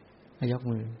ยก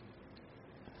มือ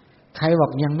ใครบอ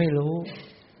กยังไม่รู้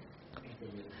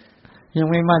ยัง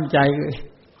ไม่มั่นใจเลย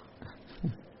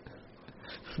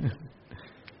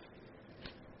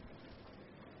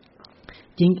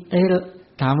จริง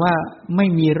ถามว่าไม่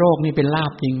มีโรคนี่เป็นลา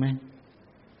ภจริงไหม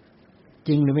จ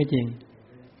ริงหรือไม่จริง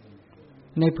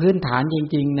ในพื้นฐานจ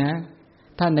ริงๆนะ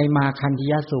ถ้าในมาคันธิ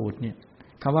ยสูตรเนี่ย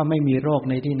คำว่าไม่มีโรค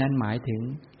ในที่นั้นหมายถึง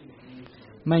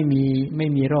ไม่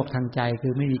มีโรคทางใจคื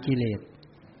อไม่มีกิเลส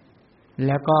แ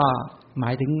ล้วก็หมา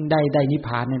ยถึงได้นิพพ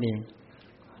านนั่นเอง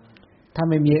ถ้า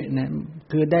ไม่มีนะ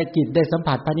คือได้จิตได้สัม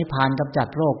ผัสพระนิพพานกำจัด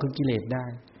โรคคือกิเลสได้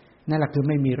นั่นแหละคือ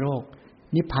ไม่มีโรค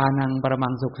นิพพานังปรมั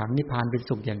งสุขขังนิพพานเป็น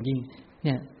สุขอย่างยิ่งเ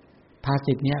นี่ยภา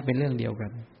ษิตเนี้ยเป็นเรื่องเดียวกั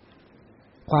น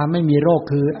ความไม่มีโรค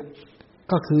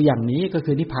ก็คืออย่างนี้ก็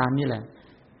คือนิพพานนี่แหละ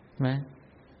ใช่ไหม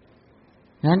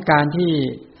งั้นการที่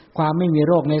ความไม่มี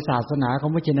โรคในศาสนาขอ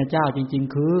งพระชินเจ้าจริง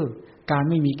ๆคือการ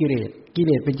ไม่มีกิเลส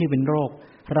เป็นชื่อเป็นโรค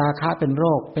ราคะเป็นโร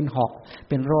คเป็นหอก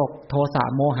เป็นโรคโทสะ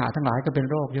โมหะทั้งหลายก็เป็น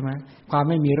โรคใช่ไหมความ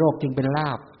ไม่มีโรคจึงเป็นล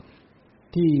าภ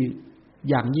ที่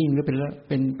อย่างยิ่งหรือเ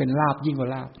ป็นลาภยิ่งกว่า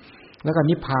ลาภแล้วก็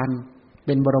นิพพานเ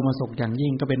ป็นบรมสุขอย่างยิ่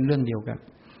งก็เป็นเรื่องเดียวกัน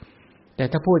แต่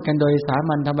ถ้าพูดกันโดยสา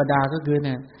มัญธรรมดาก็คือเ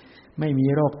นี่ยไม่มี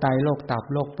โรคไตโรคตับ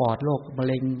โรคปอดโรคมะ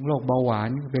เร็งโรคเบาหวาน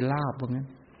เป็นลาภพวกนั้น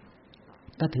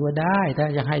ก็ถือว่าได้ถ้า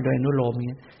จะให้โดยอนุโลมอย่าง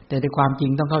นี้แต่ในความจริ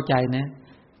งต้องเข้าใจนะ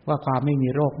ว่าความไม่มี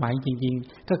โรคหมายจริง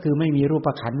ๆก็คือไม่มีรูป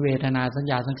ขันธ์เวทนาสัญ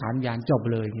ญาสังขารวิญญาณจบ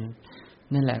เลยเนี่ย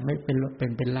นั่นแหละไม่เ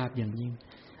ป็นลาภอย่างยิ่ง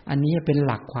อันนี้เป็น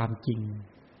หลักความจริง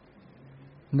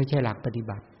ไม่ใช่หลักปฏิ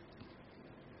บัติ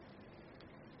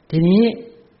ทีนี้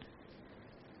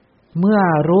เมื่อ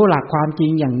รู้หลักความจริ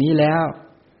งอย่างนี้แล้ว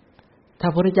ถ้า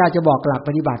พระพุทธเจ้าจะบอกหลักป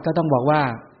ฏิบัติก็ต้องบอกว่า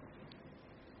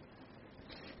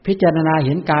พิจารณาเ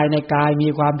ห็นกายในกายมี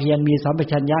ความเพียรมีสัมป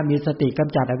ชัญญะมีสติก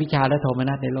ำจัดอวิชชาและโทม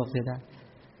นัสในโลกเสียได้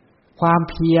ความ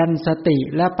เพียรสติ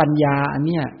และปัญญาอันเ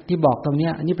นี้ยที่บอกตรงเนี้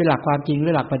ยอันนี้เป็นหลักความจริงหรื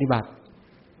อหลักปฏิบัติ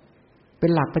เป็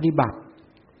นหลักปฏิบัติ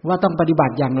ว่าต้องปฏิบั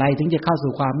ติอย่างไรถึงจะเข้า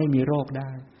สู่ความไม่มีโรคได้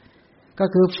ก็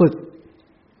คือฝึก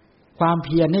ความเ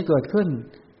พียรให้เกิดขึ้น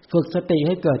ฝึกสติใ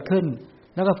ห้เกิดขึ้น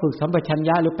แล้วก็ฝึกสัมปชัญญ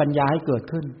ะหรือปัญญาให้เกิด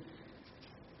ขึ้น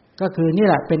ก็คือนี่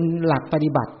แหละเป็นหลักปฏิ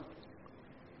บัติ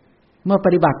เมื่อป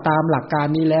ฏิบัติตามหลักการ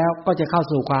นี้แล้วก็จะเข้า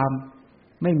สู่ความ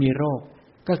ไม่มีโรค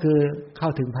ก็คือเข้า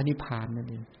ถึงพระนิพพานนั่น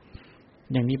เอง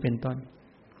อย่างนี้เป็นต้น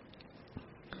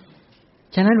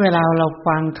ฉะนั้นเวลาเรา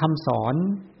ฟังคำสอน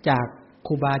จากค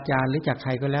รูบาอาจารย์หรือจากใค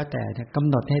รก็แล้วแต่กำ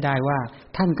หนดให้ได้ว่า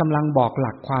ท่านกำลังบอกห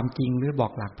ลักความจริงหรือบอ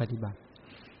กหลักปฏิบัติ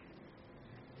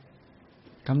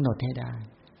กำหนดให้ได้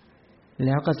แ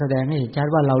ล้วก็แสดงให้เห็นชัด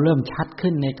ว่าเราเริ่มชัด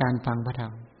ขึ้นในการฟังพระธรร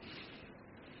ม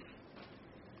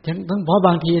เพราะบ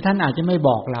างทีท่านอาจจะไม่บ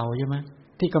อกเราใช่ไหม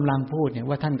ที่กำลังพูดเนี่ย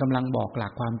ว่าท่านกำลังบอกหลั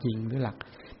กความจริงหรือหลัก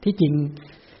ที่จ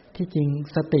ริง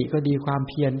สติก็ดีความ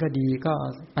เพียรก็ดีก็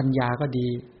ปัญญาก็ดี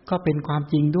ก็เป็นความ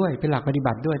จริงด้วยเป็นหลักปฏิ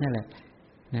บัติด้วยนั่นแหละ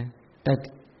นะ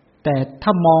แต่ถ้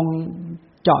ามอง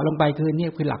เจาะลงไปคือนี่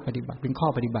คือหลักปฏิบัติเป็นข้อ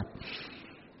ปฏิบัติ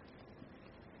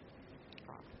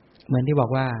เหมือนที่บอ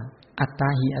กว่าอัตตา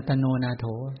หิอัตโนนาโถ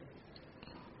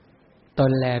ต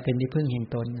นแลเป็นที่พึ่งแห่ง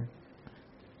ตน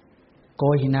โก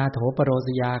หินาโถปโรส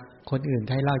ยาคนอื่นใ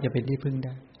ครเล่าจะเป็นที่พึ่งไ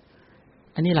ด้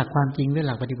อันนี้หลักความจริงหรือห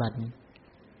ลักปฏิบัตินี่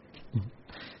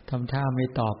ทำท่าไม่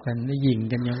ตอบกันไม่หยิ่ง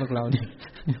กันอย่างพวกเราเนี่ย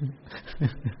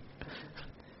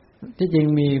ที่จริง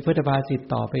มีพุทธภาษิต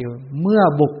ต่อไปอยู่เมื่อ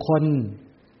บุคคล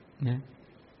นะ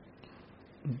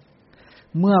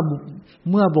เมื่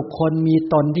อบุคคลมี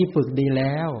ตนที่ฝึกดีแ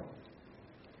ล้ว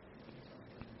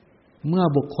เมื่อ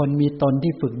บุคคลมีตน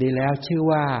ที่ฝึกดีแล้วชื่อ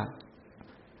ว่า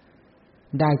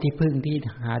ได้ที่พึ่งที่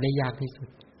หาได้ยากที่สุด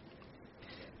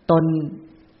ต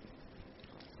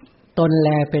นแล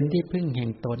เป็นที่พึ่งแห่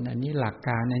งตนอันนี้หลักก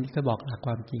ารอันนี้ก็บอกหลักค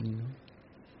วามจริง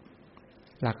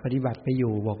หลักปฏิบัติไปอ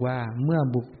ยู่บอกว่าเมื่อ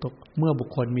บุค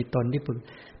คลมีตนที่ฝึก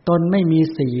ตนไม่มี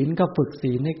ศีลก็ฝึก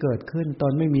ศีลให้เกิดขึ้นต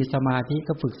นไม่มีสมาธิ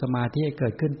ก็ฝึกสมาธิให้เกิ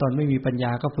ดขึ้นตนไม่มีปัญญ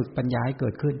าก็ฝึกปัญญาให้เกิ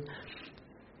ดขึ้น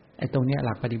ไอ้ตรงเนี้ยห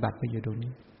ลักปฏิบัติไปอยู่ตรง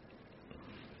นี้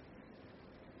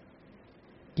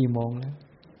กี่โมงแล้ว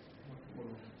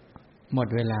หมด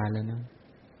เวลาแล้วนะ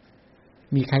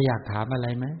มีใครอยากถามอะไร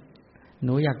ไหมห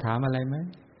นูอยากถามอะไรไหม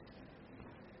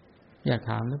อยาก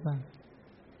ถามหรือเปล่า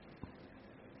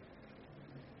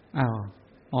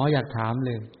อยากถามเ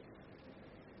ลย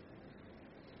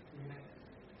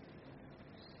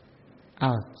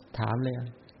ถามเลย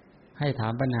ให้ถา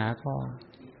มปัญหาข้อ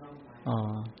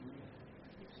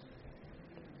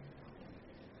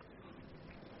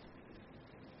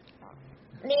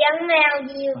เลี้ยงแมว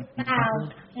ดีเปล่า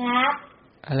ครับ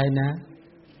อะไรนะ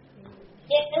เ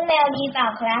ลี้ยงแมวดีเปล่า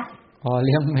ครับเ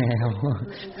ลี้ยงแมว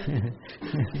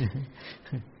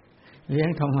เลี้ยง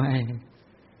ทำไม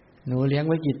หนูเลี้ยง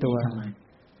ไว้กี่ตัว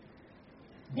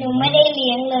หนูไม่ได้เ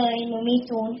ลี้ยงเลยหนูมี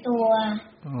0 ตัว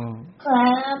ครั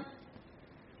บ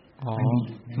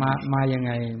มายังไ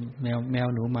งแมว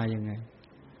หนูมายังไง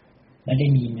ไม่ได้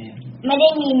มีแม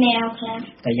วครับ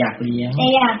แต่อยากเลี้ยง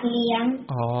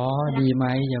ดีไหม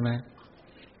ใช่ไหม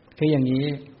คืออย่างนี้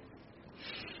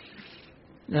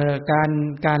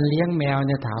การเลี้ยงแมวเ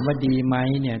นี่ยถามว่าดีไหม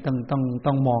เนี่ย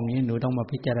ต้องมองอย่างนี้หนูต้องมา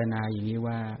พิจารณาอย่างนี้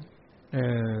ว่า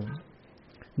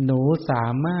หนูสา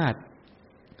มารถ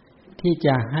ที่จ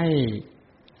ะให้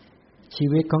ชี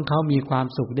วิตของเขามีความ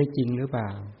สุขได้จริงหรือเปล่า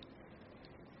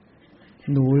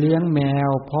หนูเลี้ยงแมว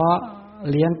เพราะ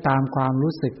เลี้ยงตามความ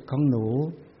รู้สึกของหนู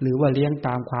หรือว่าเลี้ยงต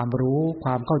ามความรู้คว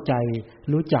ามเข้าใจ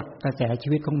รู้จักกระแสชี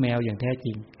วิตของแมวอย่างแท้จ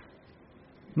ริง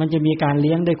มันจะมีการเ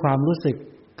ลี้ยงด้วยความรู้สึก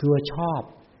คือชอบ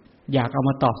อยากเอา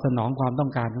มาตอบสนองความต้อ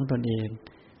งการของตนเอง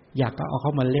อยากเอาเข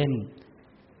ามาเล่น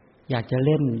อยากจะเ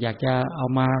ล่นอยากจะเอา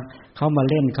มาเขามา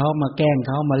เล่นเขามาแกล้งเ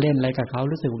ขามาเล่นอะไรกับเขา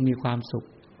รู้สึกว่ามีความสุข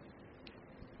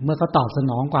เมื่อเขาตอบส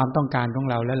นองความต้องการของ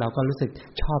เราแล้วเราก็รู้สึก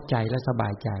ชอบใจและสบา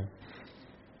ยใจ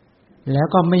แล้ว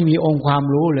ก็ไม่มีองค์ความ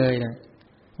รู้เลยนะ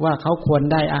ว่าเขาควร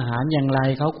ได้อาหารอย่างไร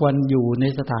เขาควรอยู่ใน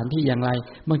สถานที่อย่างไร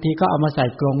บางทีก็เอามาใส่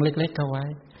กรงเล็กๆเข้าไว้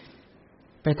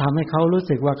ไปทำให้เขารู้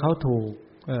สึกว่าเขาถูก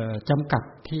จำกัด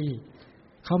ที่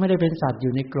เขาไม่ได้เป็นสัตว์อ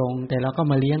ยู่ในกรงแต่เราก็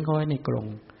มาเลี้ยงเขาไว้ในกรง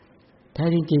แท้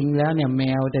จริงๆแล้วเนี่ยแม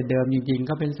วแต่เดิมจริงๆ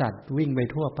ก็เป็นสัตว์วิ่งไป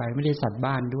ทั่วไปไม่ได้สัตว์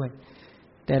บ้านด้วย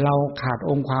แต่เราขาด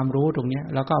องค์ความรู้ตรงนี้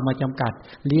เราก็เอามาจำกัด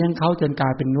เลี้ยงเขาจนกลา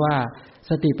ยเป็นว่า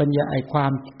สติปัญญาควา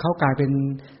มเขากลายเป็น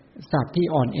สัตว์ที่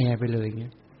อ่อนแอไปเลยเงี้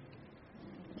ย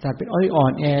สัตว์เป็นอ่อ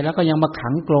นแอแล้วก็ยังมาขั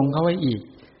งกรงเขาไว้อีก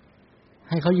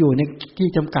ให้เขาอยู่ในที่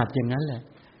จำกัดอย่างนั้นแหละ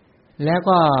แล้ว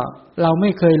ก็เราไ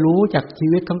ม่เคยรู้จากชี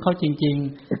วิตของเขาจริง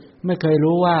ๆไม่เคย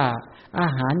รู้ว่าอา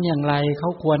หารอย่างไรเขา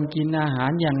ควรกินอาหา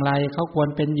รอย่างไรเขาควร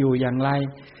เป็นอยู่อย่างไร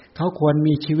เขาควร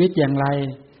มีชีวิตอย่างไร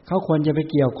เขาควรจะไป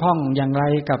เกี่ยวข้องอย่างไร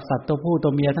กับสัตว์ตัวผู้ตั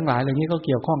วเมียทั้งหลายเหล่านี้เขาเ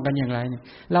กี่ยวข้องกันอย่างไรเนี่ย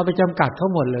เราไปจำกัดเขา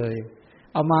หมดเลย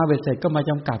เอามาเบ็ดเสร็จก็มา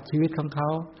จำกัดชีวิตของเขา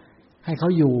ให้เขา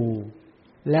อยู่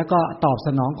แล้วก็ตอบส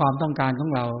นองความต้องการของ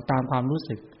เราตามความรู้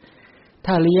สึก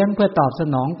ถ้าเลี้ยงเพื่อตอบส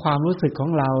นองความรู้สึกขอ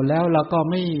งเราแล้วเราก็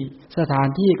ไม่สถาน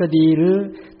ที่ก็ดีหรือ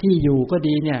ที่อยู่ก็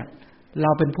ดีเนี่ยเร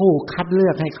าเป็นผู้คัดเลื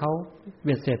อกให้เขาเ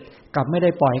บ็ดเสร็จกลับไม่ได้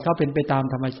ปล่อยเขาเป็นไปตาม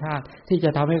ธรรมชาติที่จะ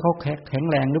ทำให้เขาแข็ง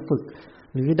แรงหรือฝึก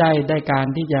หรือได้การ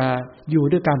ที่จะอยู่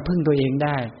ด้วยการพึ่งตัวเองไ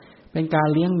ด้เป็นการ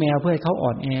เลี้ยงแมวเพื่อให้เขาอ่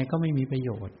อนแอก็ไม่มีประโย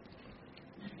ชน์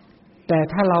แต่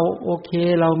ถ้าเราโอเค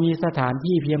เรามีสถาน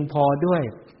ที่เพียงพอด้วย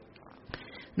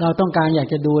เราต้องการอยาก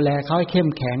จะดูแลเขาให้เข้ม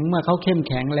แข็งเมื่อเขาเข้ม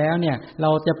แข็งแล้วเนี่ยเร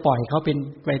าจะปล่อยเขาเป็น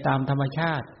ไปตามธรรมช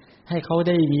าติให้เขาไ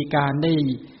ด้มีการได้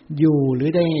อยู่หรือ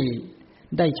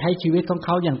ได้ใช้ชีวิตของเข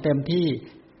าอย่างเต็มที่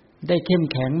ได้เข้ม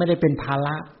แข็งไม่ได้เป็นภาร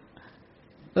ะ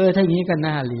ถ้าอย่างนี้ก็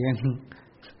น่าเลี้ยง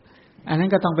อันนั้น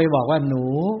ก็ต้องไปบอกว่าหนู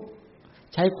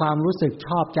ใช้ความรู้สึกช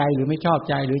อบใจหรือไม่ชอบ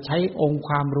ใจหรือใช้องค์ค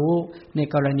วามรู้ใน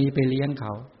กรณีไปเลี้ยงเข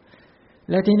า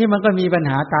แล้วทีนี้มันก็มีปัญ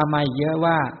หาตามมาอีกเยอะ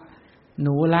ว่าห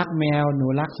นูรักแมวหนู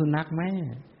รักสุนัขไหม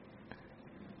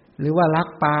หรือว่ารัก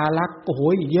ปลารักโอ้โห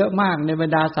เยอะมากในบร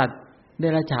รดาสัตว์เด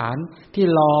รัจฉานที่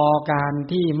รอการ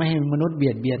ที่ไม่ให้มนุษย์เบี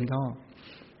ยดเบียนเขา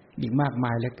อีกมากม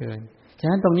ายเหลือเกินฉะ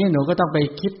นั้นตรงนี้หนูก็ต้องไป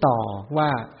คิดต่อว่า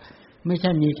ไม่ใช่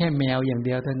มีแค่แมวอย่างเ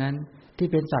ดียวเท่านั้นที่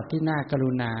เป็นสัตว์ที่น่าก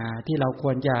รุณาที่เราค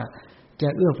วรจะ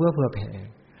เอื้อเฟื้อเผื่อแผ่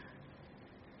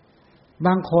บ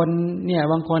างคนเนี่ย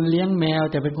บางคนเลี้ยงแมว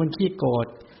แต่เป็นคนขี้โกรธ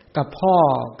กับพ่อ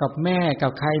กับแม่กั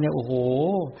บใครเนี่ยโอ้โห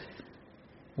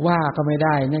ว่าก็ไม่ไ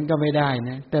ด้นั่นก็ไม่ได้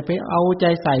นะแต่ไปเอาใจ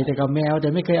ใส่แต่กับแมวแต่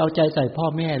ไม่เคยเอาใจใส่พ่อ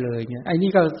แม่เลยเนี่ยไอ้นี่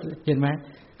ก็เห็นไหม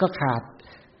ก็ขาด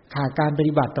การป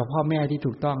ฏิบัติต่อพ่อแม่ที่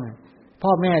ถูกต้องพ่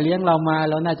อแม่เลี้ยงเรามา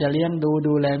เราน่าจะเลี้ยง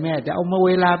ดูแลแม่แต่เอามาเ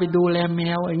วลาไปดูแลแม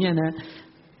วอย่างเงี้ยนะ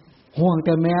ห่วงแ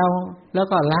ต่แมวแล้ว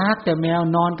ก็รักแต่แมว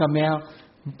นอนกับแมว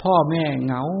พ่อแม่เ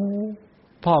หงา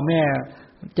พ่อแม่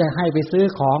จะให้ไปซื้อ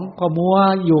ของก็มัว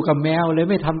อยู่กับแมวเลย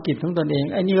ไม่ทำกิจของตนเอง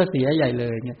ไอ้นี่ก็เสียใหญ่เล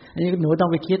ยเนี่ยอันนี้หนูต้อ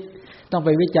งไปคิดต้องไป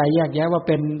วิจัยแยกแยะว่าเ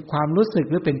ป็นความรู้สึก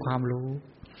หรือเป็นความรู้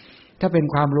ถ้าเป็น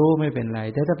ความรู้ไม่เป็นไร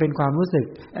แต่ถ้าเป็นความรู้สึก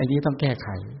ไอ้นี้ต้องแก้ไข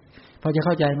พอจะเ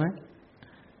ข้าใจไหม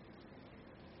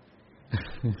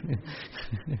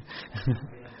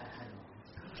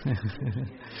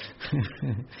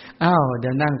อ้าวเดี๋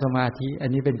ยวนั่งสมาธิอัน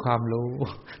นี้เป็นความรู้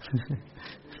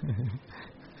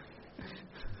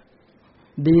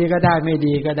ดีก็ได้ไม่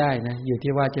ดีก็ได้นะอยู่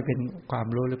ที่ว่าจะเป็นความ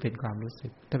รู้หรือเป็นความรู้สึ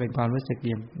กถ้าเป็นความรู้สึก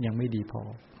ยังไม่ดีพอ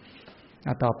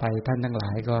ต่อไปท่านทั้งหล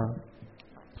ายก็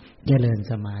เจริญ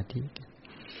สมาธิ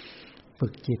ฝึ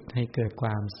กจิตให้เกิดคว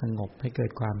ามสงบให้เกิ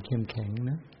ดความเข้มแข็ง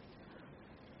นะ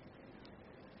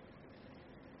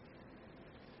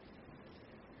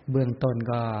เบื้องต้น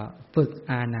ก็ฝึก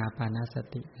อานาปานส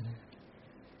ติ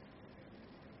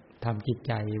ทำจิตใ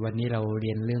จวันนี้เราเ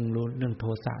รียนเรื่องโท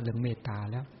สะเรื่องเมตตา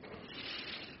แล้ว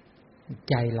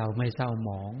ใจเราไม่เศร้าหม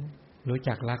องรู้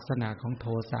จักลักษณะของโท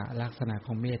สะลักษณะข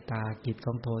องเมตตากิจข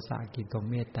องโทสะกิจของ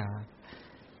เมตตา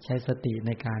ใช้สติใน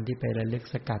การที่ไประลึก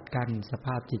สกัดกั้นสภ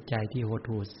าพจิตใจที่หด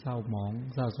หู่เศร้าหมอง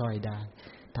เศร้าส้อยได้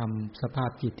ทำสภาพ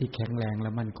จิตที่แข็งแรงและ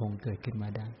มั่นคงเกิดขึ้นมา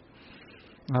ได้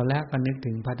เอาแล้วก็นึก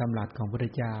ถึงพระดำรัสของพระพุทธ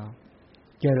เจ้า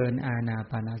เจริญอานา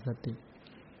ปานสติ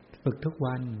ฝึกทุก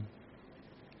วัน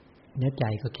เนื้อใจ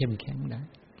ก็เข้มแข็งได้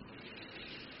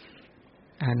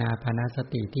อานาปานส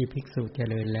ติที่ภิกษุเจ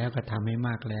ริญแล้วก็ทำให้ม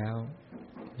ากแล้ว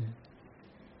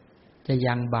จะ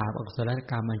ยังบาปอกุศล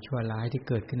กรรมอันชั่วร้ายที่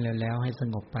เกิดขึ้นแล้วให้ส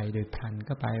งบไปโดยพลัน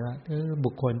ก็ไปว่าบุ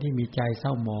คคลที่มีใจเศร้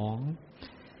าหมอง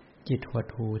จิตหด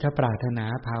หู่ถ้าปรารถนา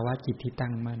ภาวะจิตที่ตั้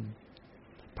งมั่น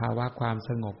ภาวะความส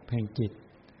งบแห่งจิต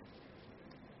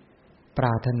ปร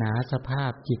ารถนาสภา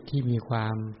พจิตที่มีควา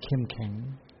มเข้มแข็ง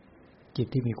จิต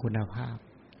ที่มีคุณภาพ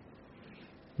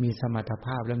มีสมรรถภ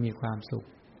าพและมีความสุข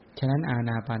ฉะนั้นอาน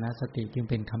าปานสติจึง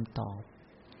เป็นคำตอบ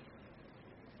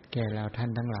แก่เราท่าน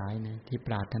ทั้งหลายนะที่ป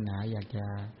รารถนาอยากจะ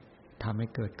ทำให้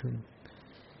เกิดขึ้น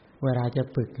เวลาจะ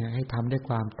ฝึกให้ทำด้วย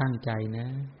ความตั้งใจนะ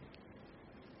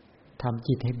ทำ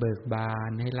จิตให้เบิกบา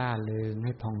นให้ล่าเริงใ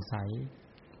ห้ผ่องใส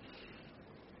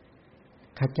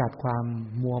ขจัดความ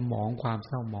มัวหมองความเ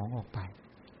ศร้าหมองออกไป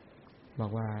บอ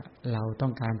กว่าเราต้อ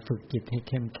งการฝึกจิตให้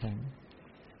เข้มแข็ง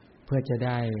เพื่อจะไ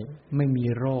ด้ไม่มี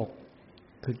โรค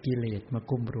คือกิเลสมา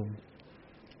กุ้มรุม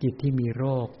จิตที่มีโร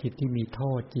คจิตที่มีโท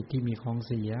ษจิตที่มีของเ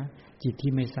สียจิต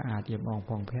ที่ไม่สะอาดเอี่ยมอ่อง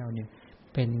ผ่องแผ้วเนี่ย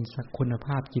เป็นคุณภ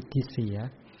าพจิตที่เสีย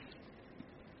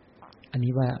อัน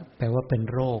นี้ว่าแปลว่าเป็น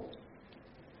โรค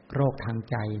ทาง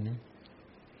ใจนะ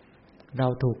เรา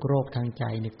ถูกโรคทางใจ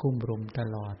ในกุ้มรุมต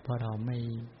ลอดเพราะเราไ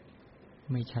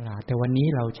ม่ฉลาดแต่วันนี้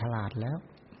เราฉลาดแล้ว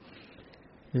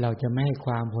เราจะไม่ให้ค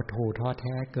วามหดหู่ท้อแ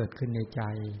ท้เกิดขึ้นในใจ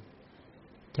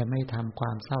จะไม่ทำคว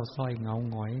ามเศร้าส้อยเหงา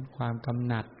หงอยความกำ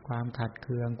หนัดความขัดเ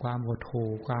คืองความหดหู่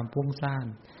ความฟุ้งซ่าน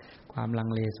ความลัง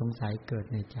เลสงสัยเกิด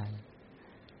ในใจ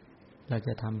เราจ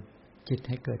ะทำจิตใ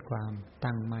ห้เกิดความ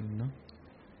ตั้งมั่นเนาะ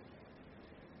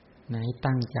ให้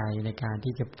ตั้งใจในการ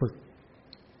ที่จะฝึก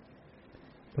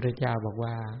พระเจ้าบอก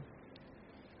ว่า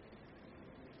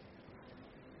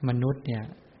มนุษย์เนี่ย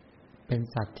เป็น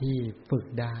สัตว์ที่ฝึก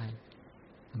ได้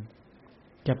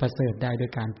จะประเสริฐได้โด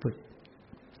ยการฝึก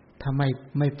ถ้า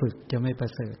ไม่ฝึกจะไม่ปร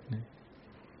ะเสริฐนะ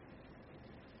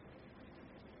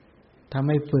ถ้าไ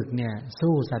ม่ฝึกเนี่ย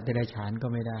สู้สัตว์เดรัจฉานก็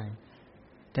ไม่ได้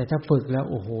แต่ถ้าฝึกแล้ว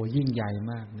โอ้โหยิ่งใหญ่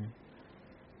มากนะ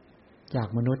จาก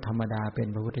มนุษย์ธรรมดาเป็น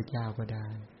พระพุทธเจ้าก็ได้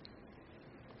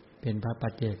เป็นพระปั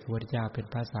จเจกพุทธเจ้าเป็น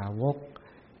พระสาวก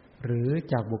หรือ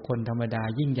จากบุคคลธรรมดา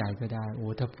ยิ่งใหญ่ก็ได้โอ้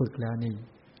ถ้าฝึกแล้วนี่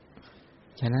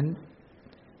ฉะนั้น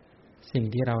สิ่ง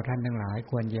ที่เราท่านทั้งหลาย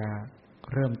ควรจะ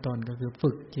เริ่มต้นก็คือ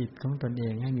ฝึกจิตของตนเอ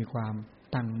งให้มีความ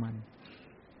ตั้งมั่น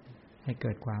ให้เ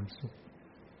กิดความสุข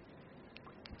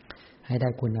ให้ได้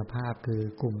คุณภาพคือ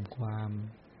กลุ่มความ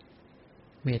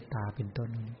เมตตาเป็นต้น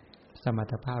สมร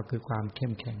รถภาพคือความเข้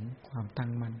มแข็งความตั้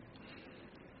งมั่น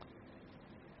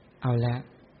เอาละ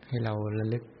ให้เราระ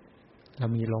ลึกเรา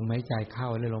มีลมหายใจเข้า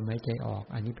และลมหายใจออก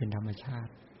อันนี้เป็นธรรมชา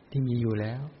ติที่มีอยู่แ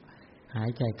ล้วหาย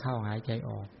ใจเข้าหายใจ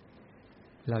ออก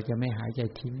เราจะไม่หายใจ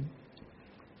ทิ้ง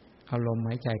เอาลมห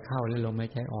ายใจเข้าและลมหา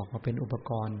ยใจออกมาเป็นอุป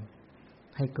กรณ์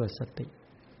ให้เกิดสติ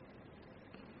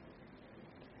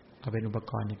เอาเป็นอุป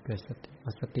กรณ์ให้เกิดสติเอ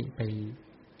าสติไป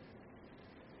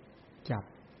จับ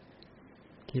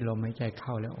ที่ลมหายใจเ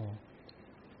ข้าและออก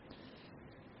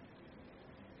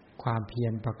ความเพีย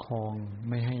รประคอง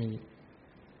ไม่ให้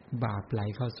บาปไหล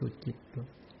เข้าสู่จิตด้วย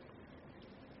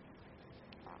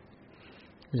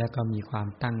แล้วก็มีความ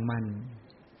ตั้งมั่น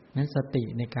นั้นสติ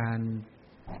ในการ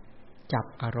จับ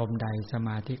อารมณ์ใดสม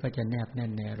าธิก็จะแนบแน่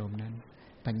นในอารมณ์นั้น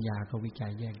ปัญญาก็วิจั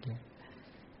ยแยกแยะ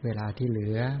เวลาที่เหลื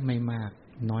อไม่มาก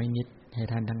น้อยนิดให้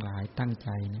ท่านทั้งหลายตั้งใจ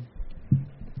นะ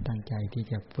ตั้งใจที่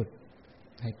จะฝึก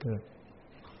ให้เกิด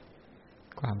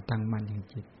ความตั้งมั่นแห่ง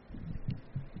จิต